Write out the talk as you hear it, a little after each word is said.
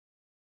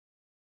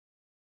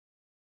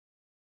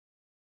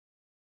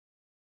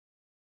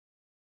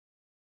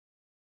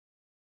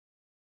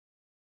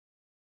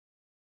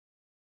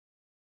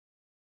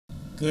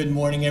Good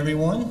morning,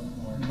 everyone.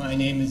 My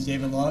name is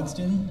David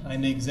Logston. I'm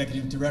the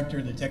Executive Director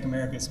of the Tech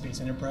America Space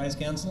Enterprise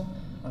Council.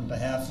 On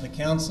behalf of the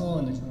Council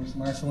and the George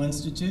Marshall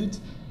Institute,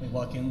 we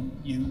welcome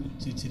you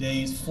to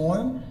today's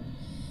forum.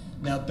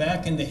 Now,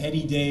 back in the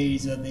heady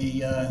days of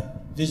the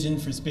Vision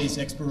for Space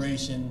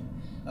Exploration,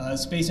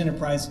 Space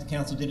Enterprise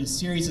Council did a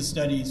series of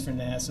studies for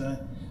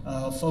NASA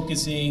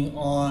focusing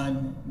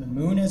on the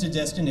moon as a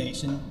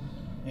destination,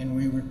 and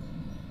we were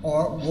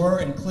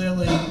and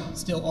clearly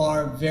still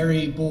are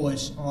very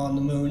bullish on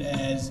the moon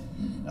as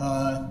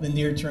the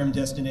near-term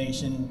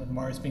destination, with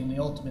Mars being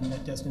the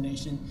ultimate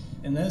destination.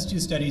 And those two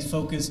studies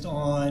focused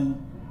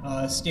on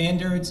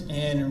standards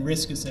and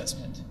risk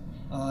assessment.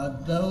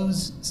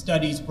 Those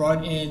studies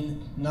brought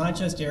in not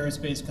just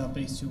aerospace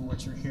companies, to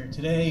which are here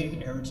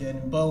today,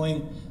 Aerojet and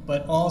Boeing,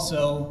 but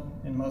also,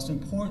 and most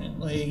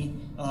importantly,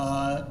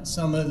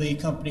 some of the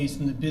companies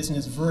from the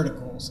business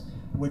verticals,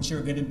 which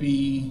are going to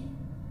be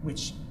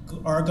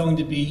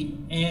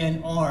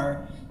and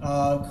are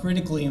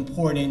critically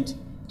important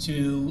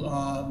to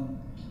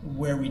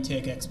where we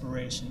take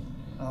exploration.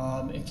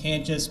 It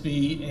can't just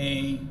be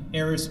a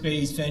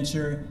aerospace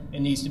venture, it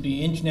needs to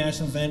be an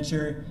international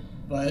venture,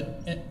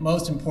 but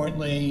most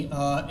importantly,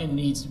 it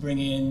needs to bring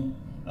in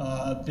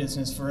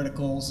business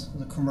verticals,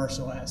 the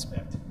commercial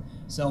aspect.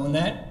 So in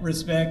that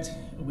respect,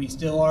 we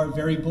still are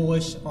very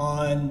bullish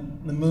on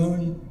the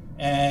moon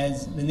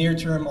as the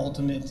near-term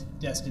ultimate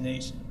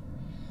destination.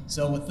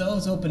 So with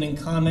those opening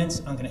comments,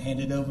 I'm going to hand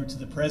it over to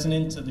the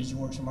president of the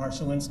George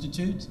Marshall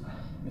Institute,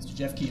 Mr.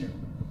 Jeff Keeter.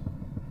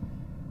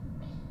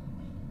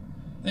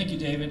 Thank you,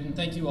 David, and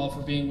thank you all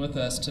for being with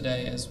us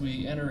today as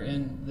we enter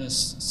in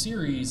this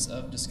series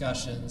of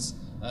discussions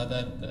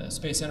that the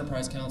Space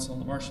Enterprise Council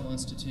and the Marshall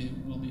Institute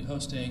will be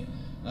hosting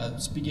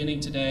beginning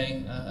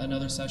today,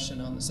 another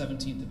session on the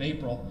 17th of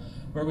April,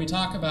 where we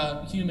talk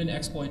about human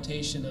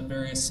exploitation of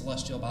various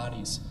celestial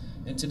bodies.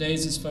 And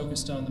today's is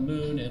focused on the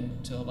moon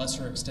and to a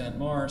lesser extent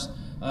Mars,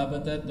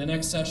 but the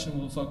next session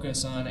will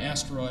focus on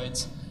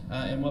asteroids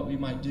and what we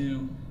might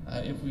do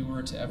if we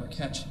were to ever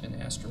catch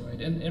an asteroid.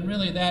 And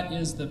really that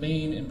is the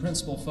main and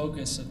principal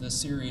focus of this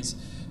series,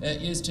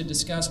 is to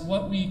discuss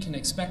what we can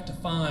expect to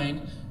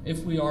find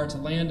if we are to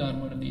land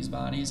on one of these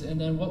bodies, and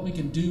then what we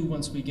can do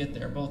once we get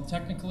there, both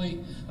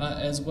technically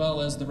as well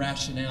as the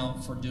rationale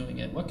for doing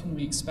it. What can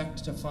we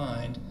expect to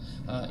find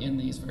in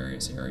these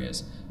various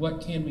areas?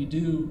 What can we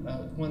do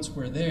once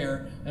we're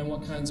there, and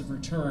what kinds of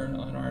return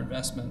on our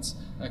investments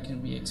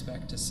can we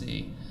expect to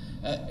see?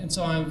 And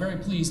so I'm very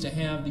pleased to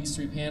have these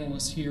three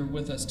panelists here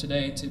with us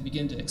today to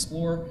begin to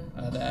explore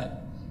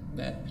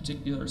that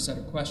particular set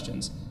of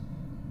questions.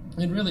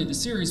 And really the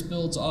series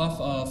builds off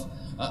of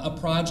a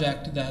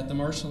project that the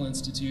Marshall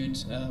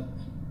Institute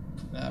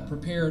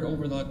prepared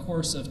over the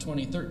course of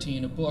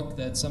 2013, a book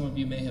that some of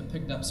you may have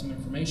picked up some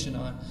information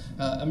on,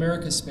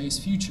 America's Space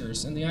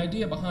Futures. And the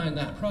idea behind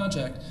that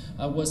project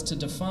was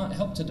to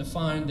help to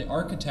define the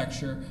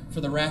architecture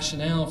for the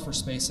rationale for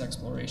space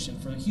exploration,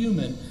 for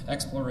human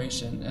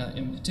exploration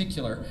in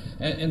particular.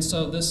 And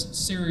so this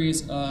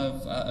series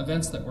of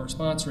events that we're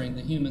sponsoring,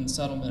 the Human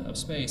Settlement of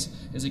Space,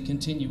 is a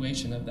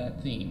continuation of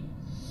that theme.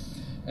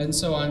 And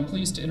so I'm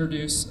pleased to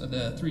introduce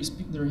the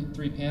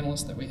three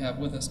panelists that we have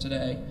with us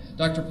today.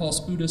 Dr. Paul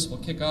Spudis will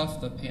kick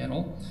off the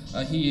panel.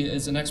 He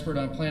is an expert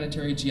on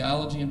planetary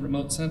geology and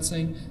remote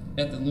sensing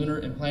at the Lunar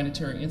and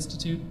Planetary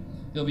Institute.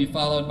 He'll be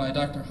followed by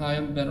Dr.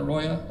 Chaim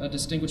Ben-Arroya, a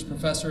distinguished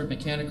professor of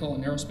mechanical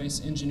and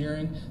aerospace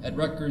engineering at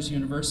Rutgers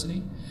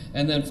University.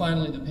 And then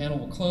finally, the panel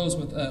will close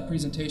with a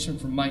presentation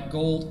from Mike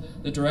Gold,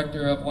 the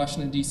Director of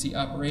Washington, D.C.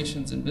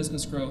 Operations and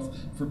Business Growth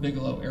for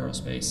Bigelow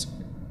Aerospace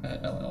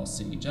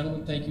LLC.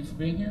 Gentlemen, thank you for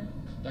being here.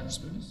 Dr.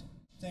 Spudis.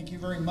 Thank you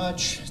very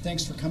much.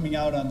 Thanks for coming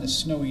out on this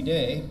snowy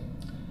day.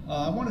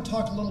 I want to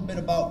talk a little bit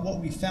about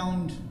what we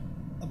found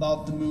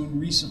about the moon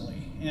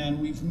recently. And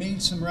we've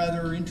made some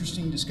rather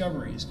interesting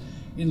discoveries,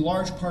 in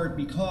large part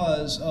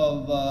because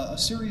of a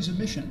series of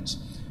missions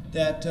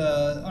that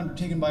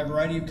undertaken by a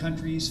variety of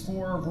countries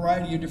for a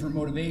variety of different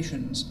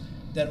motivations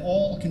that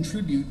all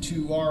contribute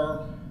to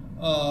our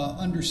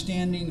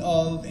understanding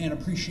of and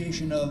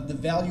appreciation of the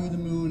value of the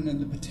moon and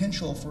the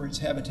potential for its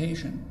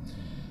habitation.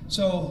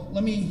 So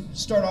let me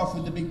start off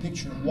with the big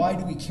picture. Why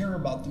do we care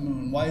about the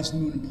moon? Why is the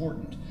moon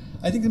important?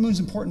 I think the moon's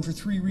important for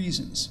three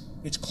reasons.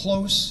 It's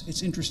close,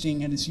 it's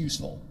interesting, and it's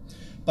useful.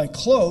 By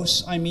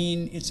close, I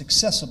mean it's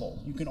accessible.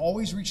 You can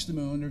always reach the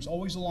moon. There's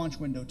always a launch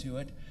window to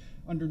it.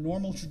 Under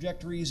normal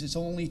trajectories, it's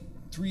only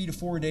 3 to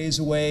 4 days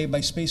away.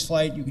 By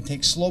spaceflight, you can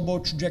take slow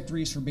boat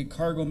trajectories for big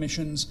cargo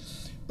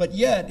missions. But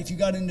yet, if you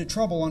got into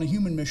trouble on a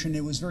human mission,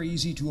 it was very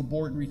easy to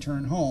abort and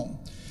return home.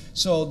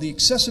 So the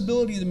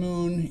accessibility of the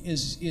moon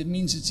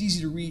means it's easy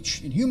to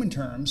reach in human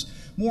terms.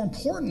 More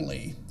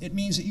importantly, it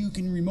means that you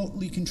can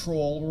remotely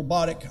control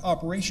robotic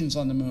operations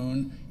on the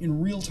moon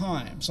in real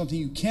time, something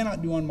you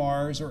cannot do on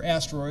Mars or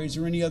asteroids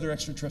or any other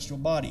extraterrestrial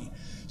body.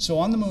 So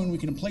on the moon, we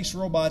can place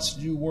robots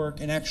to do work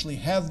and actually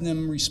have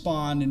them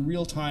respond in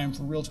real time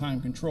for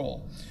real-time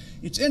control.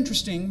 It's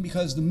interesting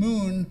because the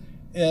moon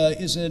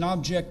is an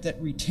object that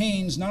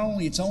retains not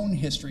only its own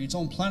history, its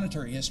own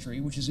planetary history,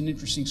 which is an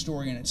interesting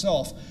story in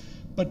itself,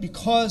 but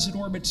because it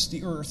orbits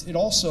the Earth, it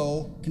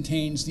also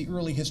contains the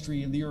early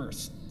history of the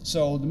Earth.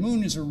 So the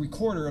moon is a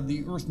recorder of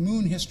the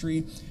Earth-Moon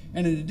history,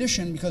 and in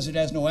addition, because it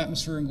has no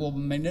atmosphere and global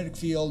magnetic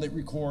field, it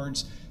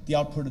records the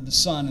output of the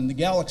sun and the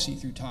galaxy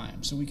through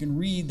time. So we can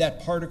read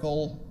that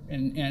particle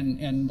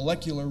and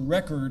molecular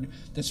record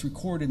that's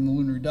recorded in the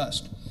lunar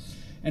dust.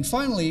 And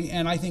finally,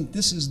 and I think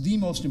this is the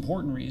most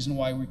important reason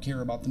why we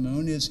care about the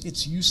moon, is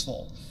it's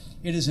useful.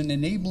 It is an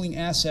enabling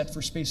asset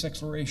for space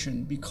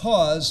exploration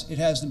because it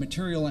has the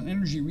material and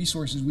energy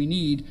resources we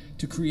need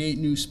to create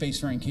new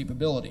spacefaring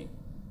capability.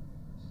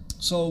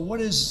 So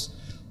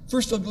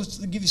first let's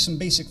give you some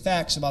basic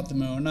facts about the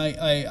moon.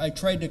 I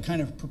tried to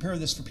kind of prepare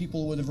this for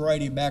people with a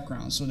variety of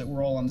backgrounds so that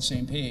we're all on the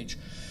same page.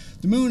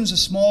 The moon is a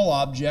small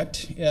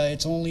object.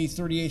 It's only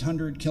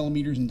 3,800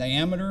 kilometers in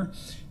diameter.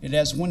 It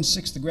has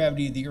 1/6 the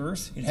gravity of the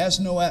Earth. It has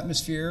no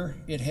atmosphere.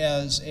 It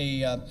has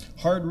a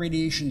hard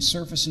radiation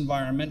surface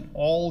environment.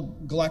 All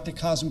galactic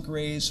cosmic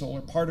rays,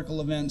 solar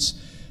particle events,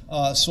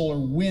 solar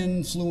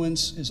wind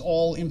fluence is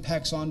all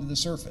impacts onto the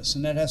surface,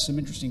 and that has some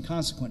interesting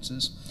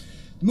consequences.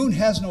 The moon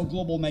has no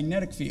global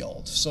magnetic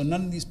field, so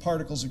none of these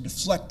particles are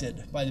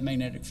deflected by the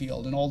magnetic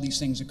field, and all these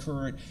things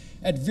occur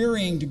at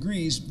varying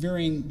degrees,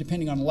 varying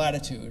depending on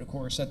latitude. Of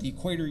course, at the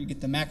equator you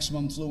get the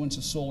maximum fluence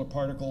of solar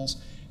particles.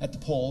 At the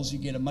poles you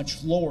get a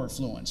much lower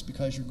fluence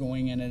because you're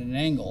going in at an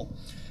angle.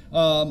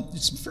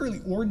 It's a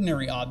fairly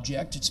ordinary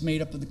object. It's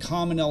made up of the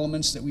common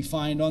elements that we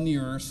find on the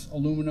Earth: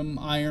 aluminum,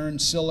 iron,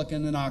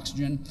 silicon, and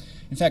oxygen.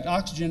 In fact,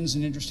 oxygen is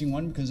an interesting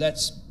one because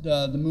that's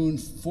the moon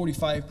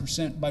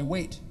 45% by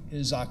weight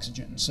is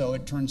oxygen. So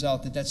it turns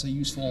out that that's a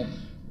useful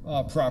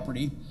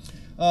property.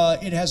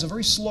 It has a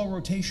very slow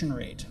rotation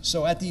rate.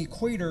 So at the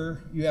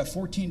equator, you have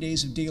 14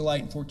 days of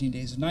daylight and 14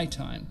 days of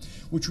nighttime,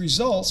 which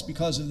results,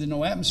 because of the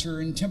no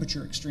atmosphere, in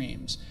temperature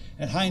extremes.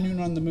 At high noon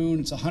on the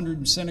moon, it's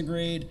 100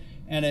 centigrade,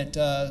 and at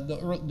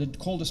the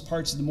coldest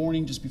parts of the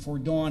morning, just before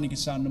dawn, it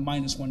gets down to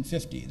minus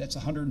 150. That's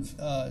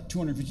a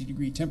 250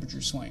 degree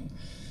temperature swing.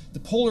 The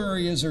polar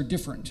areas are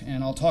different,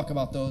 and I'll talk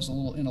about those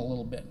in a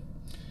little bit.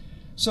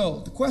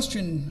 So the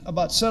question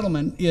about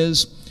settlement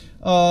is,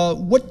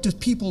 what do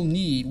people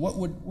need? What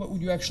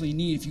would you actually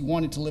need if you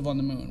wanted to live on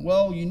the moon?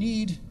 Well, you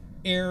need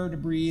air to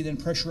breathe and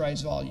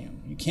pressurized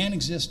volume. You can't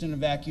exist in a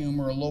vacuum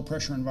or a low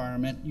pressure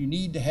environment. You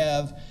need to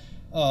have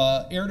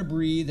air to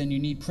breathe, and you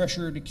need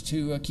pressure to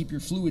keep your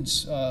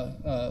fluids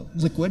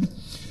liquid.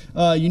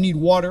 You need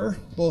water,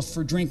 both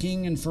for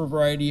drinking and for a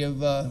variety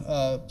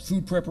of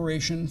food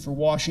preparation, for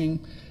washing.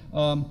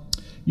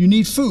 You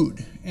need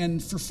food,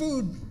 and for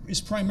food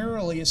is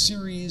primarily a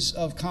series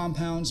of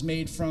compounds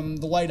made from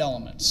the light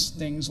elements,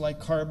 things like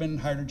carbon,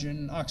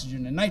 hydrogen,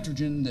 oxygen, and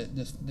nitrogen,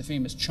 the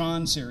famous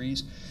CHON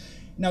series.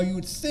 Now, you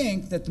would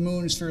think that the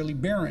moon is fairly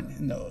barren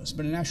in those,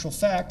 but in actual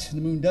fact, the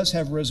moon does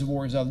have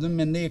reservoirs of them,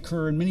 and they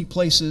occur in many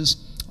places,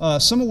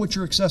 some of which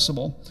are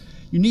accessible.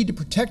 You need to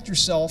protect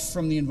yourself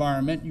from the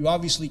environment. You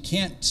obviously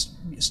can't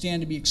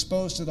stand to be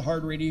exposed to the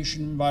hard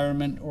radiation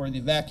environment or the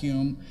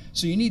vacuum,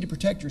 so you need to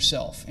protect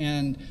yourself.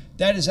 And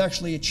that is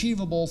actually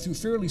achievable through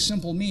fairly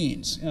simple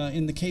means.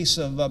 In the case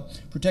of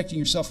protecting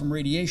yourself from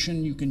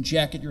radiation, you can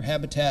jacket your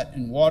habitat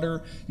in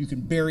water, you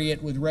can bury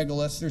it with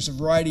regolith. There's a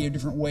variety of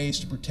different ways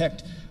to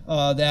protect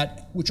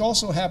that, which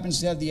also happens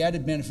to have the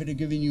added benefit of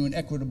giving you an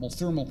equitable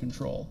thermal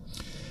control.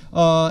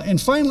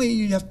 And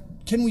finally,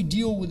 can we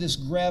deal with this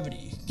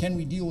gravity? Can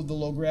we deal with the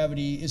low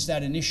gravity? Is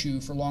that an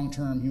issue for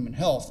long-term human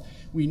health?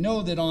 We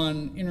know that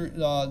on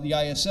the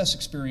ISS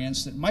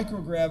experience that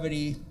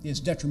microgravity is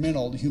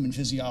detrimental to human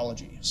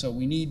physiology, so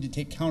we need to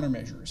take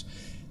countermeasures.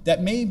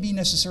 That may be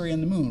necessary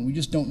on the moon. We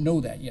just don't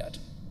know that yet.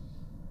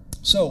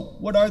 So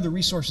what are the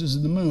resources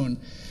of the moon?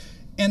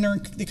 And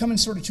they come in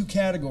sort of two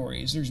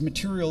categories. There's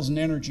materials and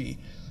energy.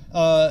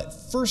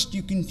 First,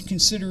 you can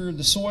consider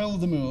the soil of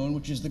the moon,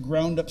 which is the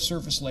ground-up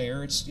surface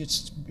layer.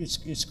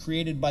 It's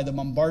created by the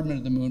bombardment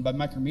of the moon by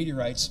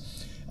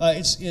micrometeorites.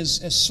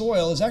 As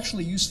soil is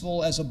actually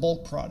useful as a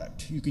bulk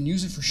product. You can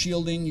use it for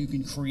shielding. You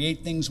can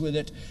create things with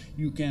it.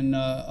 You can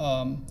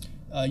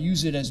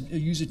use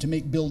it to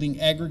make building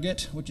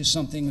aggregate, which is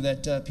something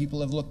that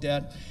people have looked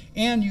at.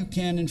 And you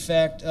can, in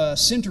fact,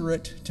 sinter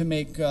it to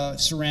make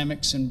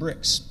ceramics and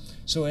bricks.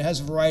 So it has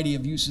a variety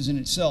of uses in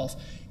itself.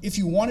 If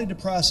you wanted to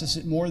process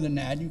it more than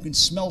that, you can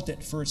smelt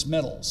it for its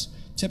metals.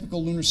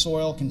 Typical lunar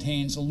soil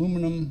contains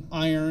aluminum,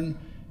 iron,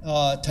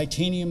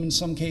 titanium in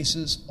some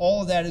cases.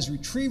 All of that is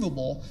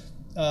retrievable.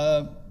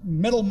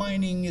 Metal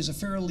mining is a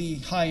fairly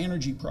high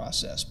energy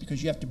process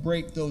because you have to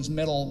break those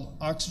metal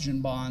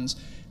oxygen bonds.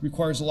 It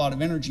requires a lot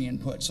of energy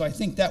input. So I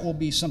think that will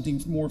be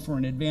something more for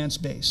an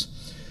advanced base.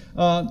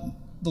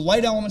 The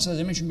light elements, as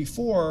I mentioned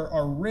before,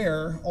 are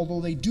rare,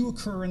 although they do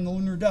occur in the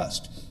lunar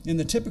dust. In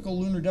the typical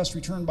lunar dust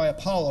returned by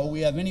Apollo, we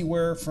have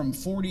anywhere from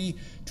 40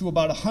 to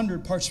about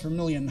 100 parts per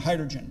million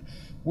hydrogen.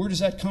 Where does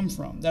that come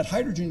from? That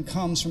hydrogen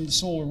comes from the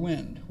solar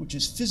wind, which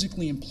is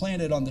physically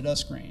implanted on the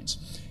dust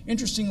grains.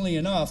 Interestingly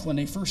enough, when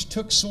they first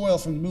took soil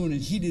from the moon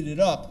and heated it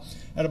up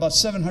at about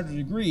 700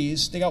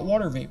 degrees, they got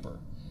water vapor,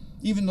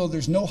 even though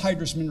there's no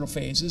hydrous mineral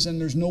phases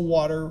and there's no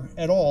water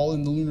at all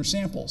in the lunar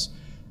samples.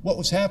 What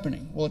was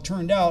happening? Well, it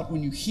turned out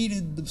when you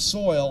heated the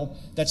soil,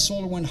 that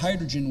solar wind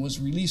hydrogen was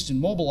released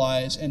and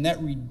mobilized, and that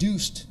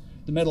reduced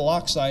the metal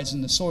oxides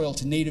in the soil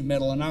to native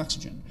metal and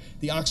oxygen.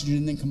 The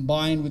oxygen then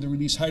combined with the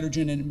released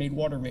hydrogen and it made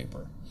water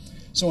vapor.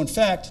 So in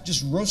fact,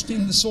 just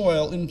roasting the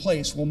soil in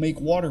place will make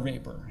water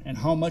vapor, and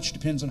how much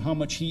depends on how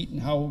much heat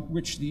and how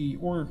rich the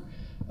ore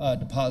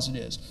deposit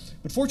is.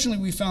 But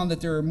fortunately, we found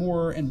that there are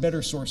more and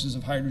better sources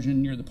of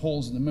hydrogen near the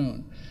poles of the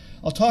moon.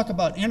 I'll talk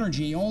about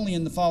energy only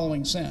in the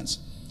following sense.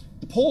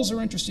 The poles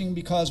are interesting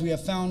because we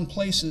have found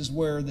places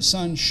where the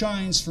sun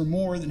shines for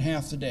more than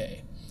half the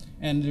day.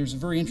 And there's a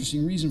very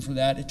interesting reason for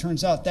that. It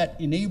turns out that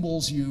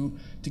enables you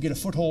to get a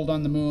foothold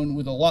on the moon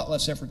with a lot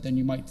less effort than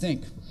you might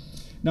think.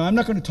 Now, I'm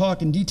not going to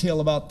talk in detail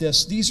about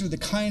this. These are the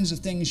kinds of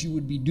things you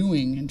would be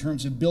doing in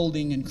terms of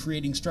building and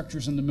creating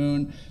structures on the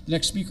moon. The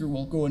next speaker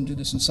will go into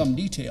this in some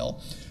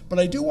detail. But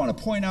I do want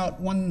to point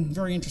out one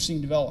very interesting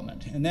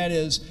development, and that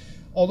is,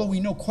 although we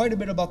know quite a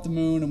bit about the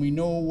moon and we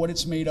know what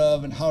it's made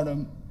of and how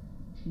to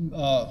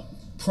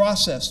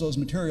process those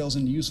materials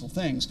into useful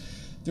things,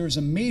 there's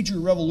a major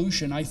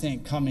revolution, I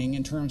think, coming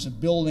in terms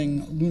of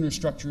building lunar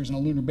structures and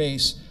a lunar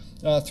base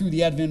through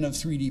the advent of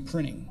 3D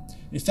printing.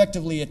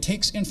 Effectively, it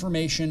takes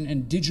information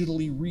and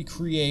digitally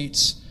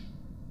recreates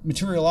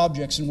material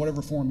objects in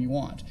whatever form you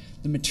want.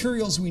 The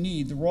materials we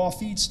need, the raw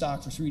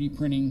feedstock for 3D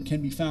printing,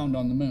 can be found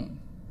on the moon.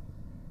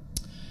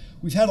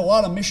 We've had a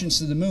lot of missions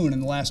to the moon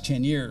in the last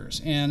 10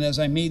 years, and as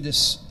I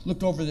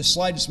looked over this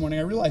slide this morning,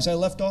 I realized I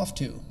left off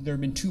 2. There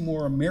have been 2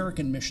 more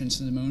American missions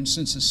to the moon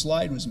since this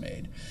slide was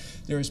made.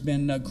 There's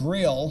been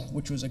GRAIL,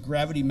 which was a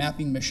gravity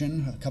mapping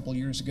mission a couple of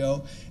years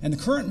ago, and the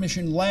current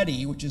mission,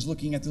 LADEE, which is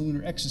looking at the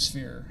lunar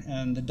exosphere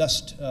and the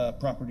dust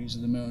properties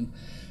of the moon.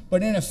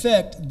 But in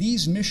effect,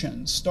 these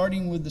missions,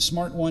 starting with the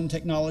Smart 1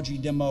 technology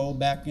demo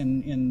back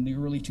in the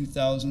early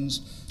 2000s,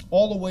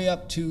 all the way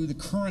up to the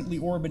currently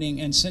orbiting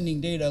and sending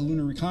data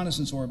Lunar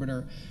Reconnaissance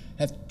Orbiter,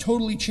 have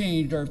totally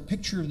changed our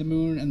picture of the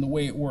moon and the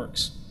way it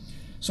works.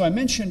 So I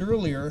mentioned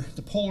earlier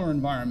the polar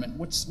environment.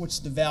 What's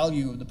the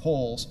value of the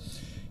poles?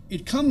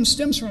 It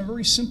stems from a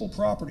very simple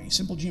property,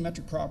 simple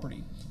geometric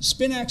property. The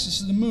spin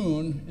axis of the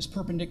moon is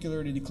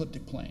perpendicular to the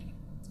ecliptic plane.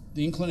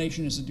 The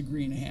inclination is 1.5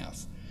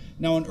 degrees.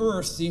 Now on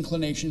Earth, the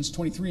inclination is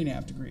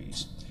 23.5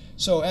 degrees.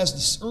 So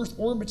as the Earth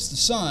orbits the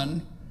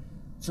sun,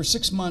 for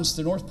 6 months,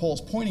 the North Pole is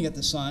pointing at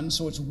the sun,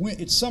 so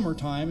it's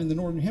summertime in the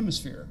Northern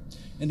Hemisphere.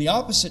 And the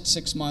opposite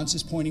 6 months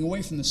is pointing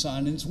away from the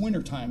sun, and it's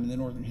wintertime in the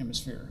Northern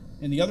Hemisphere.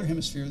 In the other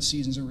hemisphere, the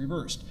seasons are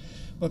reversed.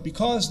 But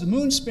because the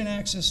moon's spin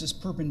axis is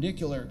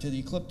perpendicular to the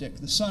ecliptic,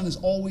 the sun is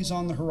always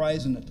on the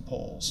horizon at the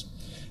poles.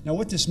 Now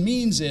what this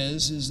means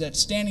is that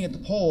standing at the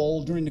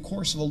pole during the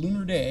course of a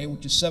lunar day,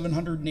 which is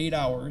 708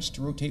 hours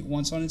to rotate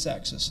once on its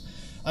axis,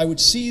 I would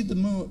see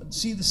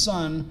the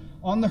sun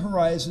on the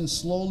horizon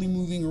slowly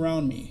moving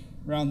around me,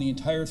 around the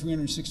entire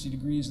 360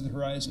 degrees of the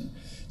horizon.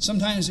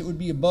 Sometimes it would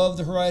be above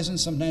the horizon,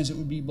 sometimes it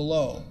would be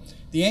below.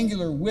 The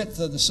angular width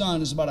of the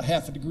sun is about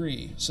 0.5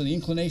 degree, so the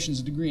inclination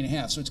is 1.5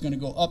 degrees, so it's going to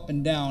go up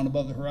and down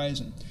above the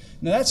horizon.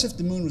 Now that's if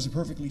the moon was a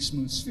perfectly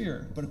smooth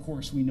sphere, but of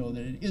course we know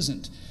that it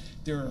isn't.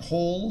 There are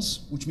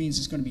holes, which means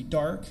it's going to be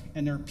dark,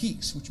 and there are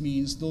peaks, which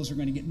means those are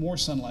going to get more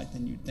sunlight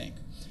than you'd think.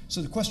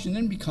 So the question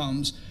then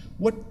becomes,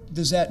 what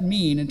does that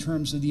mean in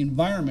terms of the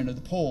environment of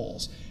the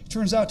poles? It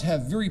turns out to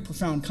have very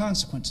profound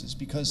consequences,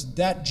 because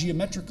that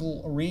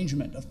geometrical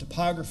arrangement of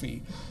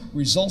topography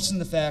results in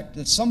the fact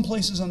that some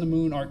places on the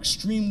moon are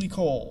extremely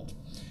cold.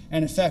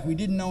 And in fact, we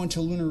didn't know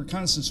until Lunar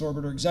Reconnaissance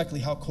Orbiter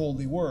exactly how cold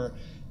they were.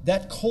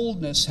 That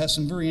coldness has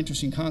some very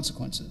interesting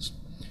consequences.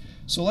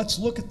 So let's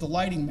look at the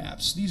lighting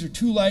maps. These are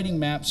 2 lighting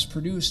maps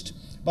produced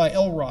by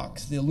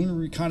LROC, the Lunar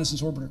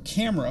Reconnaissance Orbiter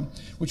camera,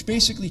 which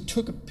basically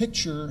took a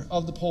picture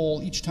of the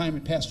pole each time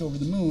it passed over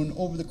the moon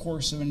over the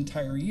course of an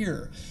entire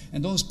year.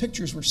 And those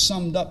pictures were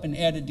summed up and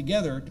added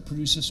together to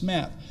produce this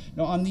map.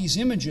 Now on these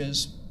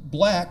images,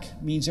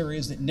 black means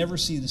areas that never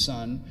see the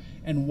sun,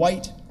 and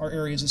white are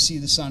areas that see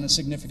the sun a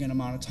significant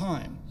amount of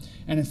time.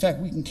 And in fact,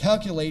 we can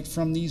calculate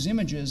from these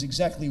images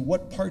exactly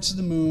what parts of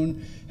the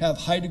moon have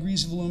high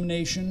degrees of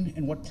illumination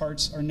and what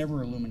parts are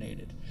never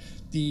illuminated.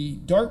 The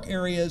dark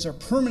areas are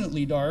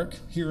permanently dark,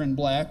 here in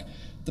black.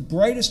 The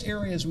brightest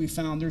areas we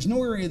found, there's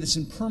no area that's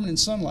in permanent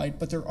sunlight,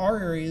 but there are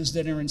areas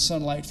that are in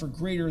sunlight for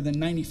greater than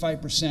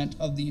 95%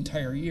 of the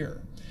entire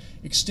year.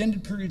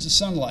 Extended periods of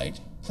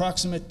sunlight,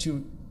 proximate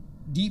to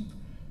deep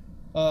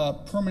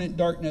permanent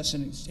darkness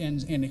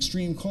and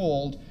extreme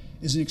cold,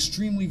 is an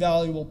extremely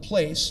valuable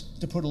place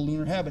to put a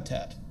lunar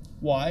habitat.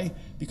 Why?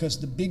 Because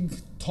the big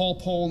tall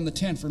pole in the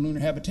tent for lunar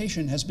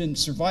habitation has been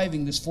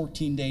surviving this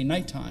 14-day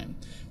nighttime,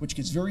 which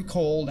gets very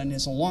cold and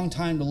is a long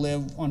time to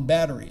live on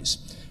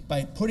batteries.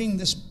 By putting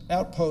this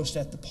outpost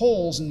at the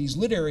poles in these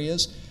lit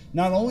areas,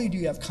 Not only do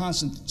you have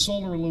constant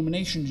solar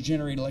illumination to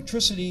generate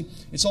electricity,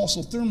 it's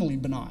also thermally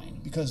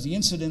benign because the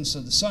incidence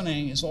of the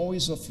sunning is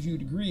always a few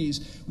degrees,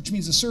 which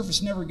means the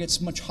surface never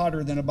gets much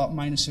hotter than about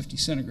 -50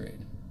 centigrade.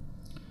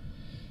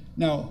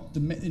 Now,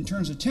 in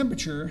terms of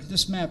temperature,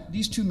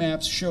 these two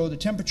maps show the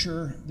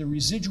temperature, the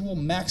residual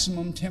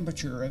maximum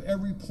temperature of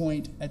every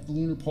point at the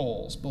lunar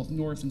poles, both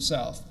north and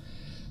south.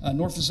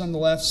 North is on the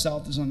left,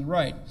 south is on the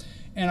right.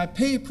 And I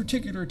pay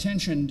particular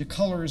attention to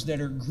colors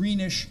that are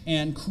greenish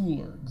and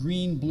cooler,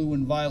 green, blue,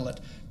 and violet.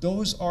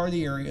 Those are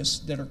the areas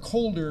that are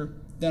colder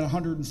than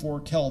 104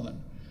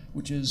 Kelvin,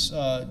 which is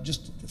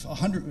just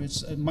 100,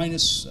 it's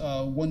minus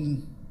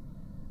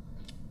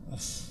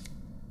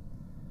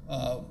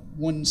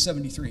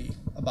 173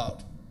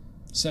 about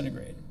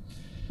centigrade.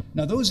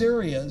 Now those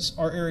areas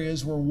are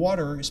areas where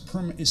water is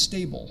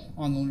stable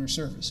on the lunar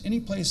surface. Any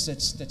place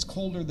that's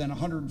colder than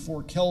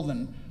 104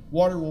 Kelvin,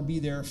 water will be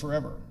there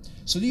forever.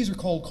 So these are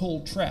called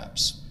cold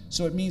traps.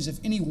 So it means if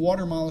any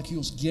water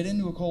molecules get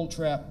into a cold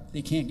trap,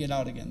 they can't get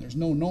out again. There's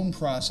no known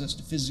process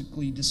to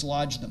physically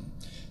dislodge them.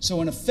 So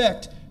in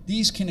effect,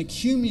 these can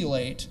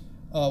accumulate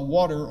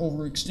water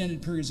over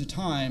extended periods of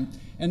time,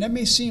 and that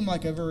may seem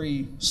like a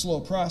very slow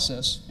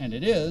process, and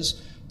it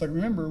is, but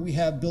remember, we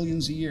have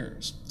billions of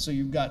years. So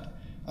you've got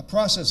a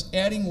process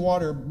adding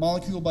water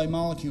molecule by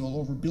molecule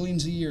over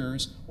billions of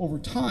years. Over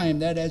time,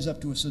 that adds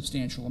up to a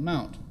substantial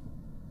amount.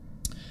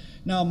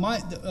 Now,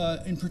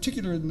 in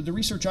particular, the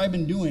research I've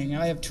been doing,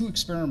 I have two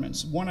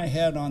experiments. One I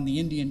had on the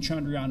Indian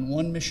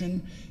Chandrayaan-1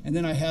 mission, and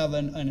then I have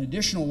an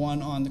additional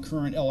one on the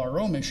current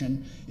LRO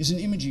mission, is an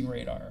imaging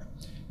radar.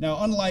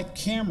 Now, unlike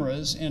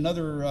cameras and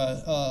other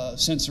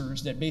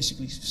sensors that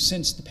basically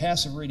sense the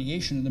passive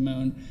radiation of the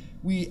moon,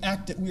 we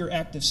are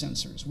active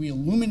sensors. We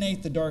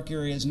illuminate the dark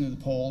areas near the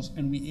poles,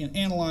 and we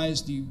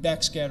analyze the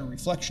backscatter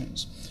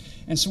reflections.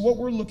 And so what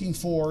we're looking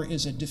for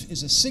is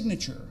a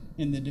signature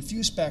in the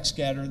diffuse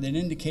backscatter that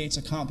indicates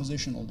a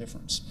compositional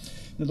difference.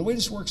 Now, the way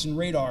this works in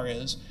radar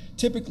is,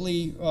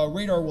 typically,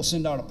 radar will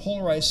send out a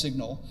polarized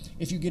signal.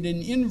 If you get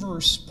an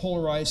inverse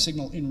polarized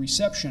signal in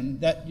reception,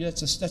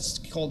 that's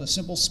called a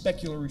simple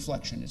specular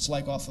reflection. It's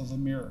like off of a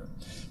mirror.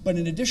 But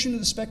in addition to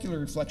the specular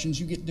reflections,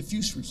 you get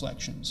diffuse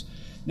reflections.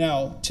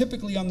 Now,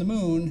 typically on the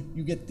moon,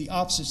 you get the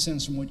opposite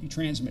sense from what you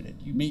transmitted.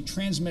 You may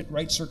transmit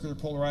right circular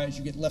polarized,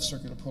 you get left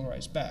circular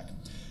polarized back.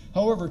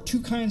 However,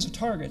 two kinds of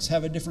targets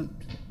have a different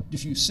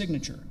diffuse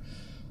signature.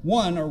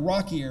 One are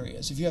rocky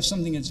areas. If you have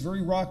something that's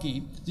very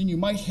rocky, then you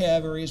might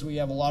have areas where you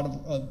have a lot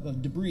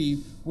of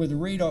debris where the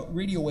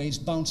radio waves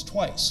bounce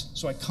twice.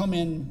 So I come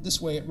in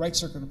this way at right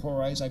circular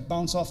polarized, I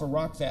bounce off a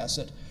rock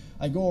facet,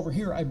 I go over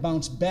here, I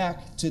bounce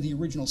back to the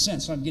original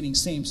sense, so I'm getting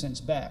same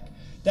sense back.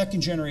 That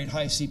can generate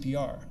high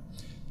CPR.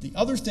 The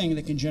other thing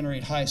that can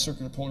generate high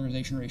circular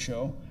polarization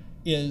ratio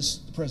is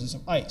the presence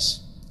of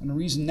ice. And the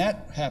reason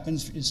that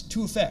happens is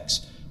two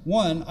effects.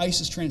 One,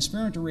 ice is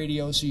transparent to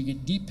radio, so you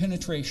get deep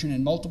penetration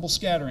and multiple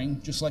scattering,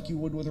 just like you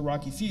would with a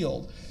rocky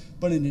field.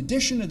 But in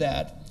addition to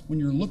that, when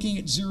you're looking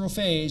at zero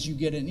phase, you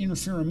get an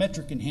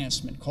interferometric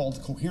enhancement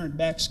called coherent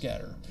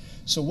backscatter.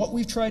 So what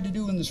we've tried to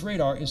do in this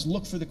radar is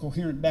look for the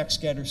coherent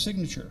backscatter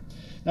signature.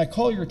 Now I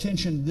call your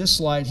attention to this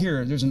slide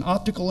here. There's an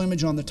optical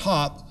image on the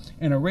top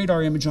and a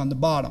radar image on the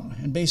bottom.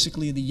 And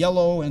basically the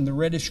yellow and the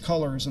reddish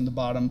colors on the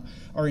bottom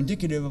are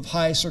indicative of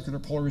high circular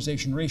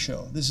polarization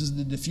ratio. This is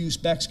the diffuse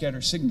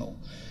backscatter signal.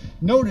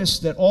 Notice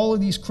that all of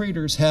these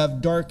craters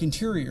have dark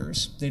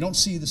interiors. They don't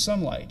see the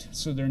sunlight,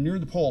 so they're near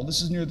the pole.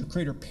 This is near the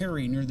crater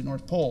Perry, near the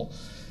North Pole.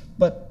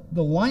 But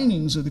the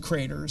linings of the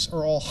craters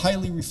are all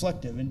highly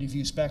reflective in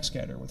diffuse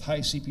backscatter with high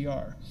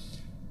CPR.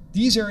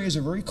 These areas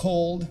are very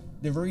cold,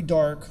 they're very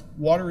dark,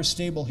 water is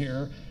stable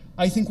here.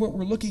 I think what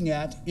we're looking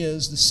at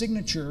is the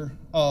signature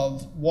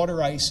of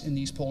water ice in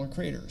these polar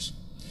craters.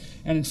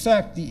 And in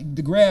fact,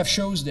 the graph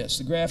shows this.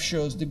 The graph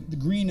shows the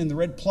green and the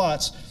red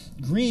plots.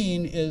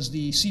 Green is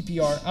the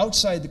CPR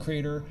outside the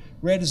crater,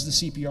 red is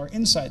the CPR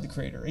inside the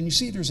crater. And you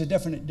see there's a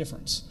definite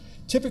difference.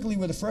 Typically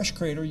with a fresh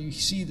crater, you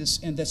see this,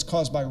 and that's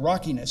caused by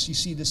rockiness, you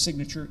see this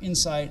signature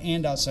inside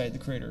and outside the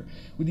crater.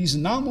 With these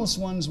anomalous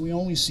ones, we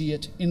only see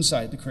it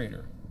inside the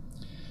crater.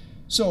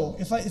 So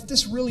if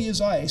this really is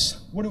ice,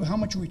 how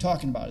much are we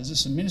talking about? Is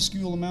this a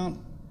minuscule amount?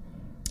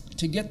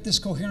 To get this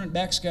coherent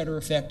backscatter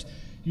effect,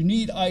 you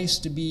need ice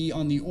to be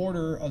on the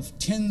order of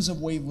tens of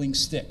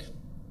wavelengths thick.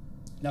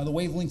 Now the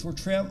wavelength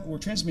we're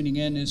transmitting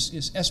in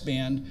is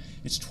S-band.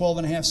 It's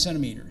 12.5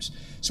 centimeters.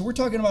 So we're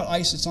talking about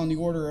ice that's on the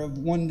order of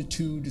 1 to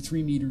 2 to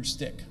 3 meters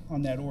thick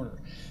on that order.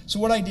 So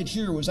what I did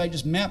here was I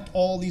just mapped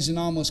all these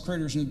anomalous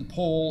craters into the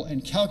pole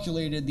and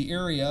calculated the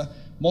area,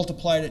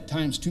 multiplied it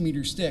times 2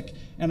 meters thick,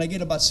 and I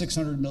get about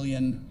 600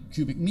 million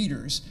cubic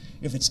meters.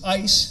 If it's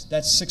ice,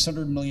 that's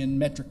 600 million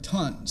metric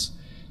tons.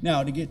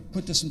 Now, to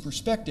put this in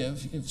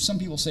perspective, if some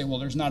people say, well,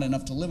 there's not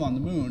enough to live on the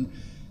moon,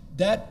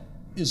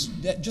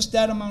 just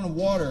that amount of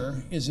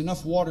water is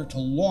enough water to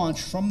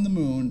launch from the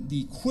moon the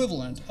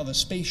equivalent of a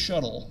space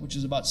shuttle, which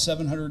is about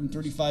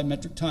 735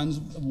 metric tons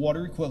of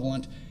water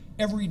equivalent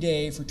every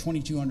day for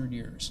 2,200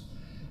 years.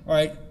 All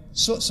right,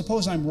 So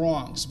suppose I'm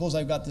wrong. Suppose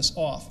I've got this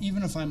off.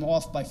 Even if I'm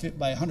off by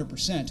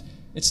 100%,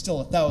 it's still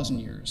 1,000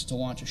 years to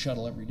launch a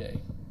shuttle every day.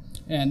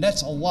 And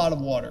that's a lot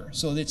of water.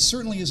 So it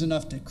certainly is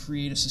enough to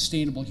create a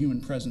sustainable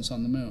human presence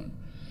on the moon.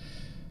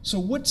 So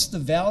what's the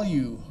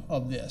value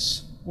of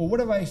this? Well,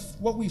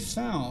 what we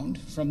found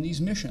from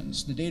these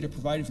missions, the data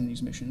provided from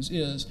these missions,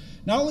 is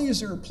not only is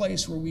there a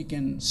place where we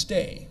can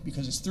stay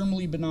because it's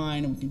thermally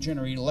benign and we can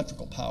generate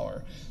electrical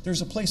power,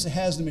 there's a place that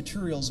has the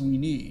materials we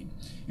need.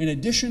 In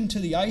addition to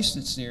the ice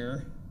that's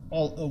there,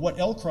 what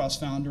L-Cross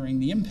found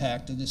during the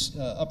impact of this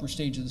upper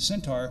stage of the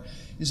Centaur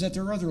is that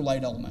there are other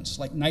light elements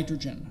like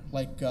nitrogen,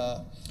 like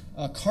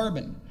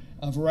carbon,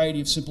 a variety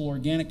of simple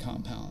organic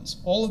compounds.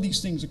 All of these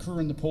things occur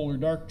in the polar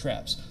dark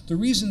traps. The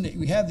reason that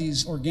we have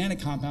these organic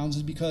compounds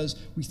is because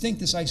we think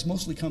this ice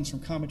mostly comes from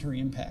cometary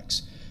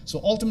impacts.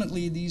 So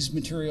ultimately, these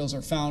materials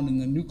are found in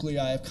the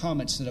nuclei of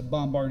comets that have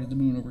bombarded the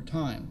moon over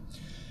time.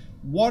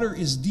 Water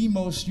is the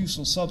most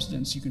useful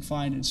substance you can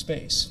find in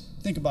space.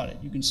 Think about it.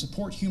 You can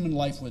support human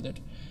life with it.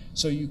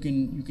 So you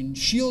can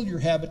shield your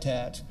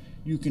habitat.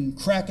 You can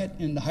crack it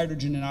into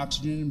hydrogen and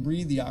oxygen and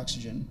breathe the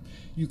oxygen.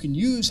 You can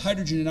use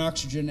hydrogen and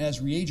oxygen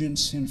as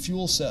reagents in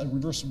a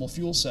reversible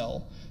fuel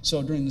cell.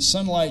 So during the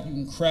sunlight, you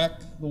can crack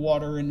the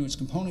water into its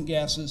component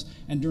gases,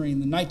 and during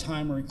the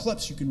nighttime or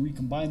eclipse, you can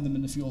recombine them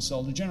in the fuel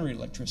cell to generate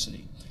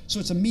electricity. So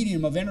it's a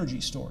medium of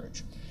energy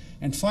storage.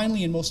 And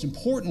finally, and most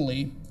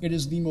importantly, it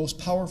is the most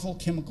powerful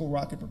chemical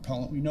rocket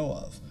propellant we know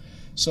of.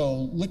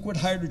 So liquid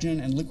hydrogen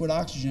and liquid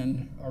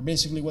oxygen are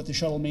basically what the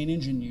shuttle main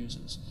engine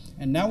uses.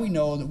 And now we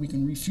know that we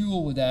can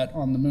refuel with that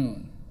on the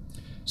moon.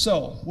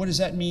 So what does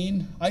that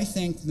mean? I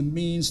think that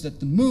means that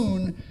the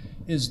moon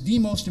is the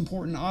most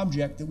important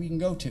object that we can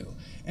go to.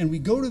 And we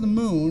go to the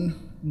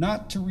moon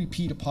not to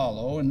repeat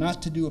Apollo and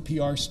not to do a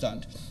PR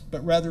stunt,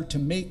 but rather to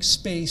make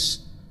space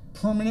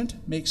permanent,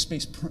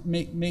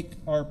 make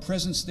our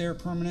presence there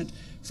permanent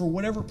for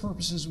whatever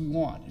purposes we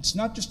want. It's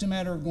not just a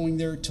matter of going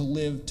there to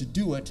live, to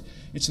do it.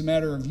 It's a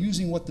matter of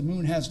using what the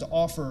moon has to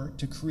offer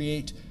to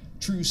create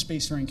true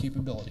spacefaring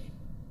capability.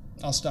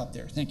 I'll stop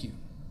there. Thank you.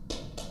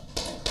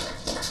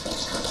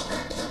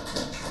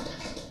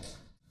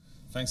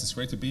 Thanks. It's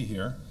great to be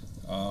here.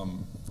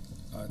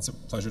 It's a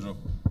pleasure to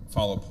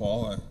follow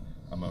Paul.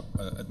 I'm an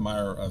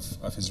admirer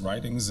of his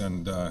writings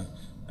and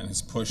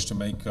his push to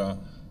make a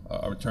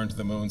return to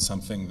the moon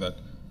something that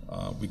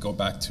we go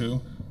back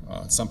to.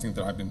 It's something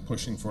that I've been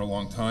pushing for a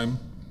long time,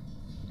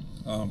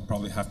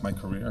 probably half my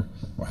career,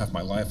 or half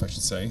my life, I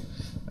should say.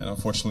 And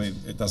unfortunately,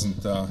 it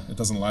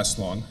doesn't last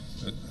long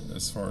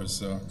as far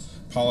as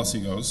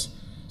policy goes.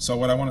 So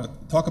what I want to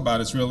talk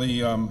about is really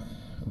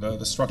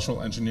the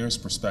structural engineer's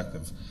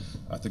perspective.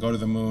 To go to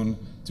the moon,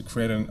 to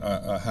create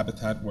a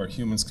habitat where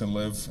humans can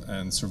live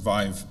and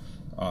survive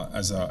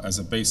as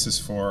a basis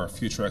for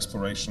future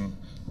exploration,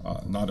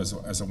 not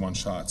as a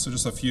one-shot. So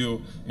just a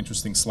few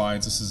interesting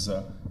slides. This is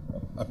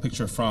a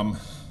picture from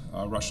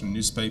a Russian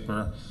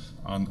newspaper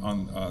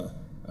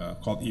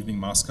called Evening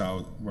Moscow,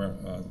 where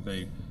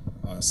they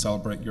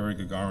celebrate Yuri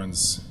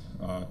Gagarin's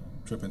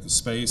trip into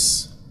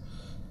space.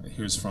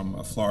 Here's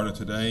from Florida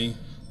Today.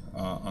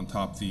 On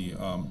top, the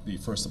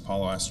first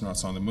Apollo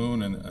astronauts on the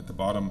moon, and at the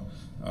bottom,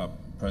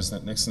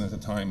 President Nixon at the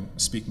time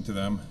speaking to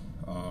them,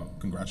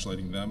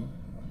 congratulating them,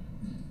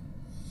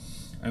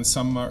 and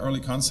some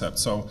early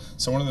concepts. So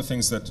one of the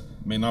things that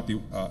may not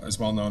be as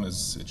well known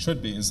as it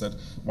should be is that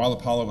while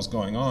Apollo was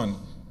going on,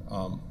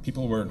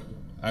 people were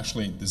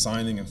actually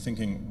designing and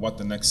thinking what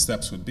the next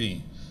steps would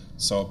be.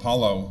 So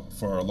Apollo,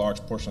 for a large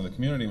portion of the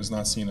community, was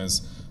not seen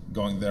as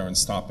going there and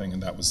stopping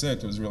and that was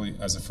it. It was really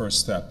as a first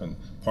step, and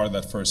part of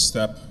that first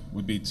step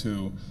would be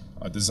to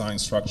design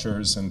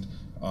structures, and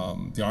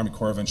the Army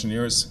Corps of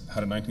Engineers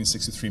had a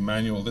 1963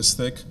 manual this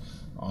thick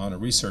on a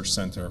research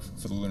center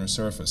for the lunar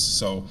surface.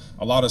 So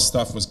a lot of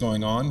stuff was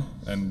going on,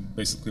 and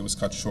basically was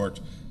cut short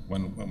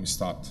when we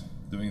stopped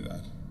doing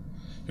that.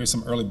 Here's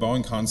some early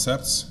Boeing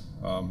concepts.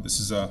 This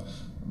is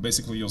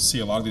basically, you'll see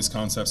a lot of these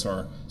concepts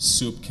are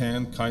soup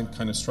can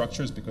kind of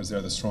structures because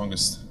they're the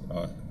strongest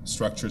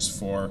structures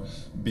for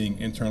being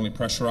internally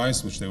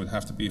pressurized, which they would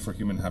have to be for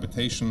human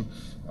habitation.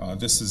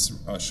 This is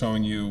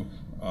showing you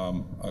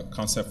a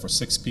concept for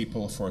 6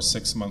 people for a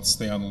 6-month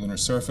stay on the lunar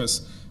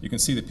surface. You can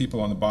see the people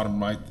on the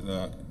bottom right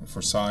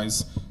for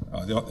size.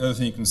 The other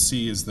thing you can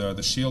see is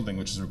the shielding,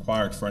 which is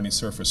required for any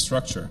surface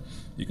structure.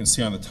 You can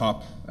see on the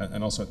top,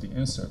 and also at the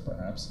insert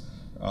perhaps,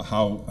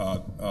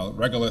 how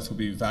regolith would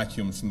be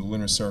vacuumed from the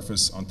lunar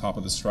surface on top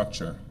of the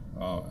structure.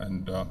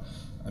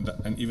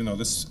 And even though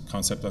this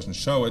concept doesn't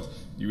show it,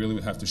 you really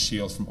would have to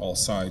shield from all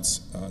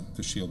sides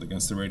to shield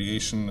against the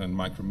radiation and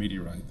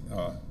micrometeorite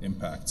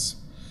impacts.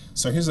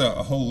 So here's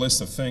a whole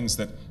list of things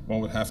that one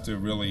would have to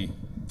really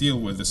deal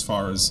with as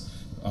far as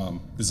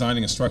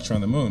designing a structure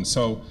on the moon.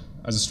 So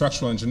as a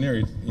structural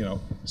engineer,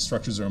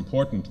 structures are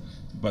important,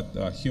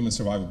 but human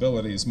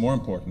survivability is more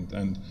important.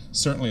 And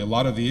certainly a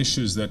lot of the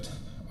issues that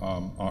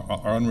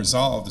are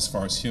unresolved as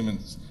far as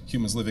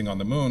humans living on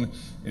the moon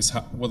is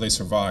how will they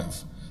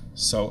survive?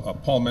 So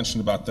Paul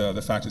mentioned about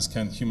the fact is,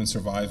 can humans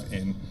survive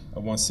in a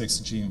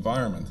 1/6 G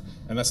environment?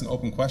 And that's an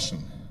open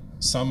question.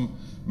 Some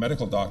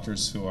medical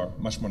doctors who are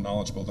much more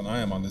knowledgeable than I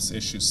am on this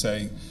issue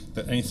say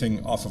that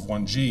anything off of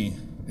 1G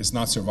is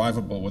not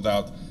survivable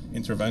without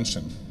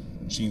intervention,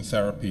 gene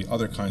therapy,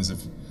 other kinds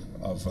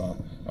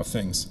of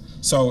things.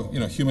 So,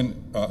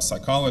 human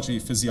psychology,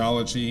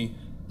 physiology,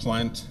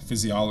 plant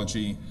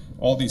physiology,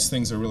 all these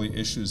things are really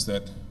issues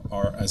that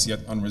are as yet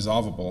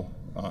unresolvable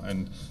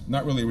and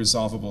not really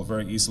resolvable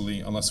very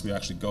easily unless we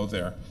actually go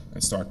there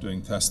and start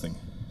doing testing.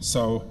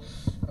 So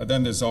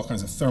then there's all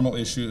kinds of thermal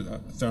issues,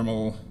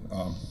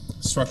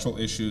 structural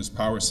issues,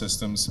 power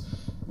systems,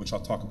 which I'll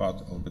talk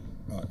about a little bit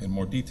in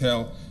more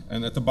detail.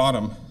 And at the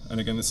bottom, and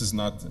again, this is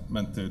not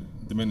meant to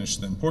diminish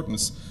the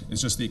importance,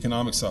 is just the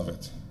economics of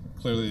it.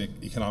 Clearly,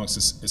 the economics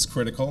is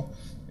critical.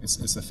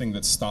 It's the thing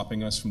that's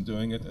stopping us from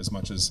doing it as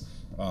much as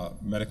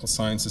medical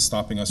science is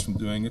stopping us from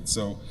doing it.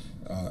 So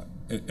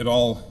it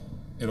all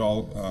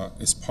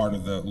is part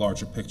of the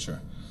larger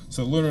picture.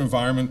 So the lunar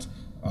environment,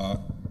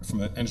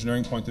 from an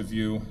engineering point of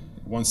view,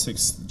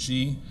 1/6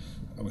 G,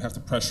 we have to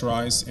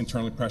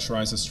internally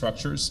pressurize the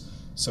structures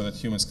so that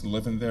humans can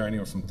live in there.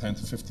 Anywhere from 10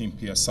 to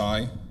 15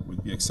 psi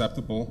would be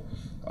acceptable.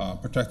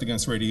 Protect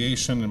against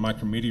radiation and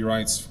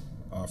micrometeorites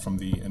from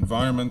the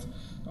environment.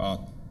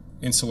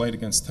 Insulate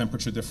against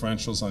temperature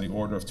differentials on the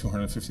order of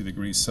 250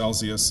 degrees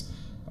Celsius.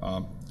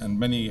 And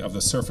many of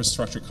the surface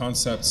structure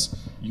concepts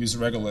use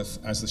regolith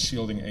as the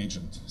shielding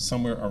agent,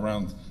 somewhere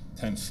around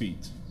 10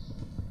 feet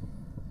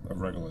of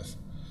regolith.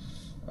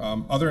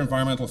 Other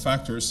environmental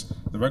factors,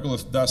 the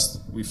regolith dust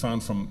we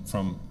found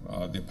from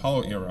the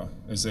Apollo era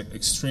is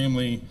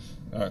extremely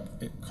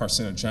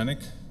carcinogenic,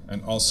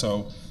 and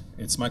also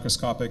it's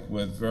microscopic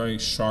with very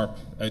sharp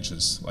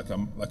edges,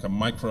 like a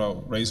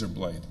micro razor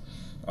blade.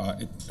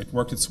 It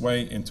worked its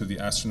way into the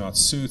astronaut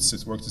suits,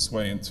 it worked its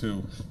way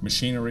into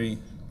machinery.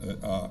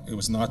 It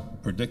was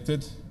not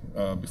predicted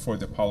before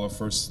the Apollo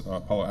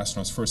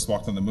astronauts first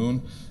walked on the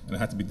moon, and it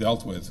had to be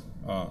dealt with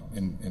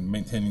in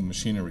maintaining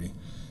machinery.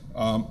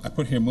 I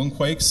put here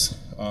moonquakes.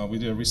 We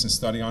did a recent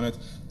study on it.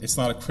 It's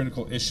not a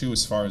critical issue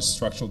as far as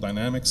structural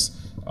dynamics,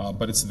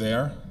 but it's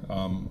there.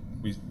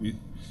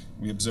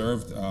 We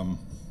observed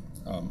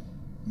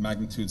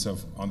magnitudes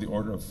on the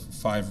order of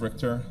 5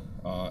 Richter,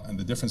 and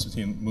the difference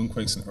between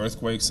moonquakes and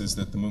earthquakes is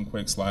that the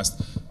moonquakes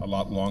last a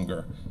lot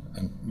longer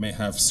and may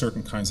have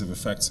certain kinds of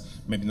effects,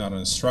 maybe not on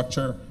a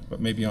structure, but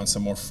maybe on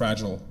some more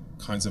fragile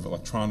kinds of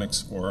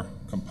electronics or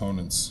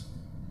components.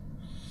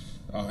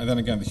 And then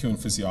again, the human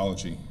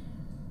physiology.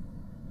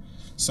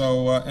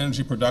 So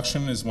energy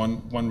production is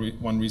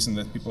one reason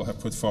that people have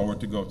put forward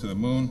to go to the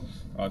moon.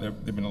 There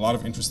have been a lot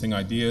of interesting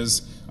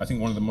ideas. I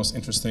think one of the most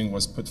interesting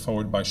was put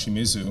forward by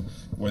Shimizu,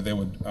 where they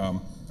would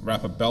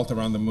wrap a belt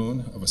around the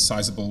moon of a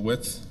sizable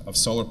width of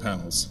solar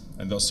panels,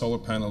 and those solar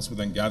panels would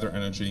then gather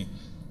energy,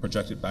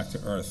 project it back to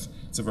Earth.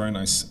 It's a very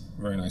nice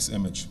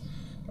image.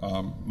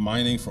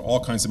 Mining for all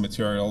kinds of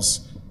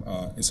materials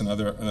is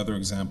another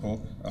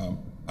example.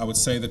 I would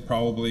say that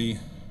probably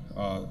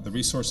the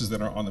resources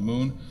that are on the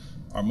moon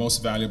are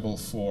most valuable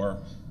for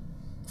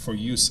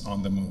use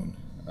on the moon,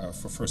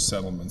 for first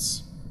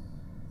settlements.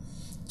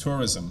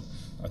 Tourism.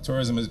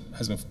 Tourism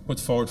has been put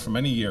forward for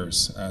many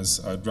years as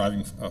a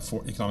driving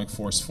economic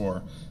force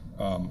for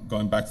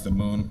going back to the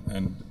moon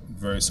and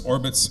various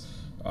orbits.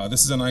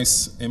 This is a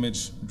nice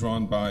image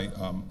drawn by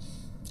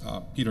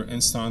Peter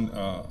Inston,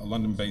 a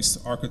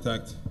London-based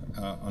architect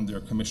under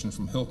a commission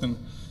from Hilton,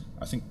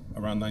 I think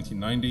around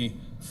 1990,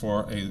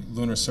 for a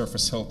lunar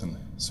surface Hilton.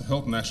 So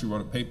Hilton actually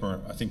wrote a paper,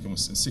 I think it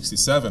was in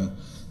 '67,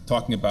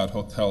 talking about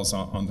hotels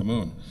on the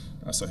moon.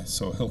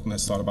 So Hilton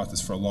has thought about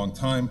this for a long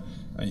time,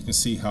 and you can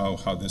see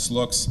how this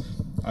looks.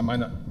 I might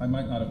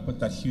not have put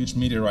that huge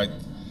meteorite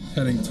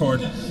heading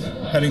toward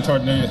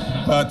New York,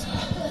 but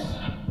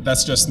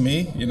that's just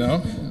me,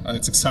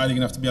 It's exciting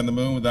enough to be on the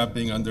moon without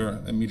being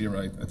under a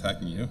meteorite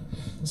attacking you,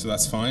 so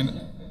that's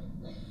fine.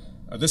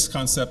 This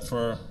concept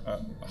for a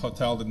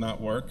hotel did not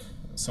work.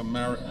 So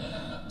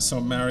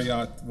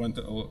Marriott went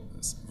to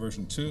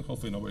version 2.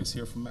 Hopefully nobody's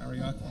here from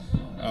Marriott.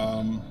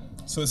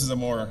 So this is a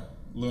more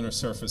lunar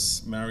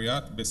surface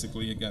Marriott.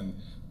 Basically, again,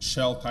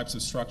 shell types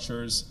of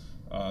structures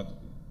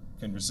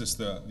can resist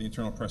the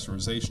internal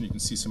pressurization. You can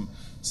see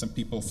some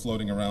people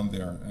floating around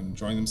there and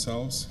enjoying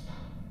themselves.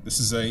 This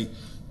is a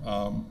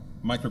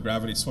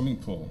microgravity swimming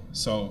pool.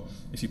 So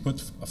if you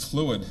put a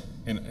fluid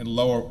in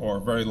lower or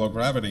very low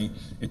gravity,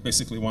 it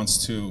basically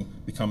wants to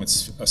become a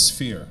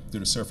sphere due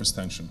to surface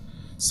tension.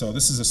 So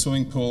this is a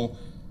swimming pool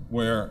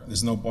where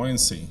there's no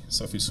buoyancy.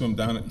 So if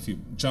you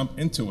jump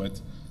into it,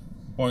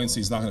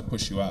 buoyancy is not going to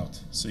push you out.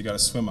 So you got to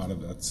swim out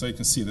of that. So you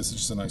can see this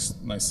is just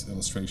a nice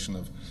illustration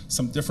of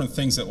some different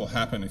things that will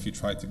happen if you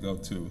try to go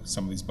to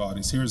some of these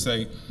bodies. Here's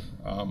a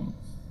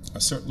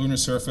lunar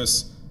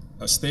surface,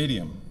 a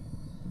stadium,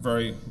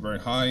 very, very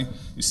high.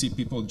 You see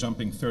people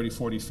jumping 30,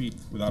 40 feet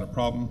without a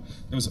problem.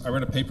 I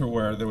read a paper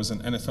where there was an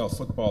NFL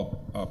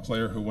football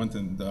player who went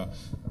and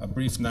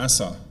briefed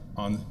NASA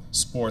on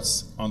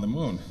sports on the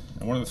moon.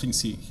 And one of the things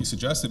he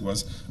suggested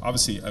was,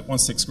 obviously, at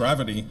 1/6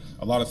 gravity,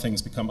 a lot of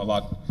things become a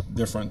lot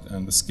different,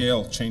 and the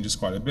scale changes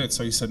quite a bit.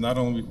 So he said not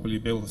only will you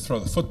be able to throw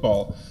the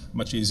football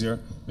much easier,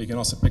 but you can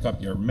also pick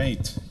up your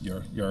mate,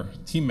 your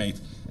teammate,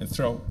 and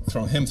throw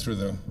him through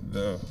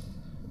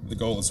the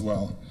goal as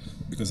well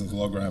because of the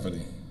low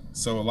gravity.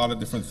 So a lot of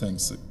different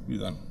things that we've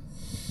done.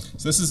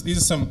 So these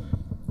are some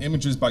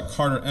images by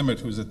Carter Emmett,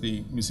 who's at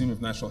the Museum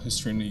of Natural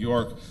History in New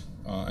York,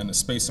 and a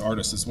space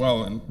artist as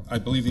well. And I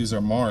believe these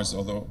are Mars,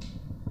 although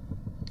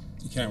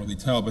you can't really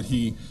tell, but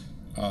he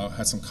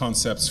had some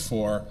concepts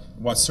for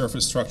what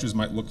surface structures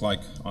might look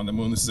like on the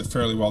moon. This is a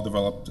fairly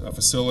well-developed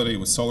facility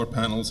with solar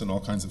panels and all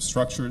kinds of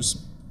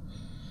structures.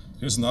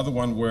 Here's another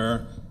one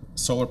where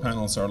solar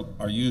panels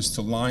are used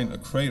to line a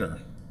crater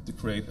to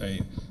create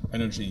a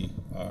energy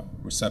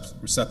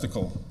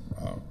receptacle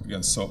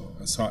against so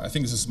I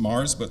think this is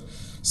Mars, but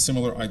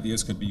similar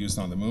ideas could be used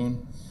on the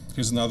moon.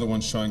 Here's another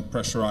one showing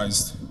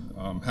pressurized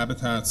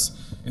habitats.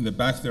 In the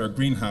back there are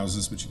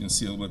greenhouses, which you can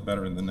see a little bit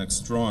better in the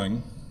next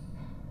drawing.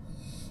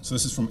 So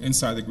this is from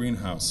inside the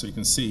greenhouse. So you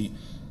can see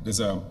there's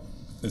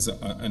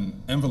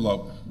an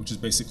envelope which is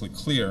basically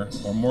clear,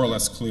 or more or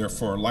less clear,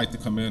 for light to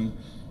come in.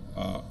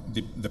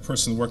 The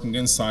person working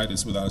inside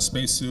is without a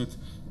spacesuit.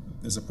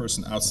 There's a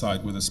person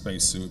outside with a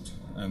spacesuit,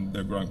 and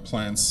they're growing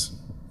plants,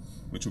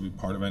 which will be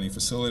part of any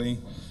facility.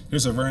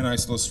 Here's a very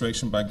nice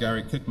illustration by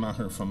Gary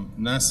Kickmacher from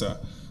NASA.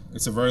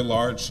 It's a very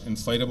large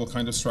inflatable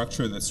kind of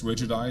structure that's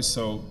rigidized.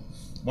 So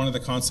one of the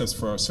concepts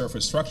for a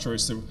surface structure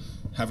is to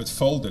have it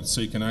folded so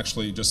you can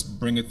actually just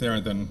bring it there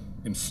and then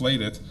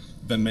inflate it,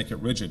 then make it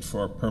rigid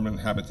for a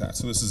permanent habitat.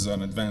 So this is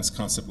an advanced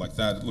concept like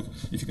that. Look,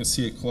 if you can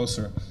see it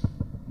closer,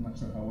 I'm not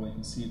sure how well you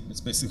can see it.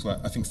 It's basically,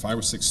 I think, 5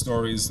 or 6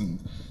 stories, and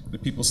the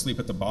people sleep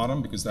at the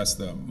bottom because that's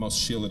the most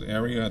shielded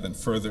area. Then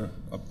further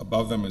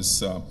above them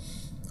is a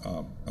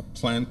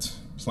plant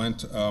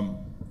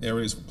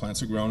areas where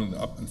plants are grown,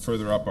 and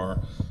further up are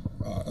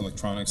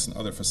electronics and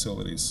other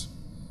facilities.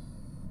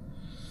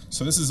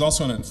 So this is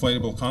also an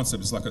inflatable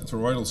concept. It's like a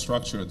toroidal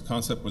structure. The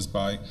concept was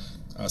by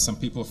some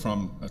people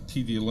from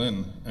T.D.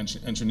 Lynn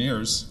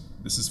engineers.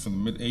 This is from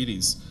the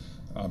mid-'80s.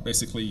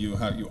 Basically, you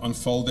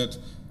unfold it,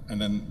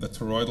 and then the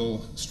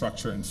toroidal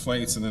structure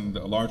inflates, and then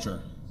the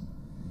larger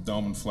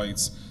dome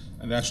inflates,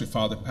 and they actually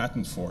filed a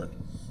patent for it.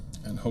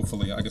 And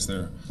hopefully, I guess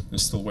they're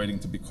still waiting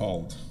to be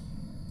called.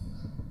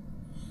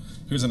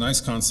 Here's a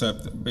nice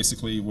concept,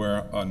 basically,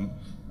 where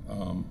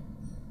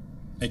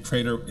a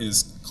crater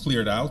is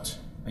cleared out,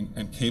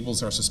 and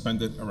cables are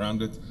suspended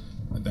around it,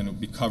 and then it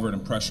would be covered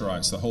and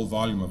pressurized. The whole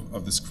volume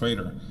of this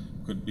crater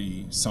could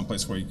be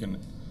someplace where you can,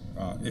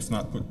 if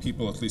not put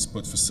people, at least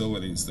put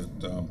facilities that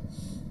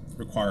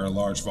require a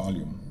large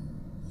volume.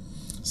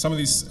 Some of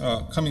these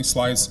coming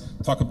slides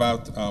talk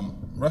about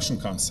Russian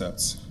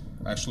concepts.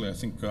 Actually, I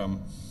think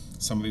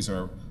some of these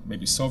are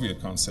maybe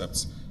Soviet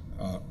concepts.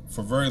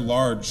 For very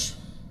large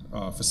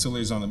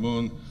facilities on the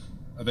moon,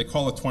 they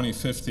call it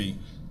 2050,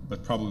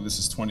 but probably this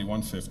is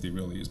 2150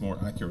 really is more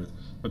accurate.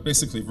 But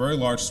basically very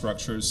large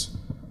structures,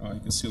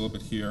 you can see a little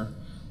bit here.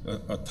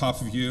 A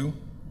top view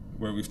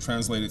where we've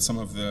translated some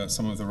of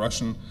the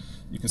Russian.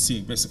 You can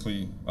see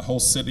basically a whole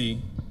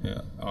city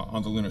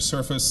on the lunar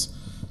surface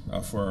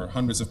for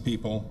hundreds of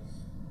people.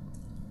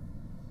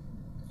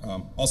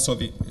 Also,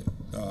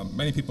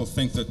 many people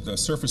think that the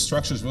surface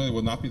structures really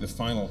will not be the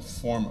final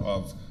form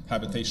of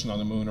habitation on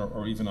the moon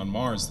or even on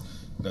Mars,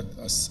 that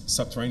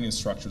subterranean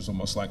structures will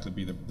most likely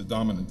be the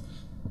dominant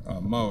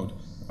mode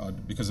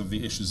because of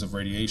the issues of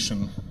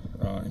radiation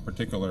in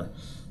particular.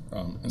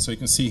 And so you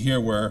can see here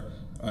where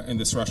in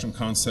this Russian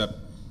concept,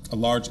 a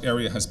large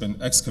area has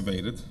been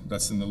excavated,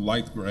 that's in the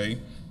light gray,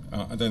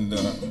 and then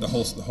the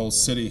whole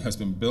city has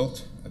been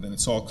built, and then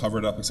it's all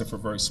covered up except for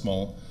very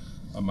small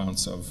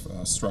amounts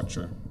of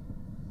structure.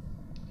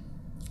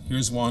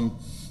 Here's one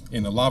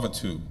in a lava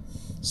tube.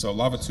 So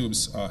lava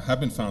tubes have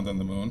been found on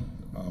the moon,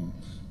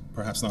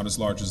 perhaps not as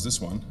large as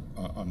this one,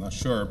 I'm not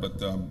sure, but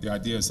the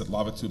idea is that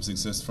lava tubes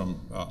exist from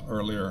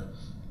earlier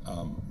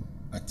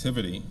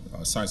activity,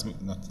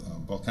 seismic, not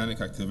volcanic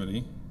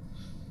activity.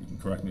 You can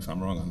correct me if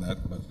I'm wrong on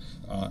that, but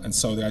and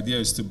so the idea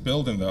is to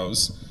build in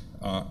those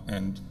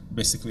and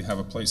basically have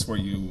a place where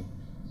you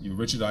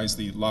rigidize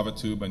the lava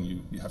tube and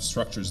you have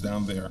structures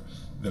down there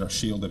that are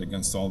shielded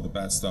against all the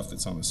bad stuff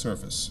that's on the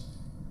surface.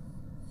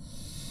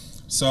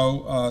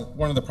 So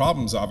one of the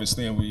problems,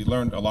 obviously, and we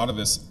learned a lot of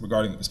this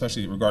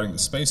especially regarding the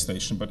space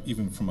station, but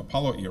even from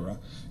Apollo era,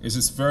 is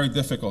it's very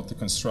difficult to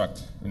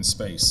construct in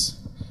space.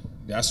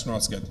 The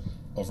astronauts get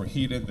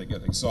overheated, they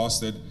get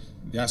exhausted.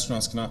 The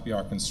astronauts cannot be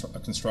our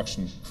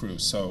construction crew.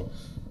 So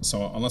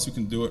unless we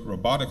can do it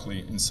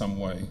robotically in some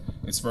way,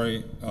 it's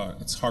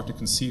hard to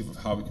conceive of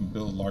how we can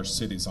build large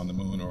cities on the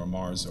moon or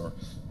Mars. Or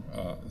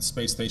the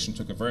space station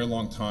took a very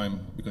long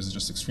time because it's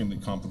just extremely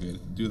complicated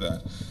to do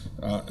that.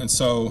 And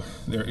so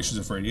there are issues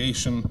of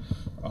radiation.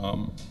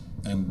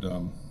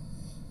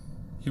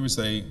 Here is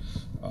an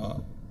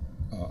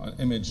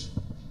image,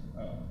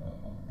 a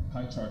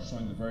pie chart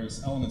showing the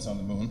various elements on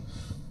the moon.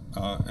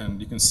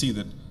 And you can see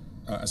that,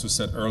 as was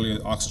said earlier,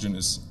 oxygen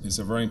is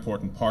a very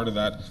important part of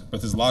that,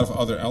 but there's a lot of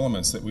other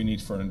elements that we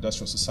need for an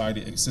industrial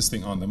society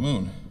existing on the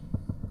moon.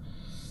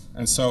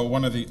 And so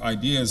one of the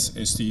ideas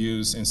is to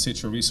use in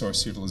situ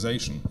resource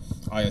utilization,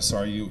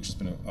 ISRU, which has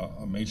been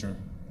a major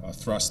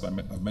thrust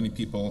of many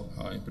people,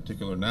 in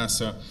particular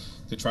NASA,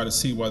 to try to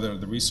see whether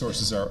the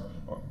resources are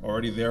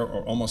already there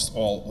or almost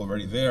all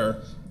already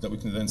there, that we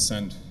can then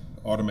send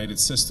automated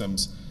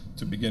systems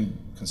to begin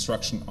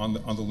construction on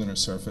the lunar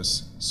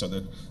surface, so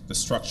that the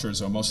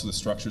structures, or most of the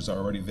structures, are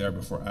already there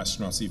before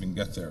astronauts even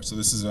get there. So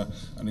this is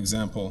an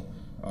example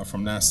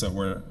from NASA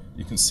where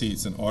you can see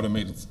it's an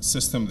automated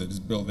system that is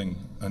building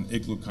an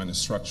igloo kind of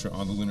structure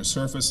on the lunar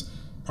surface,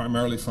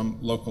 primarily from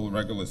local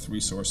regolith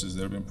resources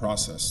that have been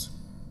processed.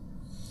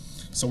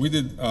 So we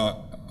did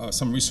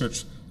some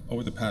research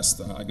over the past,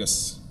 I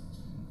guess,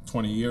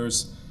 20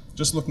 years,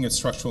 just looking at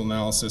structural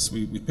analysis.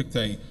 We picked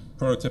a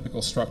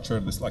prototypical structure,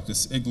 like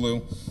this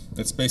igloo,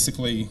 that's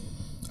basically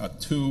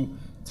two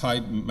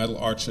tied metal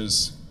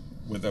arches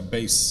with a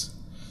base.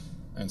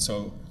 And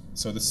so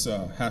this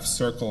half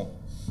circle,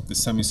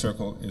 this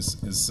semicircle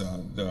is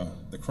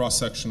the cross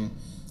section,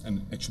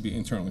 and it should be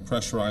internally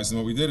pressurized. And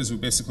what we did is we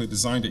basically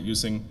designed it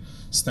using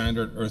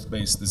standard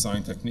Earth-based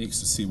design techniques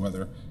to see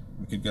whether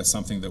we could get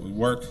something that would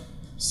work.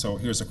 So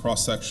here's a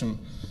cross section.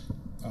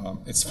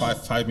 It's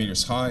 5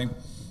 meters high.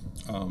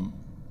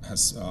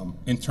 Has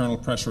internal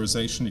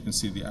pressurization. You can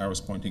see the arrows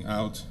pointing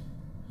out.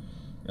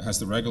 It has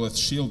the regolith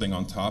shielding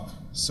on top,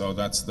 so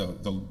that's the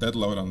dead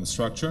load on the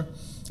structure.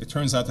 It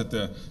turns out that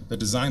the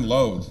design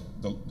load,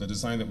 the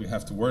design that we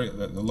have to worry,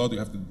 the load we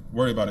have to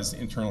worry about is the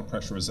internal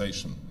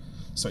pressurization.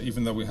 So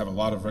even though we have a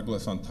lot of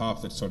regolith on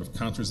top that sort of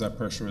counters that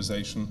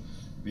pressurization,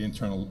 the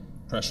internal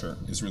pressure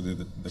is really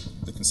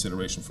the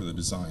consideration for the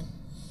design.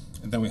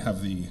 And then we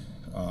have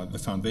the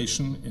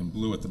foundation in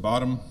blue at the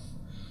bottom.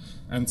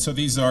 And so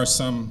these are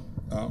some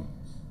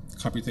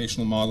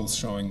computational models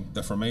showing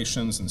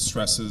deformations and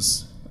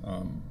stresses,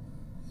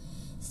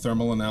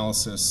 thermal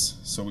analysis.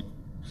 So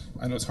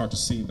I know it's hard to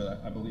see, but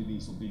I believe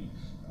these will be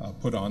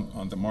put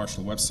on the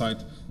Marshall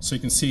website. So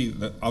you can see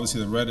that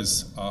obviously the red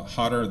is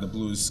hotter, the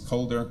blue is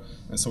colder,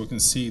 and so we can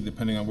see,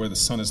 depending on where the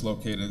sun is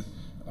located,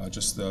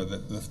 just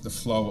the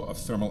flow of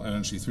thermal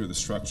energy through the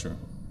structure.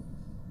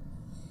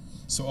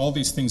 So all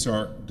these things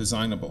are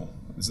designable.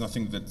 There's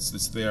nothing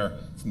that's there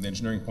from the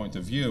engineering point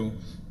of view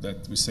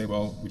that we say,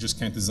 well, we just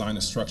can't design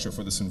a structure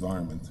for this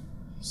environment.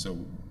 So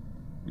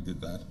we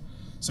did that.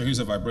 So here's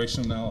a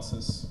vibration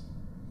analysis,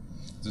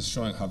 just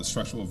showing how the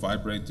structure will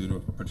vibrate due to a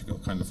particular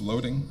kind of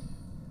loading,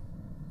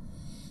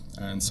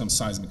 and some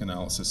seismic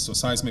analysis. So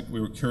seismic, we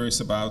were curious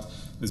about.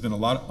 There's been a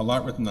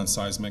lot written on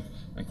seismic,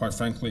 and quite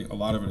frankly, a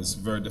lot of it is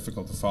very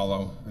difficult to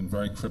follow and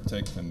very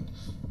cryptic, and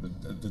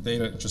the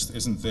data just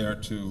isn't there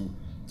to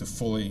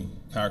fully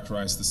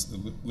characterize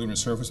the lunar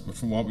surface. But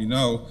from what we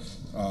know,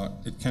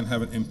 it can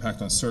have an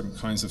impact on certain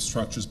kinds of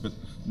structures, but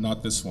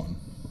not this one.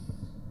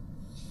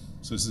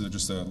 So this is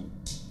just a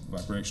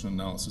vibration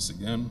analysis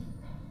again.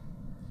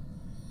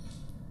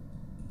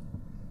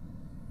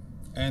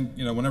 And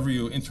whenever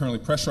you internally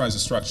pressurize a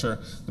structure,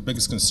 the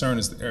biggest concern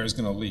is the air is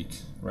going to leak,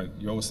 right?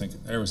 You always think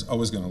air is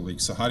always going to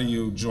leak. So how do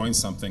you join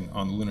something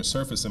on the lunar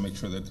surface and make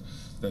sure that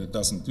it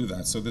doesn't do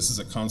that? So this is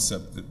a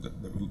concept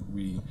that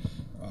we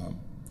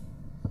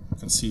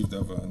conceived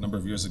of a number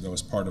of years ago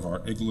as part of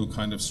our igloo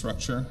kind of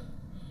structure.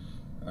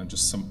 And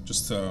just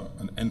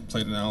an end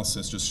plate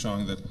analysis, just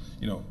showing that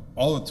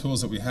all the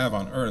tools that we have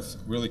on Earth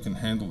really can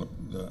handle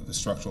the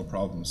structural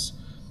problems.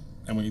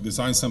 And when you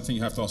design something,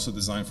 you have to also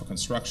design for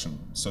construction.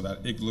 So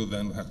that igloo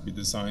then will have to be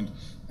designed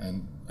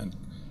and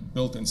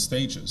built in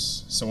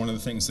stages. So one of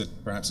the things that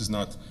perhaps is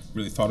not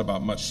really thought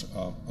about much,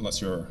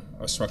 unless you're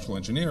a structural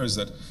engineer, is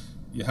that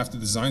you have to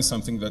design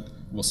something that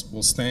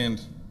will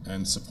stand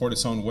and support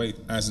its own weight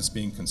as it's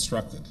being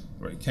constructed.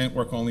 Right? It can't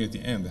work only at the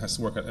end. It has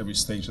to work at every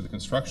stage of the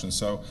construction.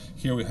 So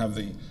here we have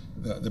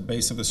the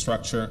base of the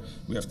structure.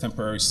 We have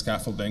temporary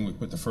scaffolding. We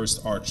put the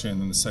first arch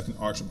in, and the second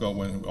arch will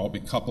go in, and will all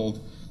be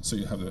coupled. So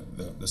you have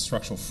the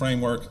structural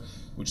framework,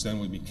 which then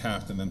would be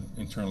capped and then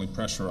internally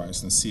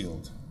pressurized and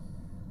sealed.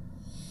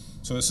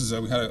 So this is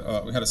we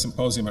had a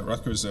symposium at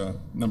Rutgers a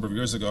number of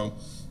years ago,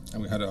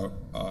 and we had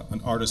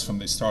an artist from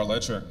the Star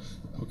Ledger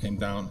who came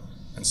down.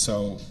 And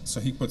so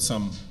he put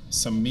some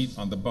meat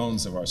on the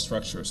bones of our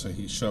structure. So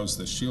he shows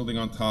the shielding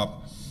on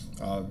top.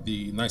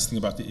 The nice thing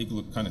about the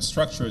igloo kind of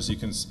structure is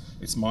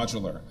it's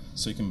modular.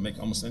 So you can make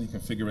almost any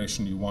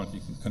configuration you want.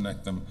 You can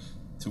connect them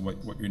to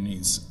what your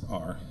needs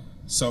are.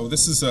 So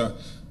this is a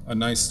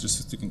nice,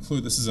 just to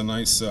conclude, this is a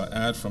nice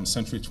ad from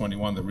Century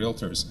 21, the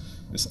realtors.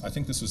 I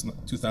think this was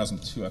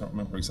 2002, I don't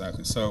remember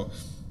exactly. So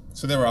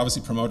they were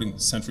obviously promoting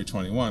Century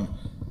 21,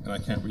 and I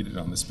can't read it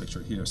on this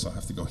picture here, so I'll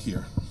have to go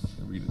here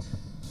and read it.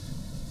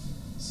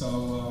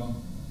 So,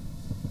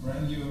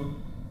 brand new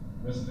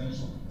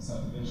residential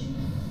subdivision,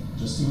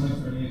 just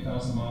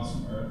 238,000 miles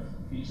from Earth,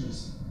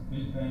 features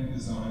Big Bang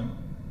design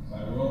by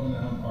a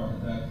world-renowned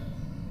architect.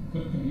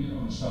 Couldn't commute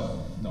on the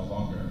shuttle, no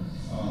longer.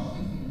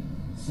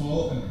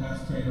 Full and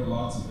half-trader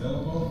lots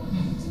available.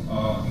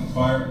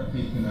 Inquire at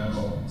Cape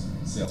Canaveral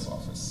sales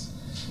office.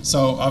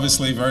 So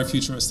obviously very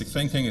futuristic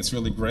thinking. It's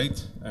really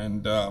great,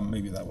 and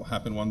maybe that will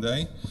happen one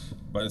day.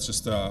 But it's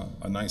just a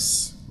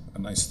nice a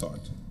nice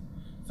thought.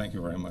 Thank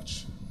you very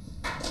much.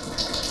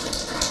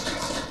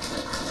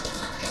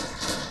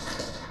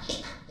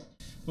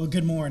 Well,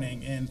 good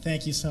morning, and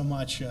thank you so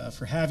much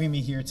for having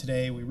me here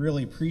today. We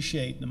really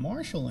appreciate the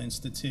Marshall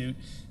Institute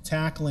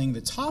tackling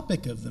the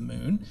topic of the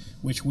moon,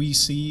 which we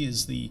see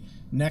as the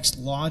next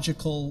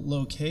logical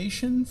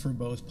location for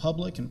both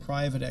public and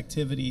private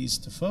activities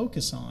to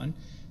focus on.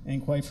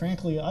 And quite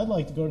frankly, I'd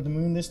like to go to the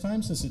moon this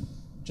time since it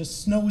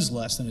just snows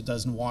less than it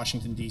does in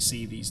Washington,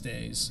 D.C. these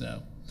days.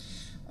 So,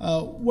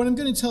 what I'm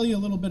going to tell you a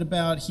little bit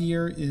about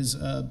here is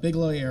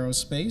Bigelow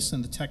Aerospace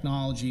and the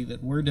technology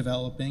that we're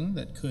developing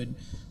that could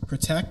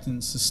protect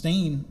and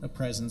sustain a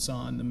presence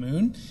on the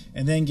moon,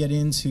 and then get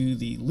into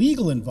the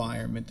legal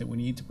environment that we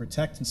need to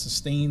protect and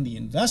sustain the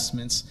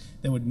investments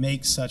that would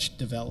make such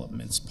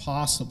developments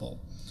possible.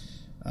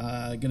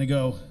 Going to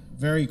go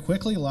very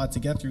quickly, a lot to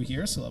get through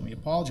here, so let me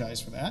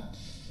apologize for that.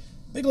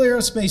 Bigelow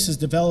Aerospace is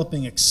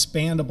developing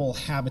expandable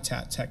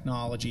habitat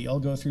technology.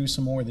 I'll go through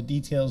some more of the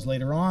details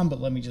later on,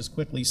 but let me just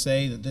quickly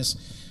say that this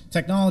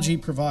technology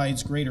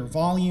provides greater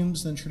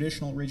volumes than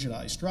traditional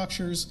rigidized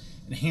structures,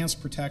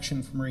 enhanced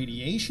protection from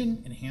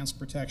radiation, enhanced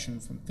protection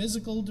from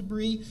physical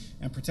debris,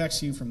 and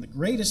protects you from the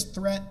greatest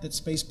threat that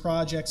space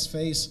projects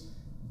face,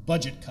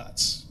 budget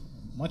cuts.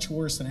 Much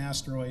worse than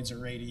asteroids or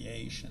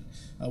radiation.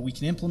 We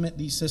can implement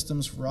these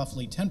systems for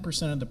roughly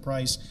 10% of the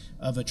price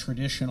of a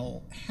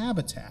traditional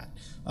habitat.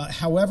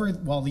 However,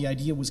 while the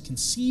idea was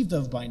conceived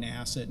of by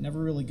NASA, it never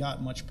really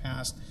got much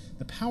past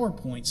the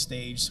PowerPoint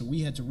stage, so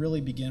we had to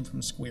really begin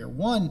from square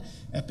one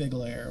at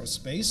Bigelow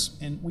Aerospace,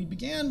 and we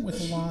began with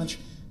the launch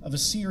of a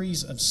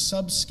series of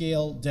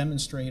subscale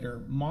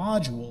demonstrator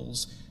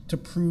modules to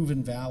prove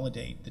and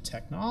validate the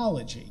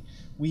technology.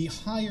 We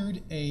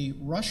hired a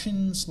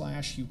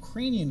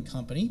Russian/Ukrainian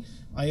company,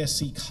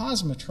 ISC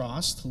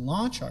Kosmotros, to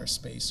launch our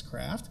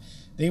spacecraft.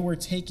 They were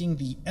taking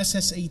the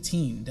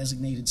SS-18,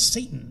 designated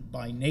Satan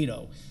by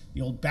NATO,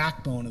 the old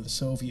backbone of the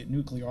Soviet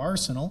nuclear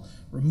arsenal,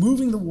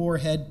 removing the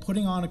warhead,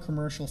 putting on a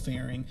commercial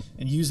fairing,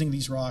 and using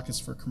these rockets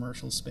for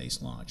commercial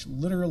space launch.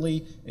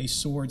 Literally a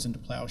swords into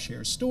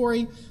plowshares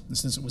story. And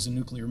since it was a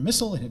nuclear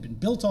missile, it had been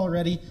built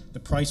already, the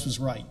price was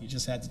right. You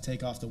just had to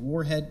take off the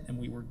warhead, and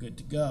we were good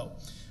to go.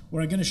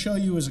 What I'm going to show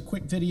you is a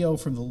quick video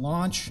from the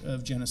launch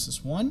of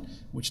Genesis 1,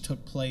 which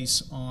took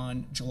place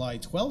on July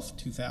 12,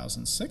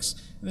 2006.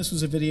 And this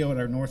was a video at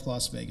our North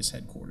Las Vegas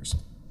headquarters.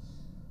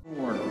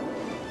 4,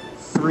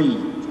 3,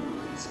 2,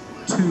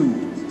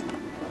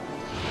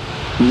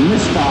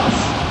 liftoff.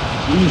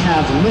 We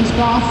have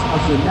liftoff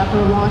of the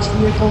Neper launch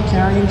vehicle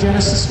carrying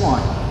Genesis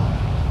 1.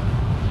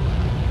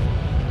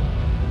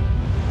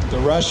 The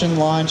Russian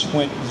launch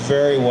went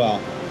very well.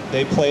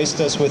 They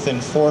placed us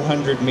within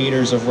 400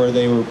 meters of where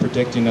they were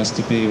predicting us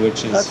to be,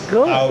 which is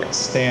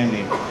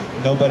outstanding.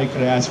 Nobody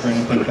could ask for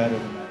anything better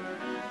than that.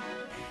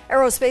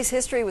 Aerospace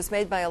history was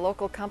made by a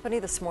local company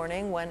this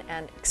morning when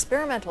an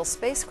experimental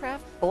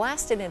spacecraft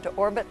blasted into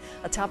orbit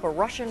atop a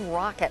Russian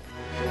rocket.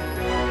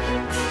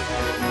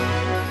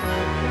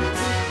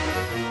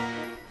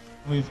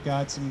 We've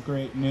got some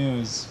great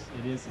news.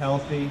 It is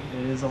healthy,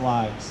 it is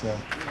alive, so.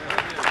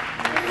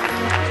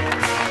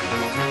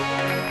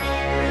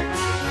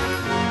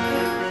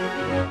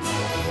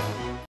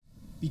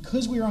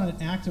 Because we were on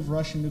an active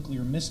Russian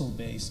nuclear missile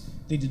base,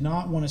 they did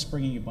not want us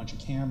bringing a bunch of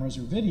cameras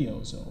or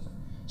videos over.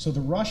 So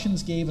the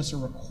Russians gave us a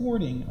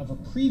recording of a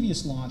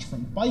previous launch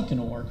from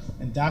Baikonur,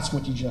 and that's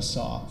what you just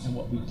saw and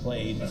what we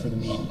played for the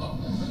media.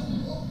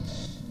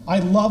 I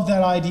loved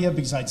that idea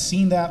because I'd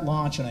seen that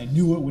launch and I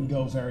knew it would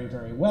go very,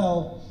 very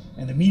well,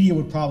 and the media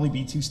would probably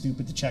be too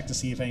stupid to check to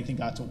see if anything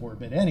got to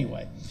orbit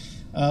anyway.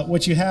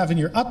 What you have in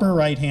your upper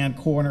right-hand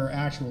corner are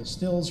actual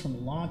stills from the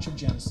launch of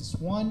Genesis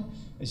 1.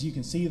 As you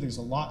can see, there's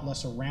a lot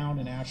less around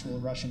an actual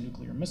Russian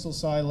nuclear missile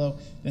silo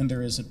than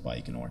there is at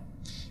Baikonur.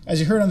 As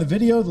you heard on the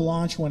video, the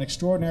launch went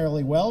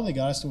extraordinarily well. They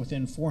got us to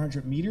within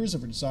 400 meters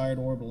of a desired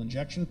orbital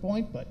injection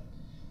point, but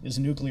it's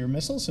a nuclear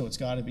missile, so it's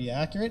got to be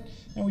accurate.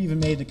 And we even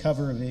made the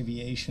cover of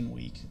Aviation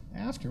Week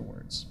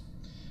afterwards.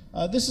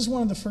 This is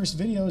one of the first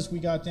videos we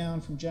got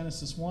down from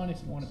Genesis 1.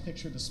 If you want to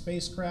picture the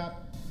spacecraft,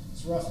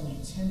 it's roughly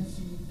 10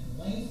 feet in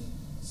length,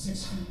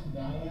 6 feet in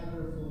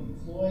diameter, fully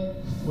deployed.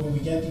 When we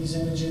get these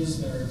images,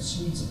 there are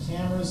suites of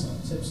cameras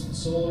on the tips of the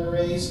solar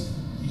arrays.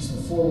 These are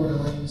the forward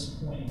arrays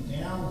pointing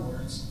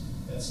downwards.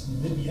 That's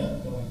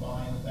Namibia going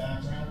by in the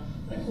background.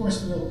 And of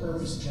course, the real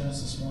purpose of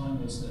Genesis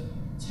 1 was to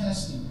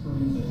test and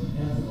prove that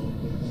the envelope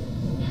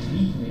would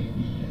leak rate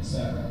be,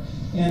 etc.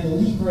 And the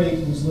leak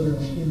rate was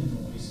literally in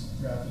the noise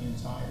throughout the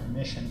entire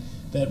mission.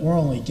 That we're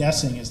only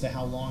guessing as to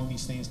how long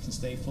these things can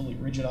stay fully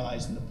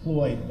rigidized and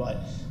deployed, but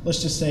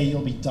let's just say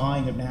you'll be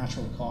dying of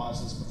natural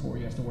causes before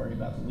you have to worry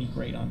about the leak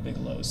rate on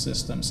Bigelow's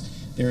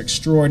systems. They're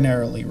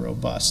extraordinarily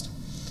robust.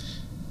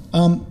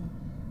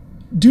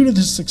 Due to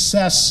the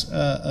success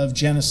of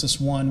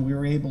Genesis 1, we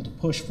were able to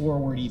push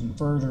forward even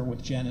further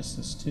with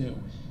Genesis 2.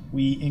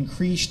 We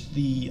increased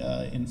the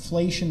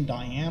inflation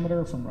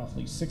diameter from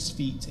roughly 6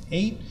 feet to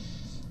 8.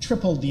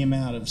 tripled the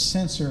amount of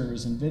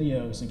sensors and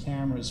videos and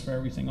cameras for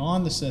everything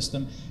on the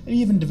system, and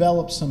even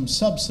developed some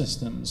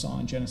subsystems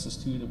on Genesis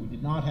 2 that we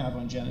did not have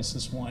on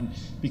Genesis 1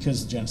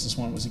 because Genesis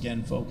 1 was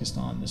again focused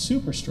on the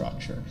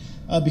superstructure.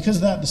 Because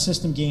of that, the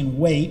system gained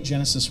weight.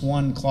 Genesis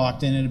 1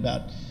 clocked in at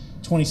about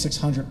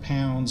 2,600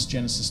 pounds.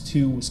 Genesis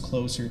 2 was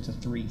closer to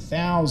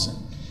 3,000.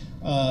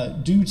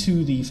 Due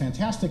to the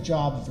fantastic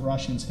job that the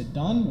Russians had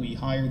done, we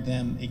hired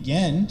them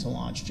again to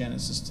launch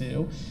Genesis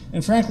 2.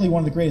 And frankly,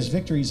 one of the greatest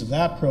victories of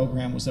that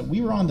program was that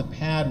we were on the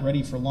pad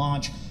ready for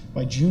launch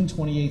by June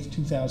 28,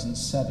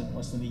 2007,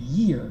 less than a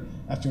year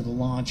after the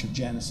launch of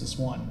Genesis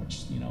 1,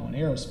 which, you know, in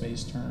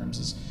aerospace terms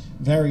is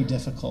very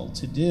difficult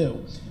to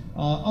do.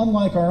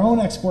 Unlike our own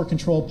export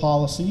control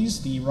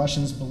policies, the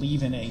Russians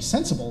believe in a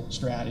sensible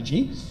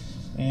strategy.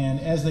 And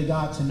as they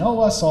got to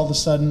know us, all of a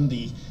sudden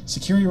the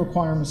security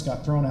requirements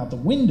got thrown out the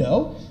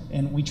window,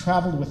 and we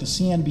traveled with the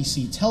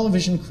CNBC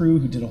television crew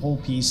who did a whole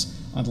piece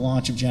on the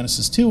launch of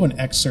Genesis 2, an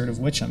excerpt of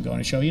which I'm going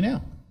to show you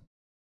now.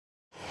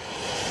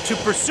 To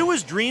pursue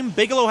his dream,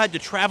 Bigelow had to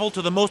travel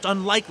to the most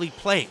unlikely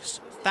place,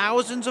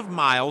 thousands of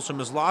miles from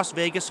his Las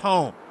Vegas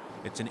home.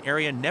 It's an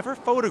area never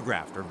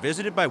photographed or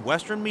visited by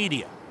Western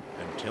media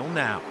until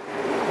now.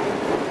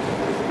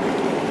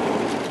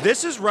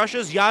 This is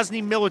Russia's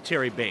Yasny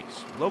military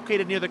base,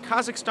 located near the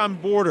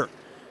Kazakhstan border.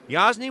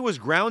 Yasny was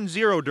ground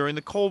zero during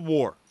the Cold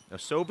War, a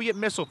Soviet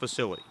missile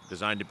facility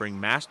designed to bring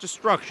mass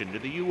destruction to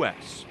the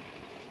U.S.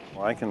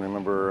 Well, I can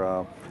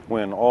remember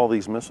when all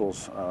these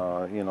missiles,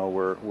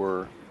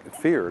 were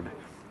feared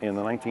in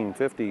the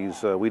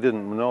 1950s. We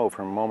didn't know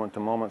from moment to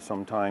moment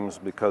sometimes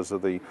because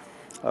of the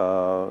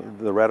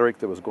rhetoric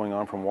that was going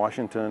on from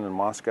Washington and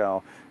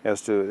Moscow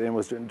as to, it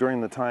was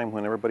during the time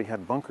when everybody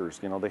had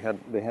bunkers, you know, they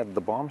had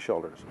the bomb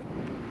shelters.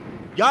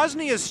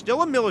 Yasny is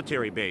still a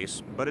military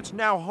base, but it's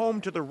now home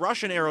to the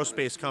Russian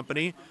aerospace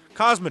company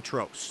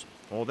Kosmotros.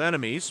 Old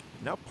enemies,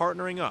 now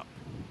partnering up.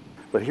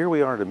 But here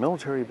we are at a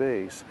military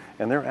base,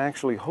 and they're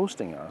actually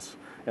hosting us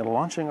and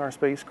launching our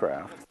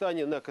spacecraft.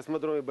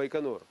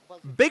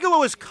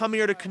 Bigelow has come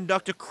here to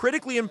conduct a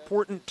critically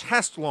important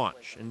test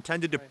launch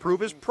intended to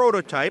prove his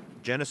prototype,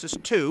 Genesis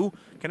 2,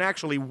 can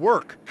actually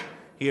work.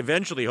 He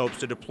eventually hopes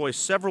to deploy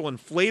several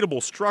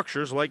inflatable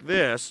structures like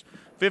this,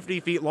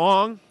 50 feet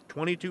long,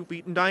 22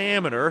 feet in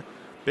diameter,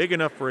 big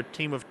enough for a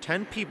team of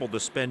 10 people to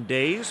spend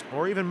days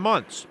or even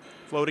months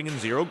floating in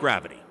zero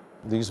gravity.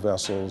 These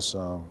vessels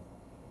are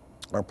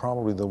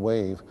probably the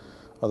wave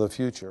of the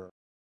future.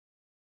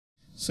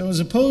 So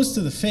as opposed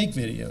to the fake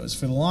videos,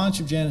 for the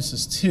launch of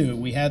Genesis 2,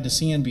 we had the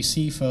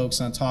CNBC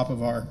folks on top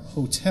of our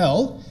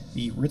hotel,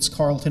 the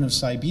Ritz-Carlton of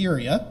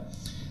Siberia,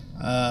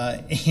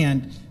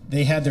 and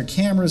they had their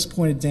cameras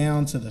pointed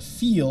down to the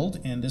field,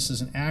 and this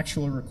is an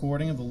actual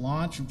recording of the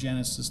launch of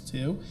Genesis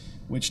 2,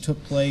 which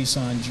took place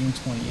on June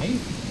 28,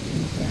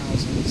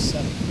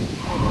 2007.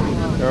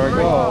 There it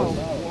goes.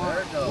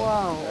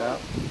 Wow. Yeah.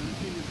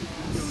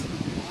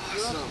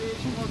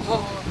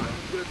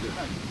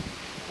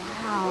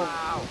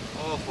 Wow.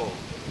 Awful.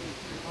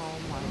 Oh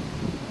my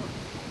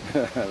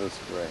God. That's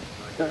great.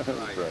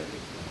 That's great.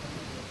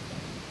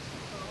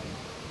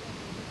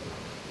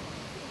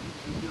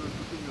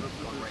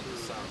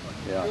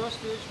 Yeah.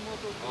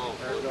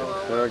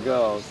 There it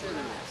goes.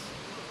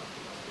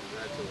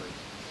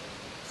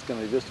 It's going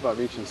to be just about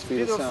reaching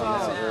speed of sound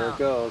now. There it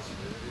goes.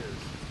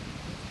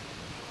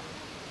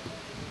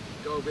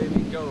 Go,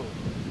 baby, go.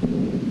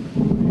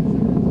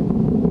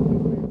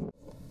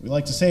 We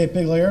like to say at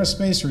Bigelow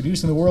Aerospace,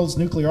 reducing the world's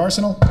nuclear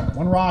arsenal,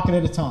 one rocket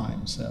at a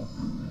time. So,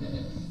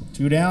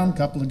 2 down,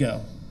 couple to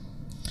go.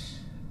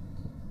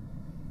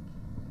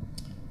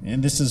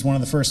 And this is one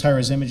of the first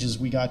high-res images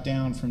we got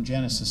down from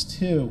Genesis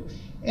 2.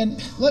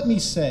 And let me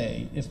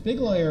say, if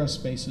Bigelow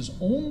Aerospace's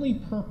only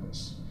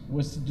purpose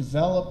was to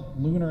develop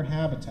lunar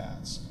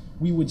habitats,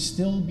 we would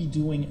still be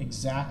doing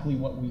exactly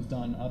what we've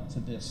done up to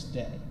this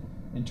day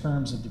in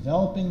terms of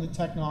developing the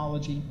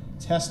technology,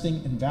 testing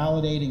and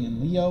validating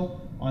in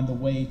LEO on the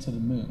way to the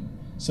moon.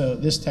 So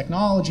this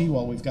technology,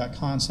 while we've got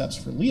concepts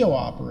for LEO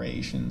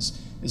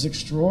operations, is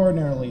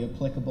extraordinarily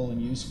applicable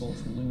and useful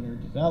for lunar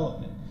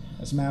development.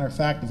 As a matter of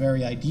fact, the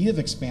very idea of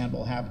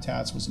expandable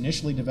habitats was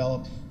initially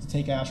developed to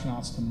take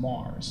astronauts to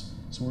Mars.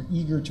 So we're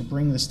eager to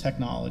bring this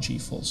technology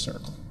full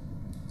circle.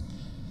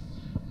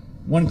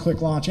 One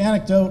quick launch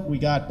anecdote. We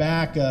got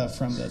back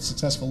from the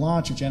successful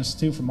launch of Genesis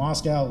 2 from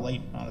Moscow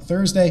late on a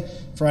Thursday.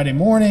 Friday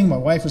morning, my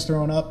wife was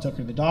throwing up, took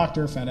her to the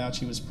doctor, found out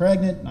she was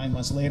pregnant. 9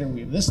 months later, we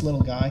have this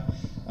little guy.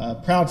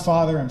 Proud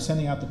father, I'm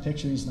sending out the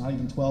picture. He's not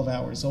even 12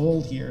 hours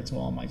old here to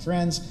all my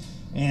friends.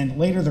 And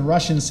later, the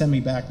Russians send me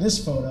back this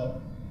photo.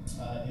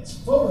 It's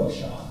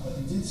Photoshop, but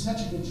they did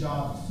such a good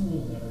job of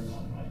fooling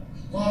everyone.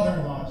 My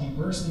father-in-law came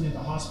bursting into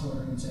the hospital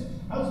room and said,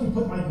 "How can you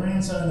put my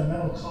grandson in a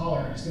metal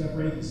collar? He's going to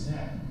break his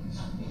neck."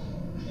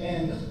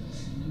 And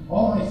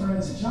all my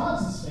friends at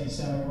Johnson Space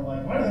Center were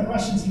like, "Why do the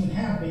Russians even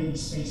have baby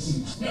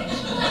spacesuits?"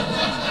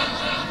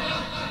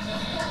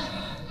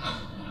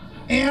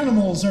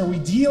 Animals are we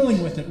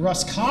dealing with at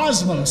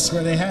Roscosmos,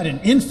 where they had an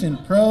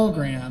infant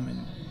program?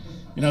 And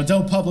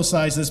don't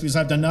publicize this because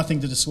I've done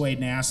nothing to dissuade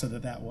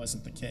NASA that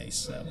wasn't the case.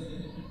 So.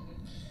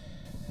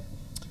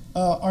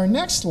 Our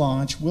next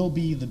launch will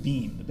be the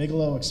BEAM, the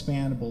Bigelow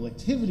Expandable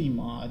Activity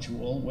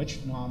Module, which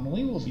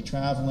nominally will be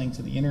traveling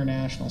to the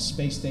International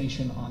Space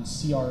Station on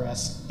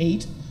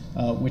CRS-8,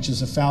 which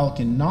is a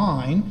Falcon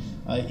 9,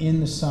 in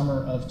the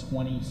summer of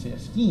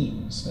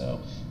 2015.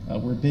 So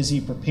we're busy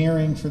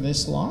preparing for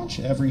this launch.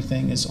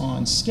 Everything is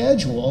on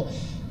schedule.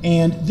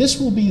 And this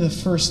will be the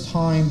first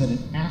time that an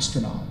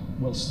astronaut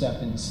will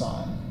step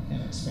inside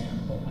an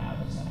expandable habitat.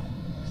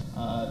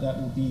 That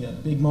will be a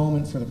big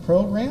moment for the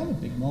program, a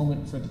big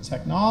moment for the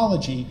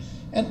technology,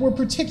 and we're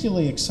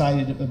particularly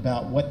excited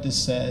about what this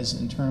says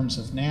in terms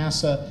of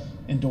NASA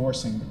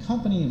endorsing the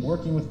company and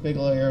working with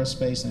Bigelow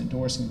Aerospace and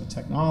endorsing the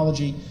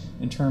technology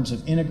in terms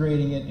of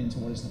integrating it into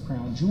what is the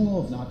crown jewel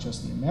of not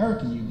just the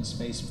American human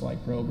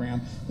spaceflight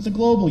program, but the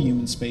global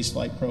human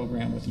spaceflight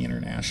program with the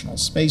International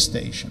Space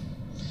Station.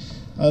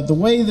 The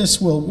way this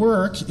will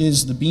work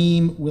is the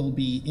beam will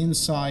be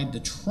inside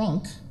the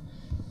trunk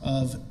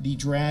of the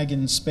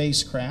Dragon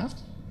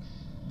spacecraft.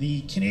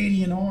 The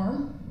Canadian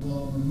arm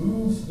will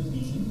remove the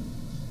beam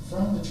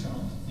from the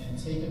trunk and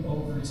take it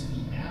over to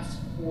the aft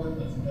port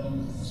of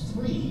Node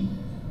 3,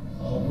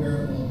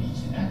 where it will be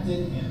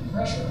connected and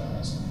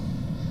pressurized.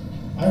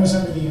 I was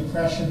under the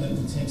impression that it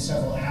would take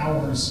several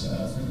hours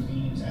for the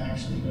beam to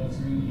actually go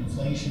through the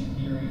inflation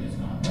period, if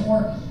not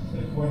more,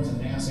 but according to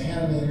the NASA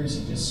animators,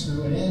 you just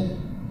screw it in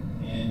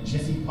and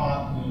jiffy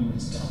pop, boom,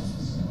 it's done.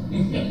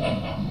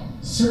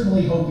 So,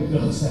 certainly hope it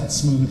goes that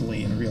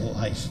smoothly in real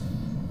life.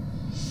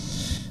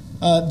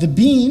 The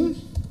beam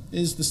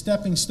is the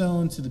stepping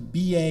stone to the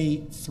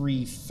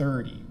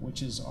BA330,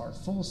 which is our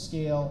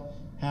full-scale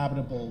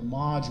habitable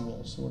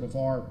module, sort of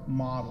our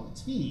Model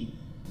T,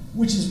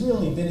 which has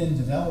really been in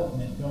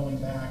development going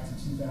back to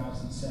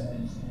 2007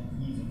 and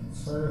even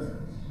further.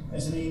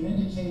 As the name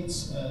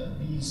indicates,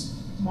 these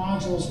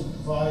modules will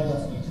provide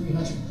roughly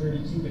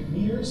 330 cubic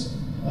meters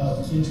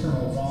of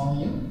internal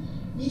volume.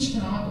 Each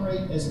can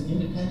operate as an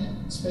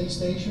independent space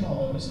station,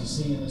 although as you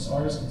see in this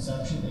artist's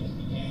conception, they can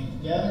be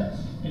ganged together,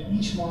 and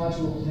each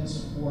module can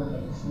support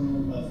a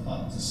crew of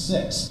up to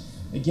 6.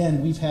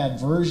 Again, we've had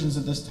versions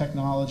of this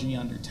technology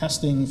under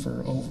testing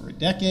for over a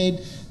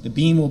decade. The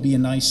beam will be a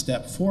nice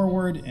step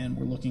forward, and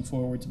we're looking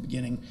forward to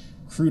beginning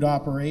crewed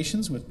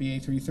operations with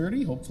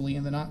BA330, hopefully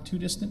in the not too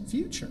distant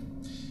future.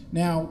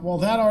 Now, while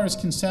that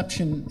artist's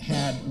conception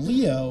had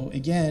LEO,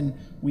 again,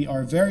 we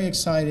are very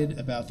excited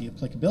about the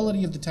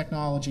applicability of the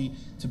technology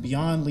to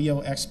beyond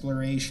LEO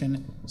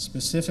exploration,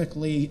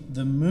 specifically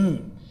the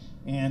moon.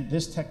 And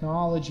this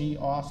technology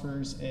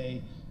offers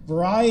a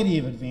variety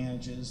of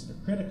advantages that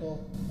are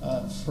critical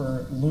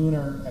for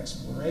lunar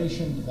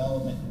exploration,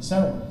 development, and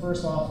settlement.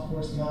 First off, of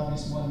course, the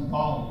obvious one,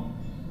 volume.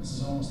 This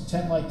is almost a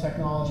tent-like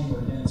technology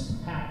where, again, it's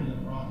compacted in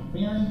a rocket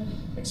bearing,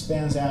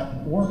 expands out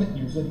in orbit, and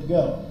you're good to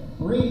go.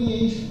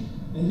 Radiation,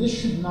 and this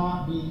should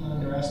not be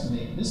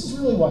underestimated. This is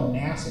really why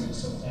NASA is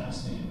so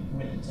fascinated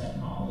with the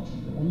technology.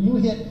 That when you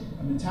hit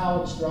a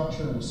metallic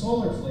structure with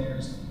solar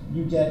flares,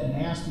 you get a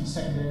nasty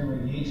secondary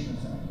radiation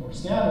effect or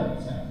scattering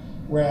effect.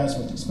 Whereas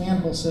with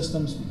expandable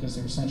systems, because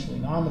they're essentially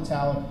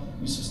non-metallic,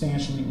 you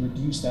substantially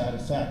reduce that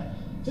effect.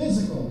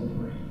 Physical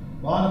debris.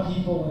 A lot of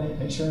people, when they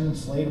picture an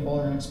inflatable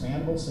or an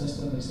expandable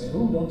system, they say,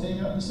 oh, don't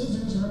take out the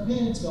scissors or a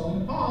pin, it's going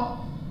to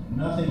pop.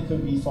 Nothing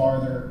could be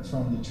farther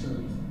from the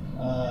truth.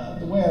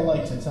 The way I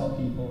like to tell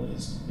people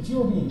is, if you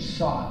were being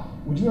shot,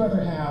 would you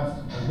rather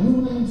have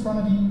aluminum in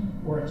front of you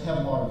or a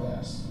Kevlar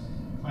vest?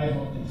 I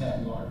vote the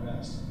Kevlar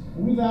vest.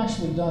 We've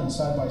actually done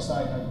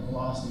side-by-side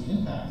hypervelocity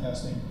impact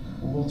testing,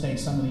 where we'll take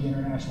some of the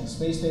International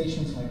Space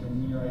Station's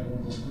micrometeorite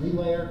orbital debris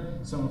layer,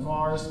 some of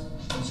ours,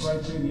 goes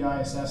right through the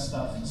ISS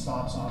stuff and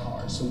stops on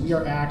ours. So we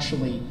are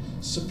actually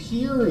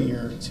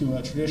superior to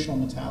a traditional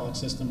metallic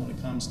system when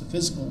it comes to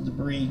physical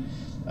debris.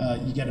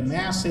 You get a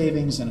mass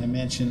savings, and I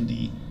mentioned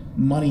the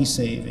money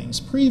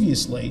savings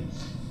previously.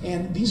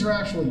 And these are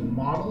actually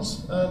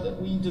models that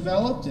we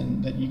developed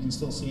and that you can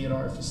still see at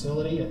our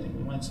facility. I think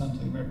we lent some to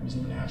the American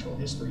Museum of Natural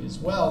History as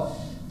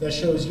well, that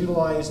shows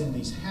utilizing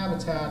these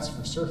habitats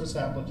for surface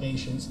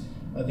applications.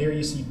 There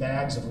you see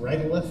bags of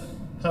regolith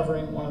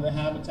covering one of the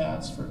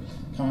habitats for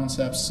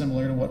concepts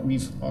similar to what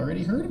we've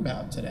already heard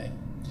about today.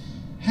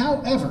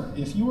 However,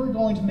 if you are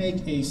going to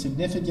make a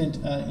significant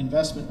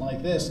investment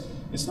like this,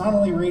 it's not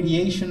only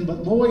radiation, but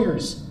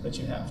lawyers that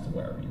you have to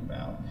worry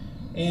about.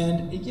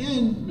 And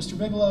again, Mr.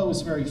 Bigelow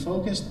is very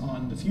focused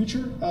on the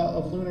future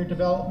of lunar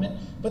development,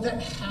 but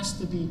that has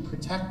to be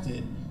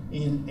protected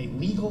in a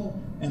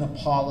legal and a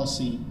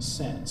policy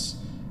sense.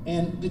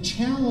 And the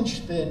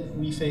challenge that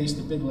we faced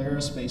at Bigelow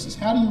Aerospace is,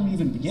 how do you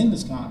even begin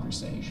this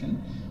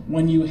conversation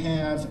when you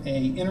have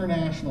an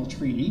international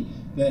treaty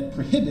that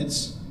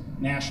prohibits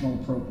national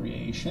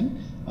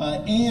appropriation,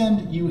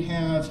 and you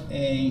have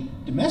a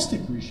domestic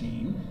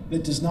regime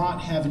that does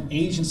not have an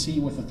agency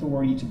with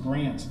authority to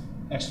grant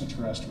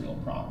extraterrestrial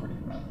property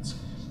rights.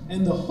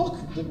 And the hook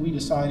that we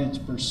decided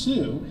to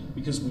pursue,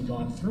 because we've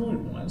gone through it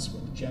once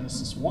with the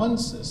Genesis 1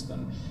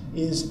 system,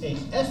 is a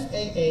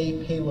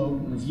FAA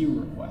payload review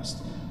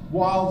request.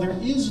 while there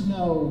is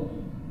no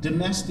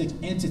domestic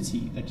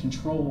entity that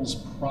controls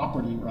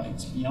property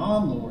rights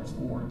beyond low Earth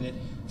orbit,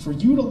 for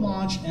you to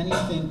launch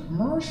anything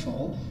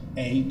commercial,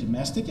 a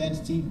domestic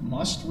entity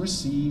must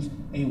receive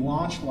a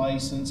launch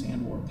license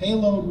and or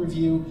payload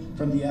review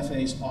from the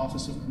FAA's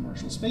Office of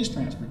Commercial Space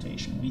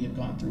Transportation. We have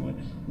gone through it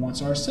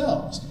once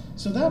ourselves.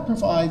 So that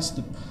provides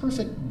the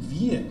perfect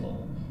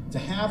vehicle to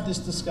have this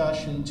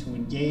discussion, to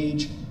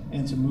engage,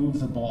 and to move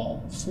the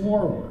ball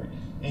forward.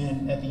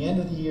 And at the end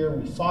of the year,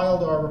 we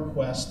filed our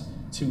request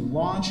to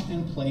launch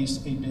and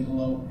place a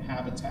Bigelow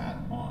habitat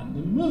on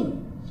the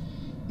moon.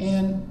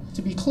 And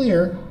to be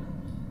clear,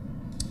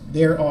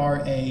 there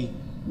are a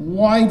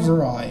wide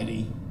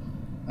variety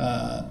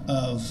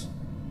of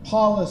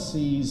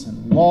policies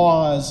and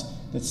laws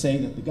that say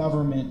that the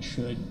government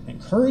should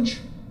encourage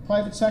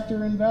private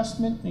sector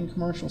investment in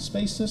commercial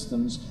space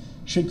systems,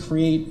 should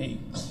create a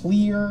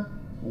clear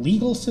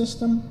legal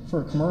system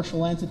for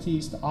commercial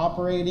entities to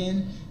operate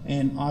in,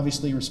 and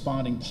obviously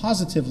responding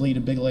positively to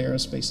Bigelow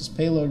Aerospace's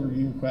payload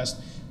review request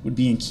would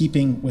be in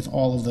keeping with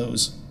all of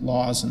those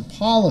laws and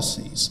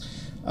policies.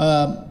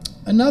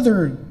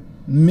 Another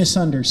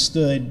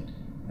misunderstood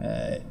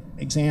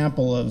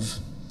example of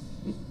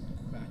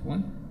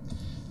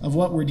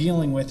what we're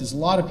dealing with is a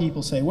lot of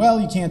people say, well,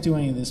 you can't do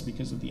any of this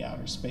because of the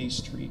Outer Space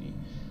Treaty.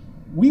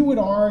 We would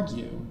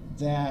argue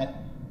that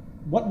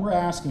what we're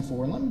asking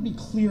for, and let me be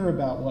clear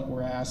about what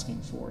we're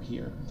asking for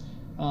here.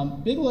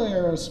 Bigelow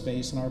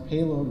Aerospace in our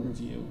payload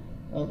review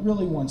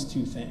really wants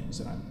two things,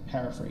 and I'm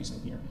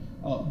paraphrasing here.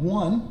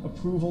 One,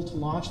 approval to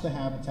launch the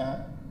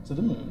habitat to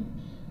the moon,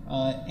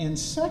 and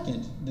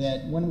second,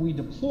 that when we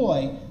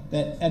deploy,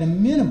 that at a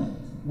minimum,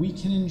 we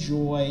can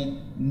enjoy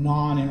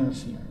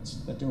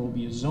non-interference, that there will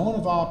be a zone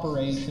of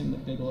operation,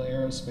 that Bigelow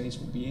Aerospace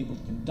will be able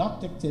to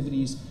conduct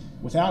activities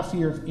without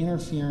fear of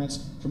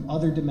interference from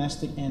other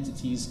domestic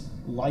entities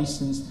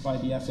licensed by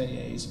the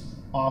FAA's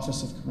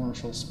Office of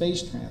Commercial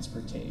Space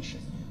Transportation.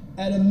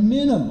 At a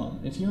minimum,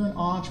 if you're an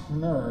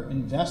entrepreneur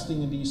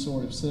investing in these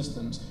sort of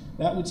systems,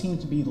 that would seem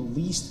to be the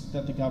least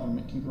that the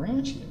government can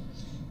grant you.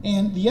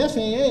 And the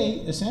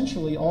FAA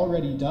essentially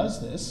already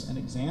does this. An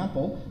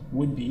example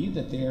would be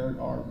that there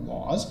are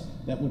laws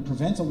that would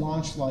prevent a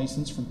launch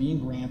license from being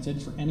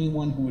granted for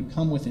anyone who would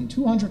come within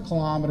 200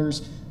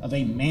 kilometers of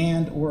a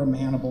manned or a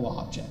mannable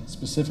object,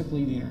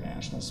 specifically the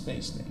International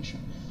Space Station.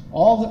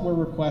 All that we're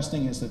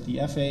requesting is that the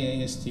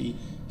FAA-AST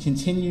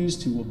continues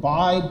to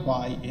abide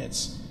by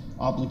its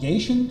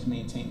obligation to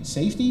maintain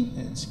safety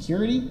and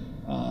security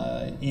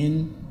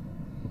in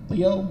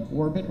LEO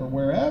orbit or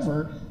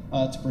wherever,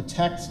 to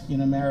protect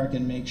America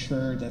and make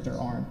sure that there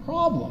aren't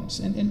problems.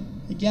 And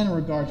again, in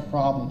regard to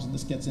problems, and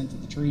this gets into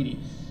the treaty,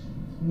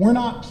 we're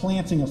not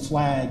planting a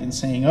flag and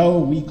saying, oh,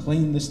 we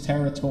claim this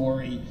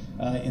territory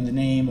in the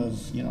name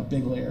of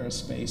Bigelow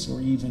Aerospace or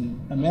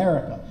even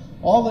America.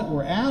 All that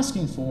we're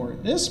asking for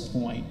at this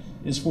point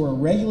is for a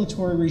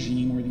regulatory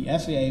regime where the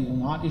FAA will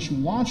not issue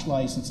launch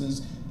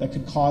licenses that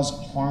could cause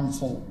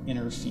harmful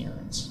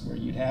interference, where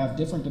you'd have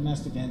different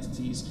domestic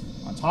entities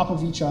on top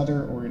of each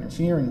other or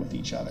interfering with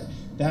each other.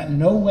 That in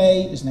no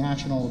way is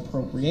national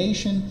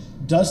appropriation,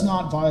 does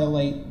not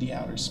violate the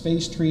Outer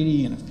Space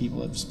Treaty, and if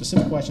people have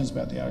specific questions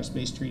about the Outer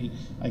Space Treaty,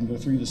 I can go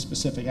through the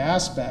specific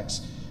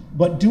aspects.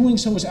 But doing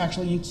so is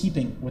actually in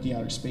keeping with the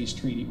Outer Space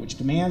Treaty, which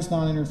demands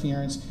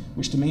non-interference,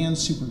 which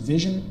demands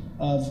supervision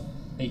of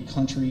a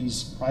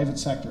country's private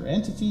sector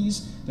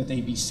entities, that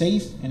they be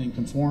safe and in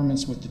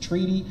conformance with the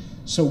treaty.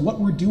 So what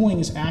we're doing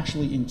is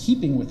actually in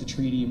keeping with the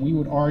treaty, and we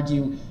would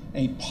argue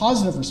a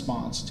positive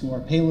response to our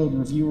payload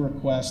review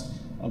request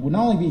would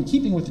not only be in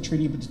keeping with the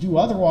treaty, but to do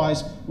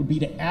otherwise would be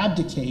to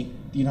abdicate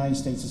the United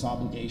States'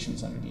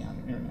 obligations under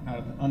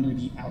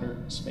the Outer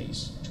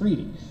Space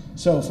Treaty.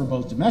 So for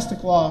both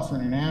domestic law, for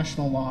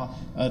international law,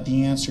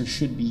 the answer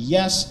should be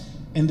yes.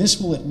 And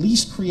this will at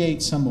least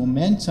create some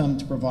momentum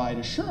to provide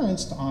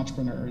assurance to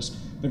entrepreneurs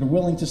that are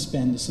willing to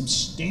spend a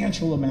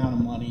substantial amount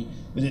of money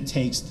that it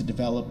takes to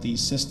develop these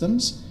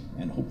systems.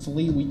 And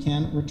hopefully we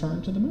can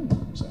return to the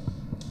moon. So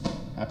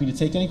happy to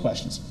take any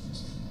questions.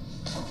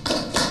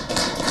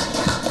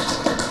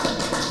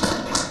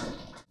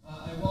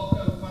 I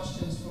welcome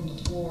questions from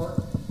the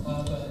floor,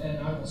 and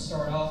I will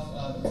start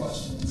off the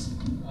questions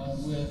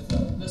with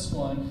this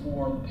one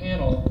for the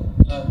panel,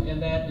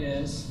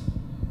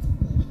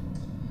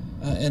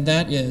 and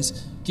that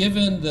is,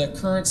 given the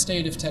current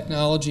state of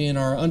technology and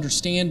our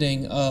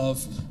understanding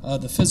of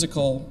the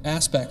physical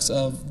aspects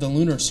of the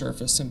lunar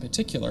surface in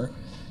particular,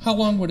 how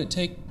long would it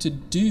take to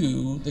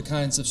do the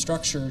kinds of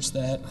structures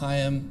that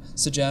Chaim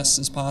suggests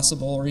is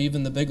possible, or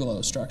even the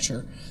Bigelow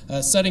structure?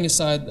 Setting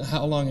aside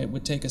how long it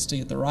would take us to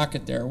get the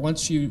rocket there, or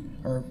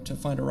to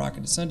find a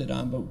rocket to send it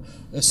on, but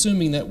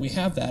assuming that we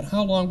have that,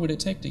 how long would it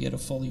take to get a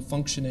fully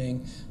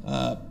functioning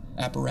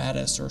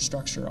apparatus or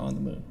structure on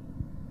the moon?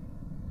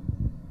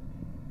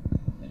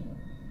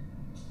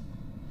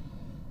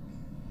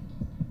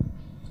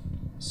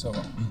 So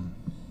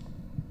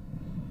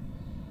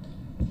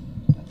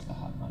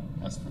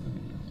that's for the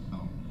video. Oh,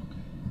 okay.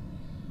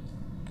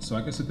 So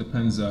I guess it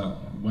depends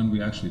when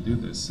we actually do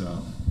this.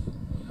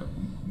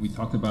 we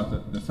talked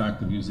about the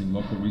fact of using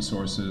local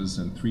resources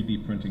and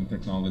 3D printing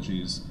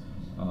technologies.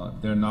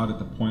 They're not at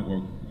the point where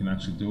we can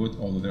actually do it,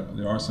 although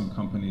there are some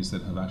companies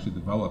that have actually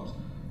developed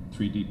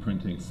 3D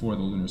printing for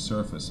the lunar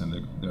surface,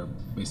 and they're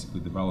basically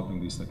developing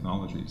these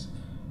technologies.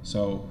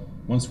 So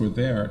once we're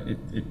there,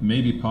 it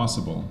may be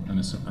possible, and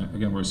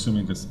again, we're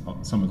assuming that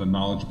some of the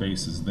knowledge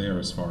base is there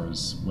as far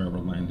as where we're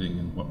landing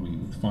and what we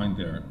would find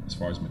there as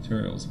far as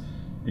materials.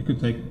 It could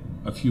take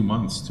a few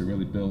months to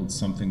really build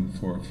something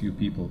for a few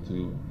people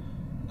to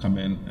come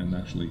in and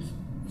actually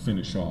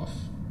finish off.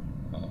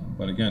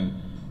 But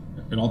again,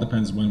 it all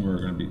depends when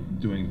we're going to be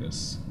doing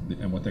this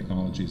and what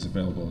technology is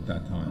available at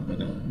that time.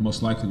 But it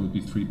most likely would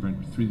be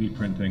 3D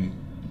printing,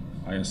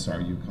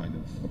 ISRU kind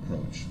of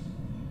approach.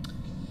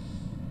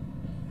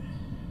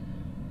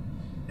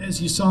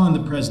 As you saw in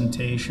the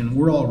presentation,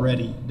 we're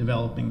already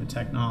developing the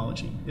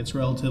technology. It's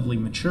relatively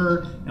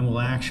mature and will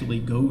actually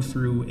go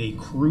through a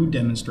crew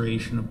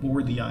demonstration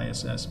aboard the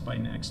ISS by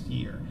next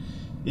year.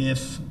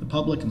 If the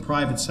public and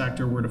private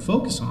sector were to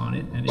focus on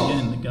it, and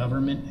again, the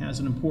government has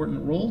an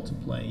important role to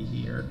play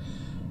here,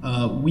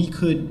 we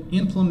could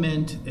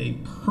implement a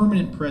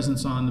permanent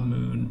presence on the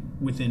moon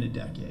within a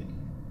decade.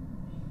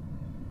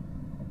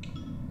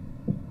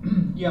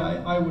 Yeah,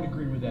 I would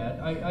agree with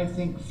that. I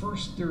think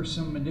first there are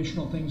some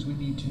additional things we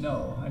need to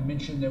know. I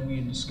mentioned that we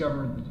had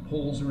discovered that the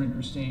poles are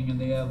interesting and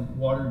they have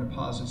water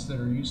deposits that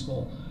are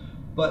useful,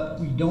 but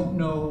we don't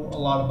know a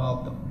lot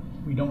about them.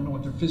 We don't know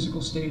what their physical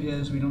state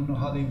is. We don't know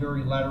how they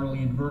vary laterally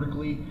and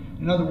vertically.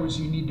 In other words,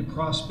 you need to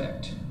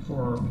prospect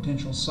for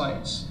potential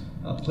sites,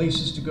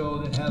 places to go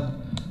that have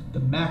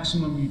the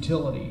maximum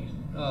utility,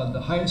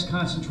 the highest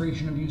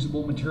concentration of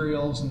usable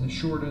materials and the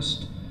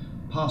shortest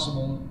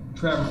possible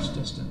traverse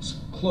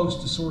distance,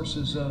 close to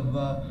sources of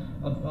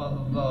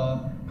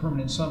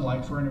permanent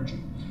sunlight for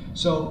energy.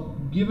 So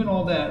given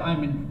all that,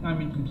 I'm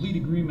in complete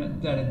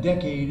agreement that a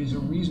decade is a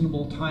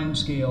reasonable time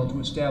scale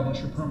to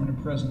establish a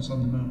permanent presence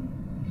on the moon.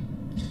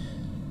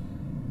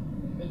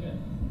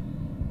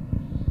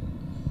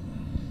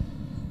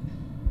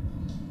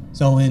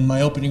 So in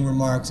my opening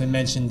remarks, I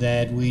mentioned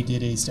that we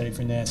did a study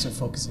for NASA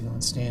focusing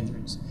on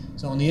standards.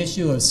 So on the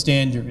issue of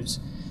standards,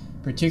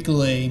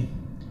 particularly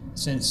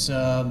since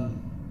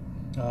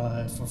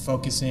if we're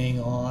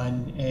focusing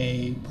on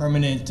a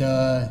permanent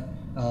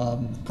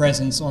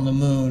presence on the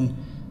moon,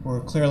 we're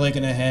clearly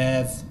going to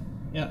have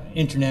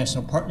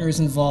international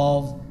partners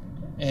involved,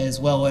 as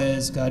well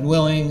as, God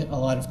willing, a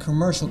lot of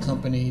commercial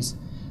companies.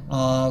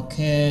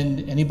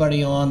 Can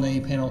anybody on the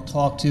panel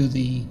talk to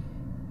the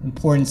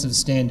importance of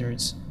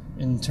standards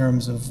in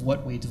terms of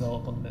what we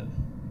develop on the moon?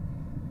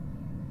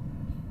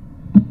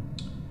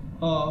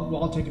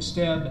 Well, I'll take a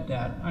stab at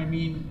that. I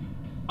mean,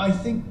 I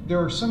think there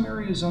are some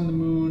areas on the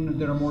moon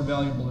that are more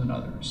valuable than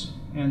others.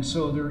 And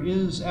so there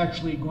is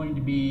actually going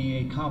to be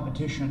a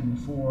competition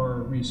for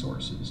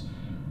resources.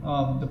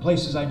 The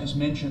places I just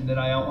mentioned that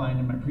I outlined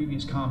in my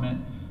previous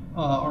comment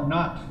are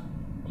not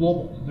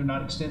global. They're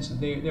not extensive.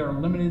 They are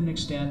limited in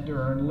extent.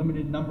 There are a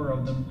limited number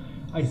of them.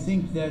 I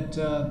think that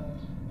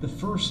the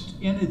first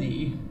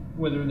entity,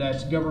 whether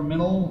that's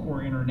governmental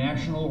or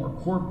international or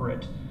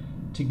corporate,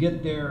 to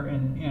get there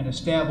and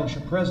establish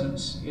a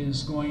presence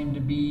is going to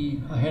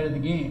be ahead of the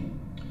game.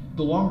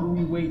 The longer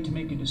we wait to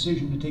make a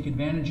decision to take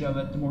advantage of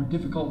it, the more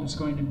difficult it's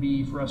going to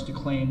be for us to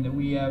claim that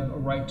we have a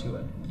right to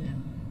it.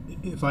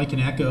 If I can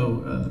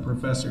echo the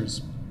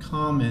professor's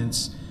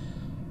comments,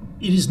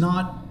 it is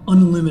not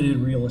unlimited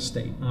real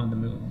estate on the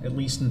moon, at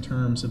least in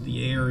terms of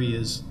the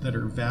areas that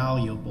are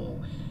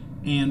valuable.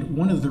 And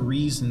one of the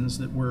reasons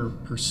that we're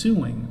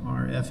pursuing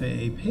our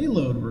FAA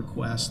payload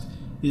request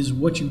is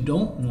what you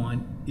don't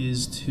want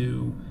is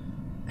to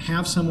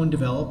have someone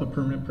develop a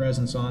permanent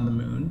presence on the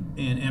moon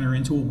and enter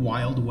into a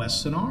Wild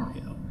West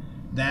scenario.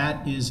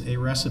 That is a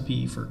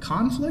recipe for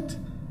conflict,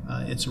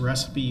 it's a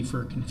recipe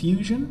for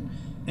confusion,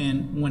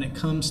 and when it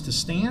comes to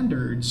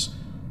standards,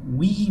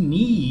 we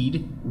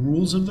need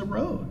rules of the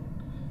road.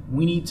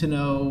 We need to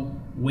know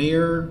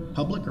where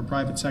public or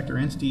private sector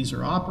entities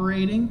are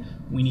operating.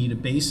 We need a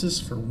basis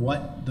for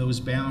what those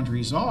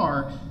boundaries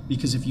are,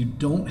 because if you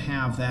don't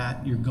have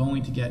that, you're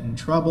going to get in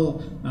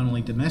trouble, not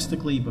only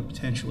domestically, but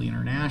potentially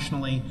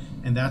internationally,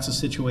 and that's a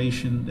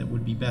situation that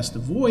would be best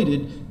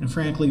avoided, and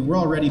frankly, we're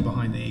already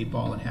behind the 8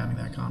 ball in having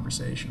that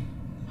conversation.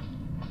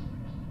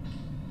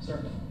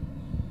 Sir.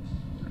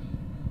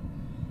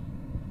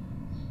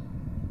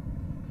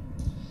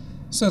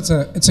 So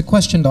it's a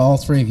question to all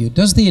three of you.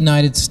 Does the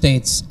United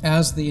States,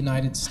 as the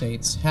United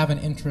States, have an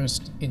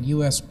interest in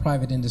U.S.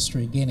 private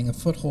industry gaining a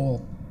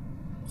foothold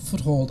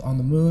on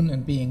the moon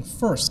and being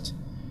first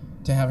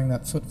to having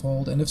that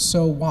foothold? And if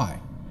so,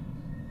 why?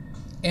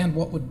 And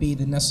what would be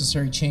the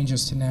necessary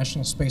changes to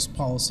national space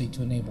policy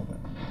to enable that?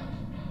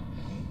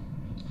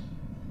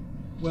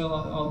 Well,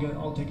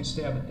 I'll take a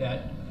stab at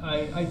that.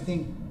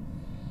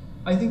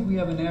 I think we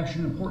have an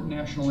important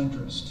national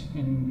interest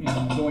in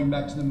going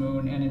back to the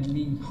moon and in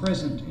being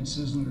present in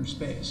cislunar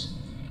space.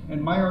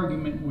 And my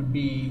argument would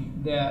be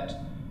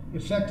that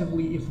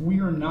effectively, if we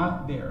are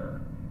not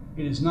there,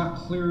 it is not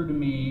clear to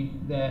me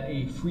that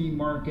a free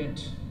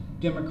market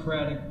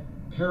democratic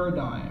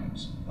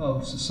paradigms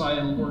of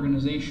societal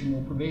organization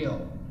will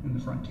prevail in the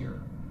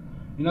frontier.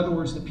 In other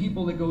words, the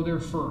people that go there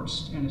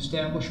first and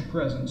establish a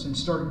presence and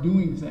start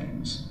doing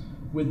things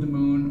with the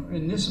moon,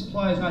 and this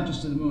applies not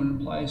just to the moon,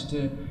 it applies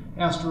to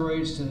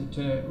asteroids,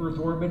 to Earth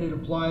orbit, it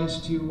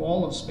applies to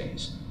all of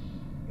space.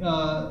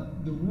 The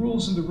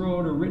rules of the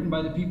road are written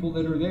by the people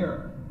that are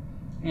there.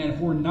 And if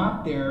we're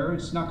not there,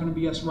 it's not going to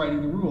be us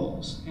writing the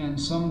rules. And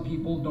some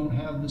people don't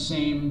have the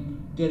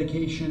same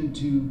dedication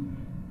to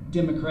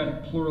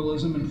democratic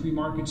pluralism and free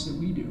markets that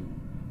we do.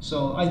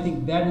 So I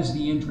think that is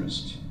the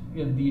interest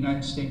of the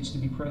United States to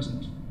be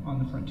present on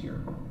the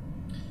frontier.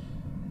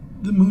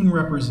 The moon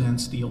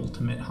represents the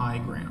ultimate high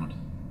ground,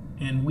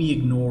 and we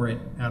ignore it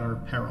at our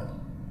peril.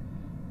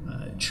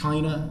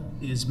 China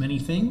is many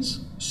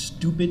things.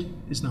 Stupid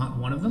is not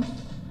one of them.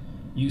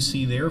 You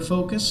see their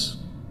focus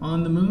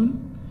on the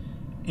moon,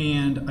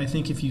 and I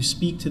think if you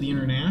speak to the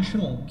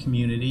international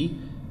community,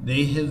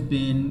 they have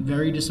been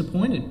very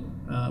disappointed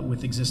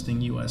with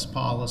existing U.S.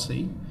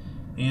 policy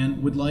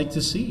and would like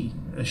to see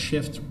a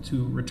shift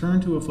to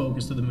return to a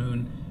focus to the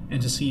moon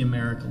and to see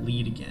America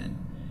lead again.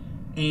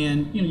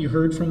 And you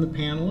heard from the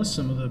panelists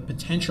some of the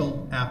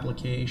potential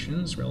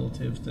applications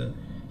relative to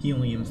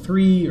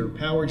helium-3 or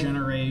power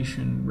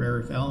generation, rare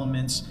earth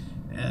elements.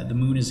 The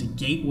moon is a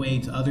gateway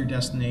to other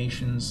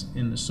destinations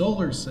in the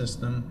solar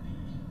system.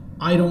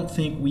 I don't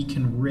think we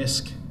can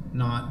risk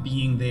not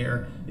being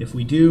there. If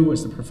we do,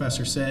 as the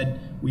professor said,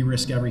 we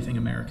risk everything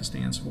America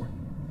stands for.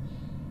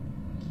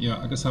 Yeah,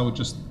 I guess I would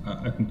just,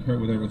 I concur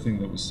with everything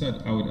that was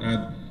said. I would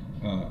add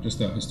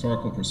just a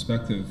historical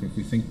perspective. If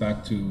we think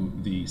back to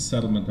the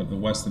settlement of the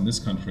West in this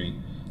country,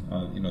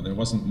 there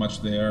wasn't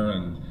much there,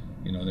 and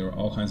there were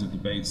all kinds of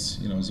debates.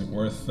 Is it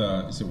worth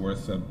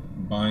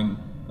buying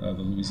the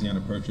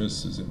Louisiana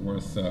Purchase? Is it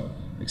worth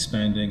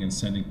expanding and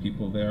sending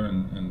people there?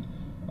 And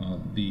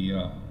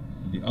the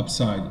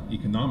upside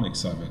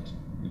economics of it,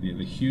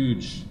 the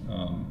huge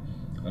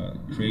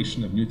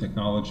creation of new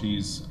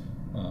technologies,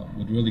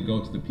 would really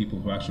go to the people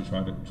who actually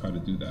try to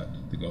do that,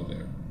 to go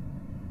there.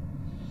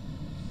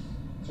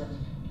 Sure.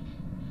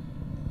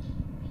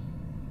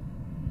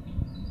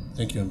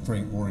 Thank you. I'm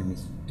Frank Mooring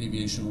with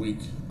Aviation Week.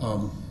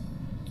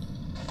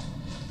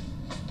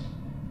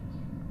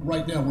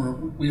 Right now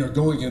we are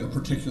going in a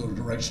particular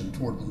direction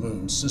toward the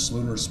moon,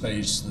 cislunar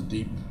space, the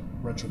deep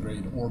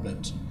retrograde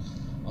orbit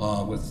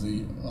with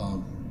the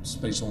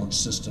Space Launch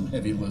System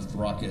heavy lift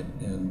rocket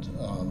and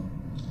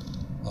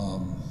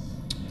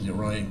the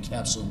Orion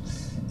capsule.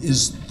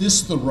 Is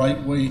this the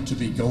right way to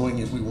be going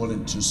if we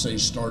wanted to, say,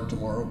 start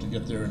tomorrow to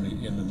get there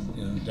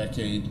in a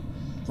decade?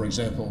 For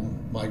example,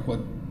 Mike, what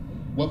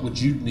would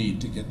you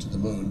need to get to the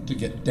moon, to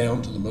get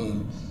down to the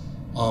moon?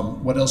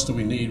 What else do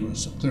we need?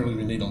 So clearly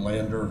we need a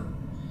lander.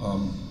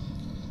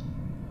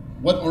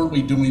 What aren't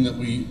we doing that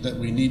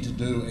we need to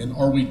do, and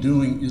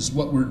is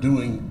what we're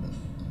doing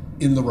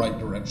in the right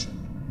direction?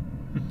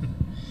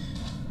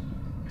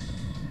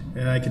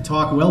 I could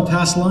talk well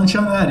past lunch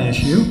on that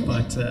issue,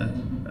 but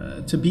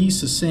to be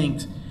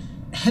succinct,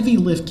 heavy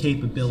lift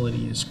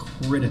capability is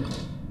critical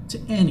to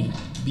any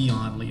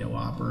beyond LEO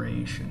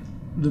operation,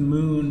 the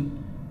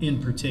moon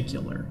in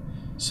particular.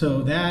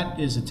 So that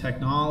is a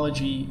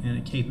technology and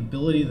a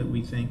capability that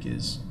we think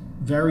is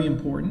very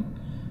important.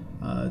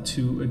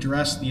 To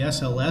address the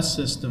SLS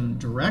system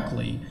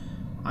directly,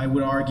 I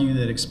would argue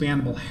that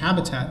expandable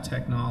habitat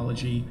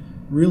technology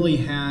really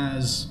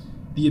has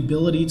the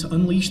ability to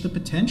unleash the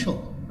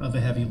potential of a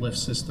heavy lift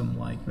system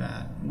like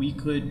that. We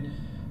could,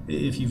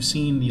 if you've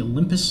seen the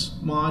Olympus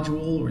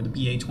module or the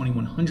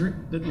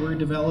BA-2100 that we're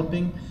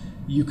developing,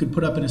 you could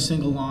put up in a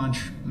single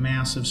launch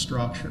massive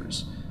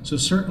structures. So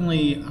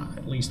certainly,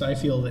 at least I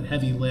feel that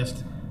heavy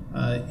lift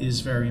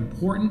is very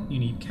important. You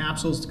need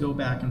capsules to go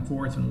back and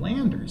forth and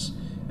landers,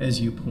 as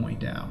you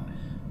point out.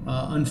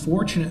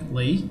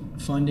 Unfortunately,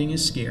 funding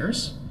is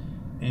scarce,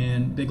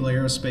 and Bigelow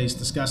Aerospace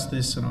discussed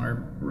this in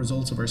our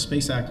results of our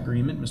Space Act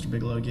agreement. Mr.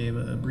 Bigelow gave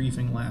a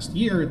briefing last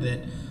year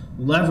that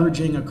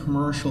leveraging a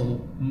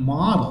commercial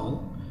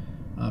model,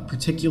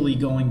 particularly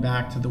going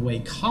back to the way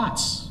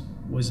COTS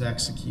was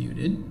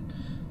executed,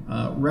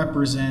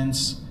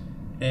 represents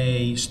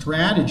a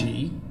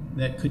strategy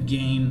that could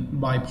gain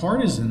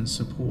bipartisan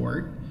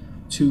support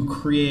to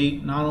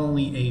create not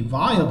only a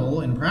viable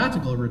and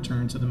practical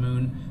return to the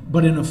moon,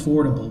 but an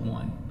affordable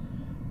one,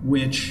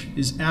 which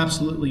is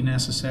absolutely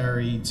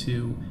necessary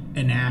to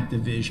enact a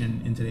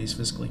vision in today's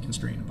fiscally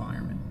constrained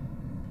environment.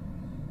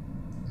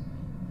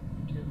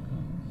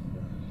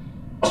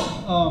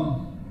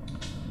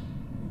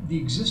 The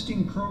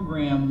existing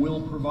program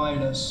will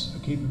provide us a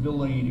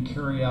capability to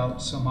carry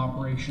out some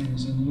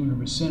operations in lunar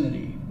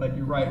vicinity, but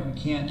you're right,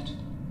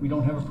 we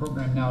don't have a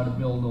program now to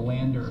build a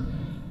lander.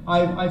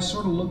 I've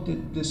sort of looked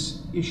at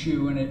this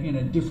issue in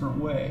a different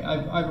way.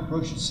 I've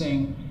approached it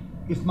saying,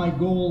 if my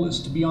goal is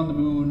to be on the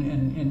moon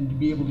and to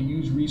be able to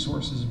use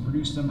resources and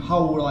produce them,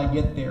 how will I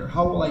get there?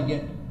 How will I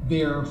get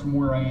there from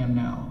where I am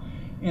now?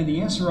 And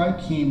the answer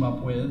I came up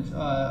with,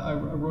 I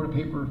wrote a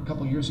paper a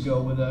couple of years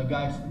ago with a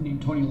guy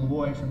named Tony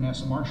Lavoie from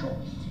NASA Marshall,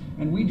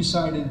 And we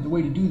decided the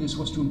way to do this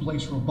was to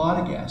emplace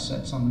robotic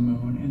assets on the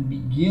moon and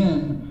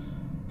begin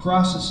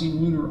processing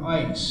lunar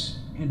ice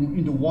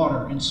into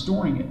water and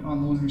storing it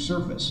on the lunar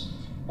surface.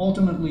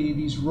 Ultimately,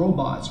 these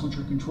robots, which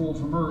are controlled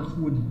from Earth,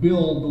 would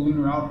build the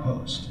lunar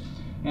outpost.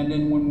 And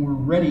then when we're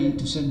ready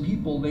to send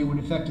people, they would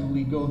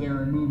effectively go there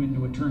and move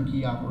into a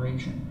turnkey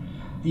operation.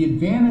 The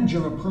advantage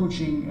of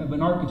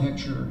an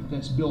architecture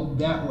that's built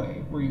that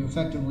way, where you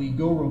effectively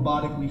go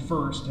robotically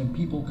first and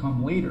people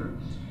come later,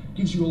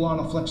 gives you a lot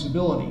of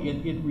flexibility.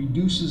 It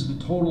reduces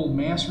the total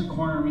mass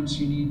requirements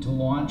you need to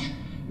launch.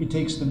 It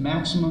takes the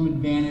maximum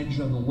advantage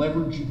of the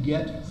leverage you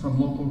get from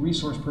local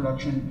resource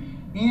production,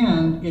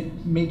 and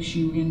it makes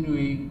you into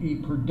a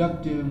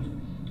productive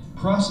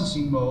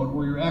processing mode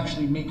where you're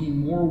actually making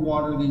more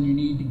water than you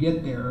need to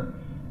get there,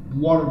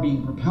 water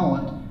being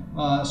propellant,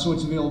 so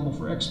it's available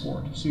for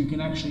export. So you can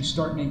actually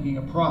start making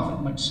a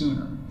profit much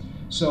sooner.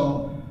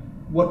 So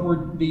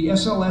the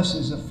SLS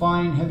is a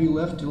fine heavy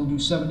lift. It'll do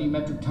 70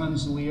 metric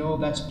tons of LEO.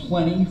 That's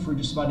plenty for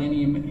just about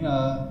any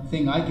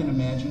thing I can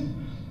imagine.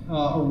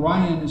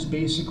 Orion is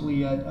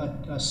basically a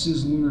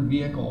cislunar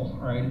vehicle,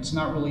 right? It's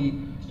not really,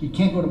 it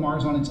can't go to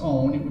Mars on its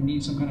own. It would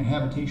need some kind of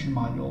habitation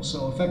module.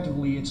 So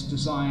effectively it's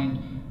designed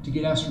to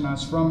get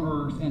astronauts from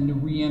Earth and to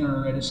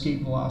re-enter at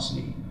escape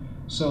velocity.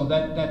 So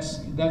that's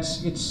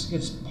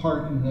its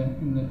part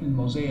in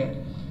Mosaic.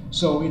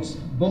 So it's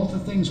both the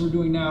things we're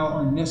doing now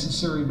are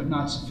necessary but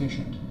not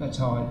sufficient. That's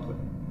how I'd put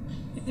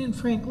it. And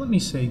Frank, let me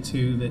say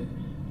too that,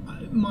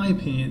 in my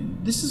opinion,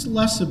 this is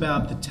less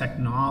about the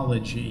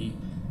technology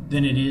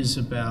than it is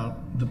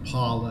about the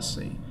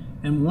policy.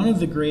 And one of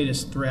the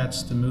greatest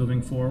threats to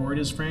moving forward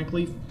is,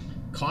 frankly,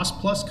 cost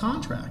plus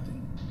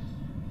contracting.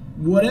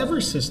 Whatever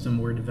system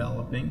we're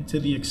developing, to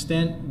the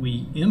extent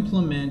we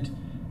implement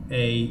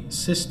a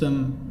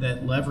system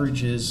that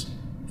leverages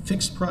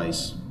fixed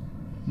price,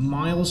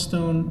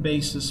 milestone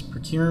basis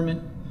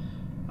procurement,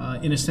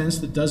 in a sense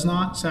that does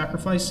not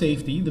sacrifice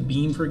safety, the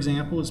beam, for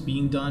example, is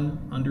being done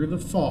under the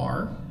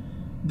FAR,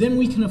 then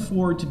we can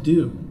afford to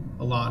do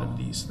a lot of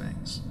these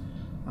things.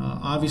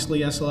 Obviously,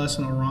 SLS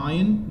and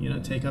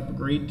Orion, take up a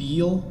great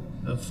deal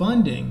of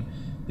funding.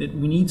 That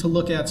we need to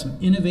look at some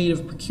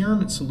innovative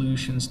procurement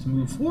solutions to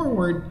move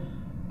forward.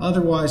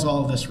 Otherwise,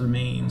 all of this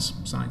remains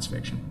science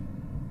fiction.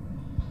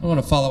 I want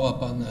to follow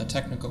up on the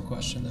technical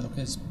question, though,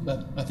 because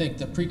I think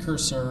the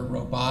precursor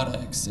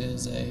robotics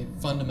is a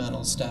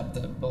fundamental step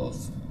that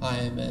both I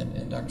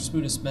and Dr.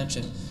 Spudis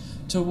mentioned.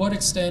 To what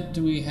extent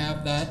do we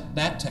have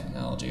that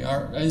technology?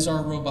 Is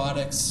our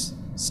robotics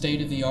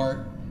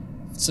state-of-the-art,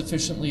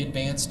 sufficiently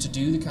advanced to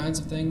do the kinds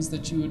of things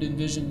that you would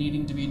envision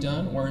needing to be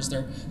done, or is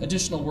there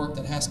additional work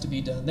that has to be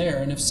done there?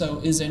 And if so,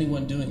 is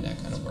anyone doing that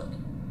kind of work?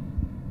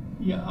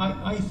 Yeah,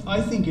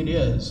 I think it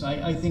is.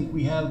 I think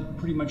we have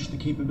pretty much the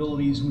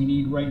capabilities we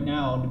need right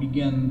now to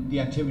begin the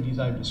activities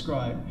I've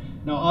described.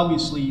 Now,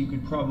 obviously,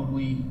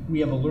 we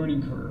have a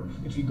learning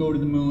curve. If you go to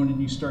the moon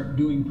and you start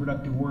doing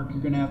productive work,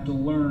 you're going to have to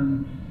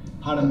learn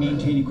how to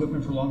maintain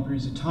equipment for long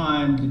periods of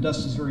time. The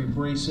dust is very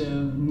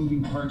abrasive,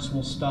 moving parts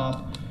will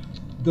stop.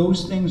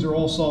 Those things are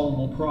all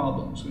solvable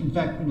problems. In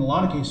fact, in a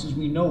lot of cases,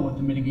 we know what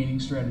the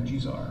mitigating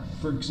strategies are.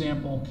 For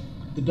example,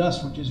 the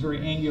dust, which is very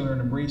angular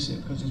and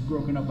abrasive because it's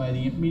broken up by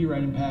the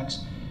meteorite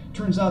impacts,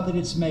 turns out that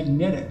it's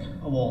magnetic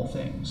of all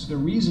things. The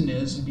reason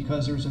is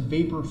because there's a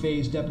vapor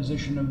phase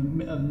deposition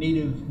of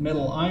native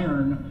metal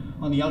iron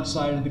on the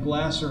outside of the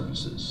glass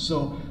surfaces.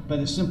 So by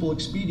the simple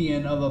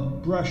expedient of a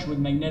brush with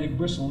magnetic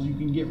bristles, you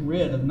can get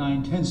rid of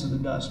 9/10 of the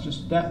dust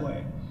just that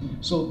way.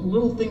 So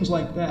little things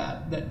like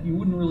that you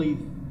wouldn't really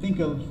think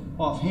of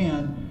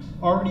offhand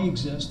already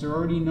exist, they're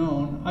already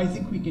known. I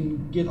think we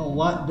can get a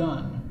lot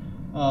done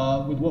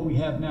with what we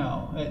have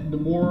now. The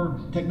more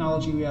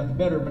technology we have, the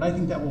better, but I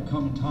think that will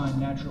come in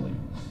time naturally.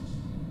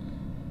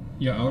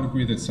 Yeah, I would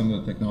agree that some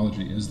of the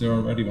technology is there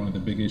already. One of the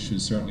big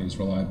issues certainly is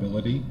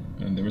reliability,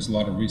 and there is a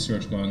lot of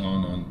research going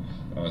on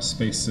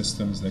space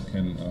systems that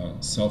can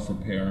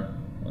self-repair,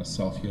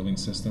 self-healing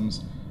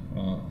systems.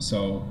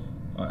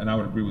 And I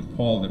would agree with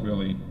Paul that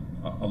really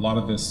a lot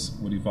of this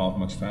would evolve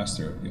much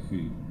faster if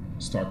we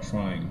start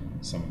trying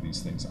some of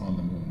these things on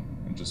the moon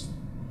and just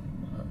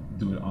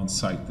do it on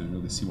site to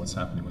really see what's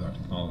happening with our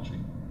technology.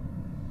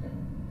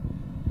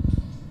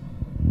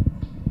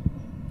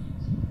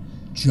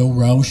 Joe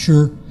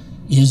Rauscher,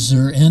 is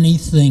there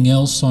anything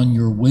else on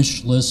your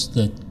wish list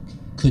that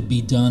could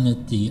be done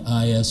at the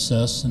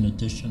ISS in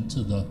addition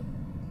to the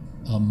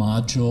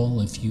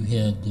module if you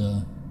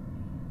had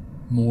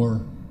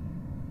more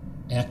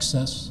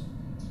access?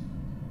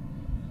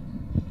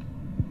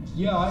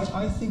 Yeah,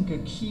 I think a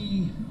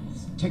key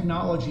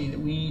technology that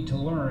we need to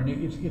learn,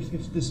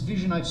 if this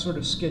vision I've sort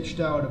of sketched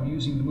out of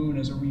using the moon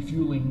as a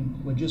refueling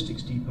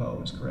logistics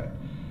depot is correct,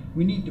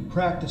 we need to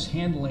practice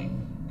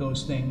handling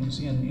those things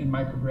in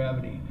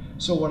microgravity.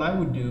 So what I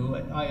would do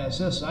at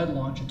ISS, I'd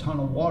launch a ton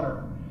of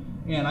water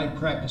and I'd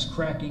practice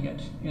cracking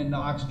it into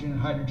oxygen and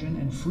hydrogen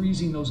and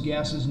freezing those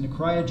gases into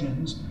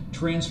cryogens,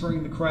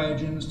 transferring the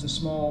cryogens to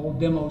small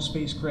demo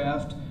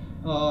spacecraft,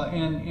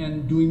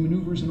 and doing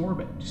maneuvers in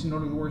orbit. In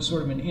other words,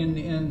 sort of an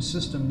end-to-end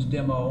systems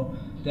demo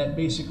that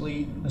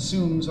basically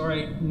assumes, all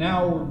right,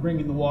 now we're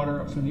bringing the water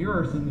up from the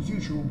Earth, in the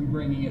future we'll be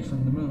bringing it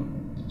from the Moon.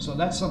 So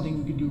that's something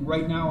we could do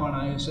right now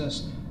on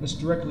ISS that's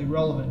directly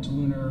relevant to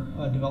lunar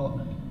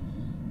development.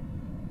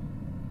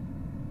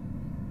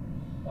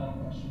 Final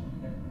question.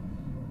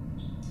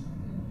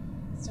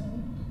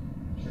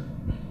 Sure.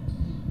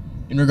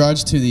 In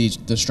regards to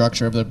the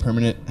structure of the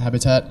permanent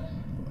habitat,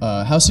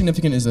 how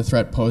significant is the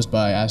threat posed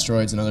by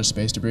asteroids and other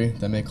space debris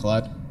that may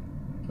collide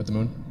with the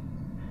Moon?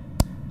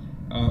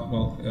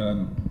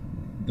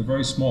 The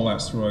very small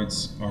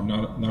asteroids are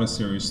not a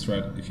serious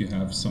threat if you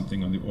have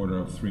something on the order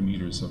of 3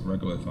 meters of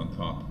regolith on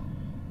top.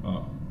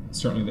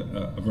 Certainly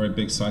a very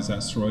big size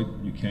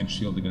asteroid you can't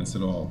shield against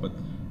at all, but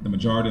the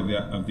majority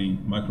of the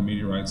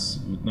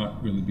micrometeorites would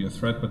not really be a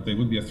threat, but they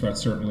would be a threat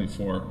certainly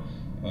for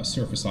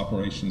surface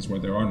operations where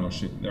there are no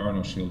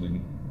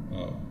shielding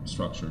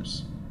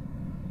structures.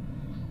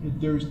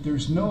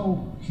 There's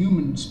no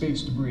human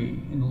space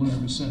debris in the lunar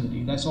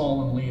vicinity. That's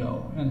all in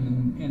Leo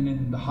and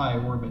in the high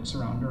orbits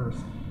around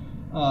Earth.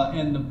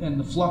 And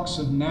the flux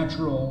of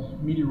natural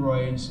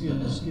meteoroids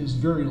is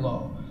very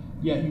low.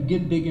 Yeah, you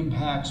get big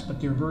impacts,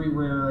 but they're very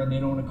rare and they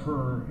don't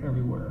occur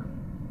everywhere.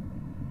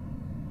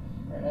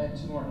 All right, I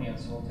have 2 more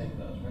hands, so we'll take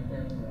those. Right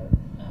there in the red.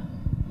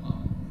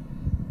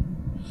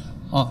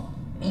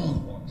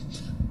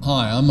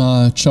 Hi,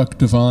 I'm Chuck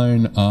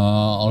Devine.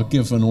 I'll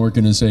give an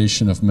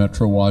organization of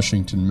Metro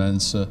Washington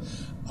Mensa.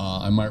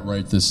 I might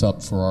write this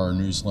up for our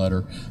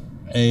newsletter.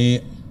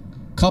 A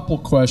couple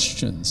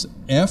questions.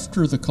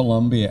 After the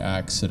Columbia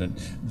accident,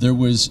 there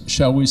was,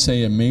 shall we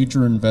say, a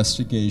major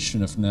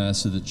investigation of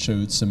NASA that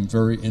showed some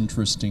very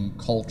interesting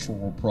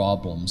cultural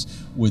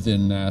problems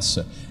within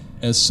NASA.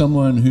 As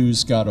someone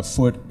who's got a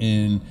foot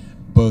in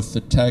both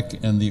the tech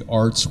and the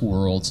arts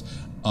worlds,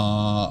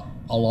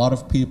 a lot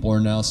of people are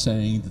now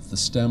saying that the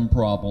STEM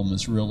problem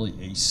is really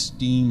a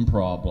STEAM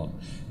problem.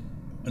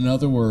 In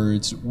other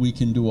words, we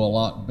can do a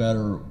lot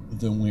better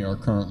than we are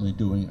currently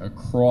doing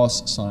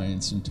across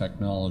science and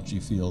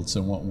technology fields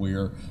than what we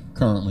are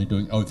currently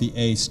doing. Oh, the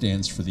A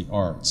stands for the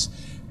arts.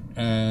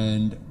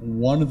 And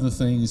one of the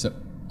things that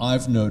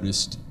I've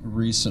noticed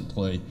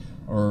recently,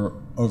 or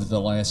over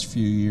the last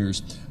few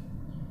years,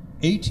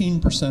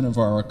 18% of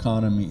our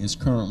economy is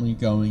currently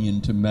going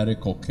into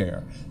medical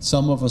care.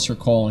 Some of us are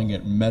calling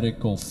it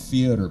medical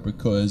theater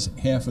because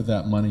half of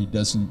that money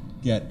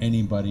doesn't get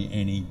anybody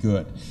any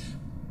good.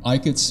 I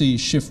could see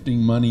shifting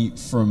money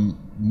from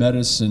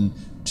medicine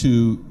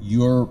to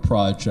your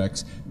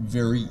projects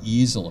very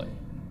easily.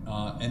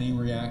 Any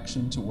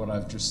reaction to what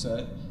I've just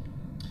said?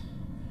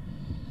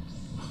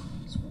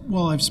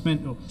 Well, I've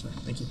spent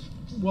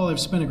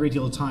a great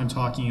deal of time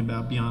talking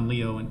about Beyond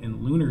Leo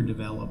and lunar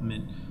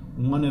development.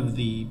 One of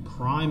the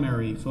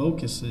primary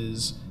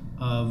focuses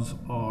of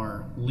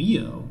our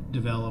Leo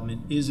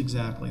development is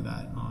exactly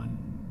that, on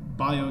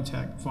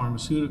biotech,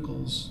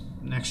 pharmaceuticals,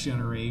 next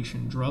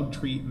generation drug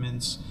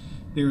treatments.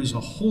 There is a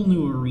whole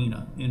new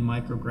arena in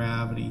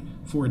microgravity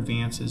for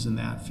advances in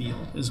that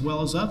field, as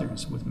well as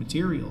others with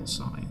materials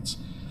science.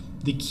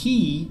 The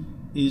key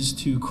is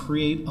to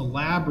create a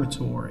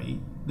laboratory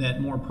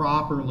that more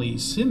properly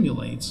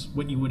simulates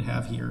what you would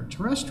have here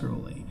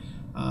terrestrially.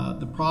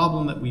 The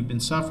problem that we've been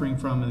suffering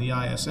from in the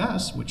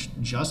ISS, which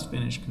just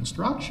finished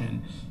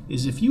construction,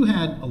 is if you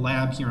had a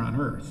lab here on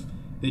Earth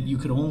that you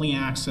could only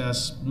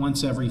access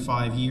once every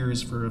 5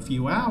 years for a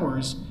few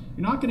hours,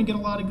 you're not going to get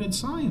a lot of good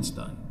science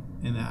done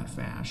in that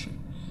fashion.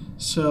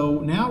 So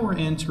now we're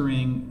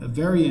entering a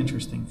very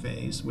interesting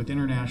phase with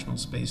International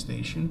Space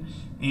Station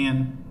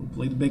and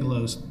hopefully the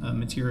Bigelow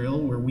material,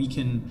 where we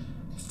can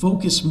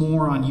focus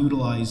more on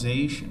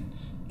utilization.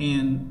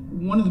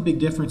 And one of the big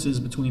differences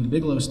between the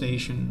Bigelow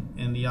station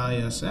and the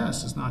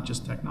ISS is not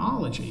just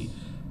technology,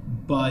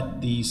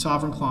 but the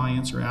sovereign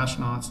clients or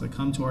astronauts that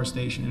come to our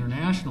station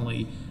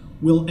internationally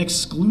will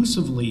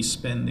exclusively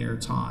spend their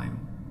time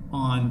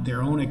on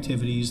their own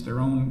activities, their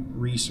own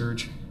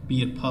research,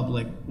 be it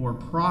public or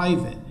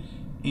private.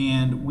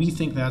 And we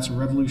think that's a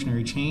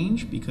revolutionary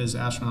change because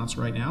astronauts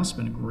right now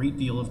spend a great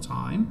deal of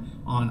time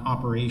on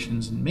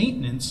operations and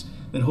maintenance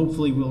that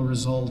hopefully will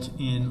result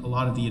in a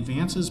lot of the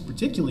advances,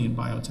 particularly in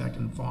biotech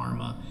and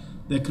pharma,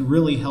 that could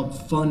really help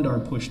fund our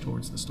push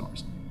towards the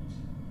stars.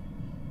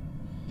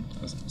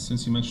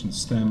 Since you mentioned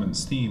STEM and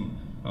STEAM,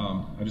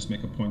 I just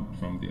make a point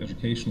from the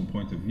educational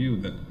point of view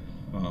that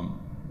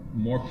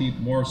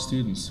more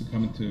students who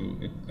come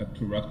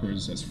to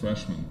Rutgers as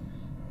freshmen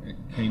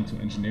came to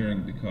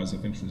engineering because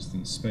of interest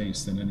in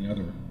space than any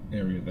other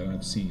area that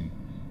I've seen.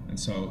 And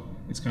so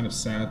it's kind of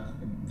sad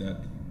that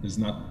there's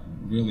not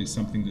really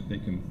something that they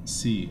can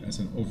see as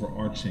an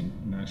overarching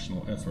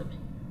national effort.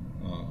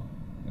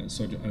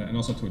 And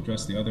also to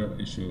address the other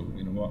issue,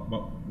 you know,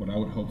 what I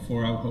would hope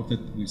for, I would hope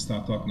that we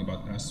stop talking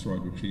about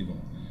asteroid retrieval,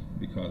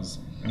 because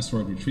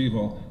asteroid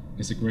retrieval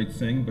is a great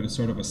thing, but it's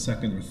sort of a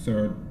second or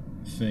third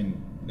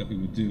thing that we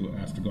would do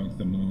after going to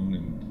the moon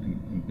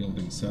and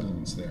building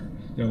settlements there.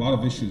 There are a lot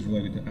of issues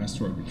related to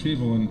asteroid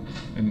retrieval,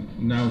 and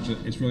now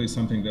it's really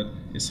something that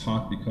is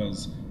hot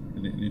because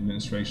the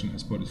administration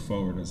has put it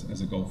forward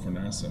as a goal for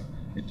NASA.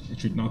 It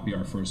should not be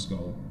our first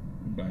goal.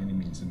 by any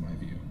means, in my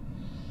view.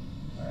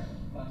 All right,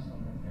 last one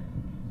right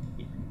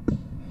there.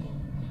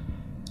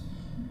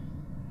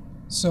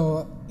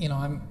 So,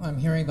 I'm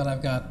hearing that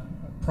I've got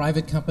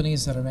private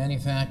companies that are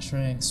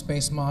manufacturing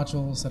space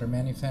modules, that are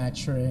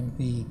manufacturing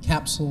the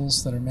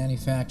capsules, that are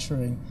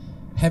manufacturing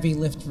heavy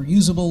lift,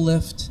 reusable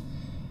lift.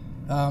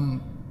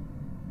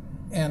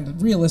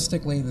 And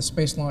realistically, the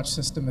Space Launch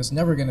System is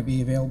never going to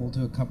be available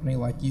to a company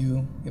like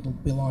you. It'll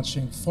be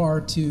launching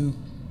far too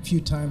few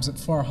times at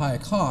far high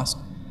cost.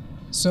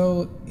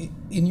 So,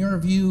 in your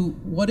view,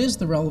 what is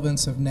the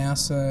relevance of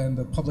NASA and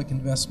the public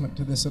investment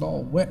to this at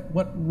all?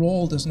 What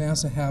role does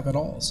NASA have at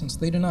all, since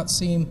they do not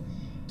seem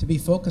to be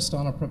focused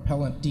on a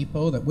propellant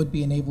depot that would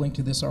be enabling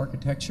to this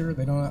architecture?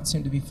 They do not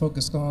seem to be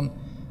focused on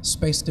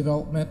space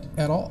development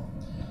at all.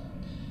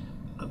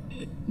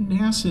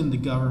 NASA and the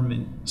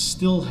government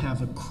still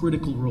have a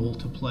critical role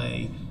to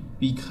play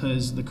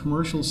because the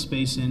commercial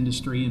space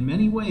industry in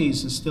many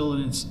ways is still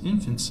in its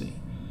infancy.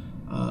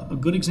 A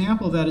good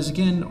example of that is,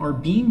 again, our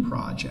BEAM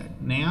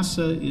project.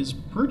 NASA is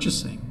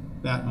purchasing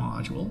that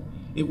module.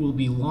 It will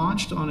be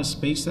launched on a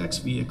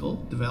SpaceX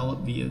vehicle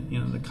developed via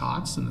the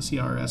COTS and the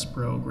CRS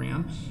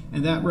program,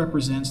 and that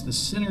represents the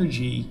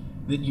synergy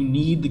that you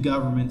need the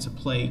government to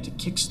play to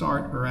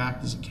kickstart or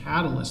act as a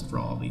catalyst for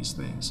all these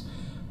things.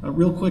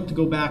 Real quick, to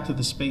go back to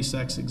the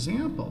SpaceX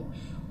example,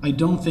 I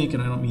don't think,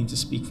 and I don't mean to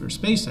speak for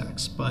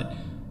SpaceX, but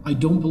I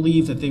don't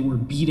believe that they were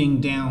beating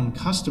down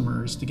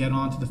customers to get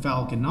onto the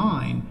Falcon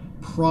 9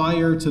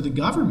 prior to the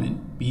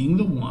government being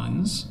the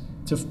ones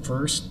to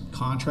first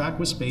contract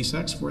with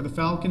SpaceX for the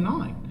Falcon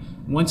 9.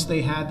 Once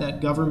they had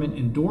that government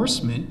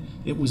endorsement,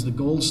 it was the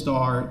gold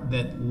star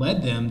that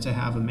led them to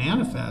have a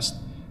manifest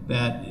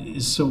that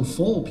is so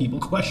full people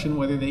question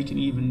whether they can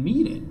even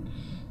meet it.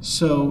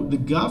 So the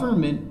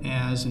government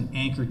as an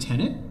anchor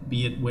tenant,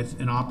 be it with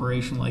an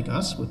operation like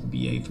us with the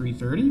BA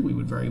 330, we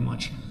would very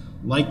much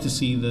like to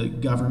see the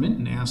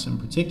government, NASA in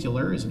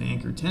particular, as an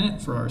anchor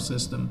tenant for our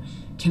system,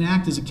 can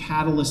act as a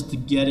catalyst to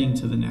getting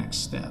to the next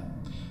step.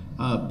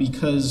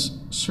 Because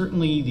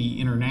certainly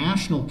the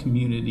international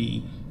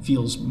community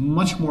feels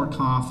much more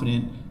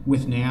confident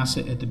with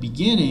NASA at the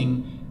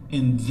beginning,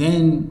 and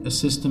then a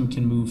system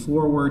can move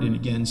forward, and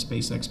again,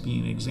 SpaceX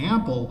being an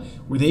example,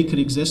 where they could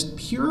exist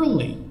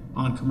purely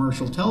on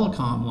commercial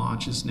telecom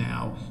launches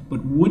now,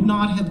 but would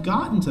not have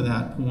gotten to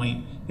that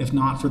point if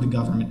not for the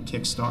government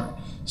kickstart.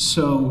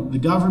 So the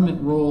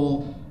government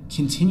role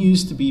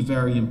continues to be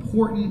very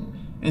important,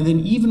 and then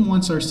even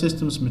once our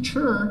systems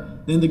mature,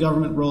 then the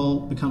government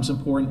role becomes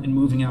important in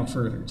moving out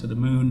further to the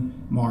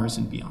moon, Mars,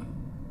 and beyond.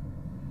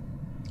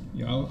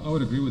 Yeah, I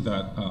would agree with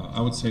that.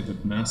 I would say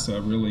that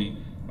NASA really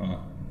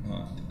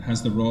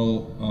has the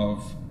role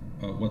of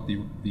what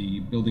the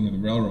building of the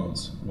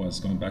railroads was,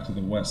 going back to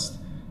the West.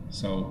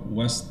 So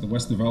the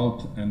West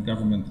developed, and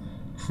government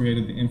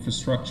created the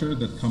infrastructure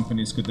that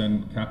companies could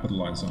then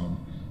capitalize on.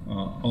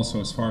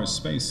 Also, as far as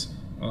space,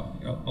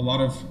 a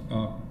lot of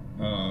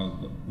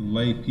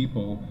lay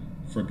people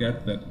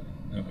forget that,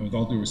 with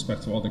all due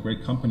respect to all the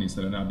great companies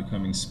that are now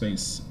becoming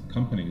space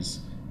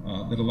companies,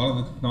 that a lot of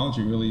the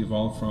technology really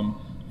evolved from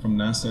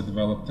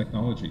NASA-developed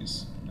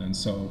technologies. And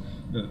so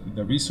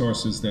the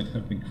resources that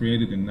have been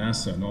created in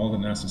NASA and all the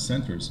NASA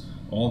centers,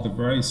 all the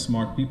very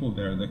smart people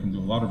there that can do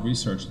a lot of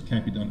research that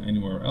can't be done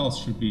anywhere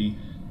else,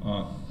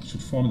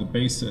 should form the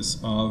basis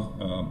of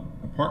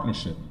a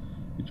partnership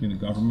between the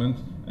government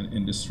and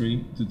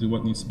industry to do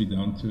what needs to be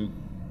done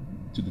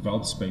to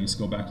develop space,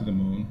 go back to the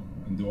moon,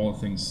 and do all the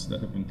things that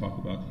have been talked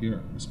about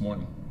here this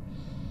morning.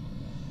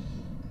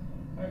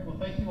 All right, well,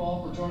 thank you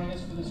all for joining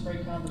us for this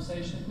great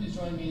conversation. Please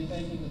join me in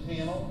thanking the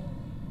panel.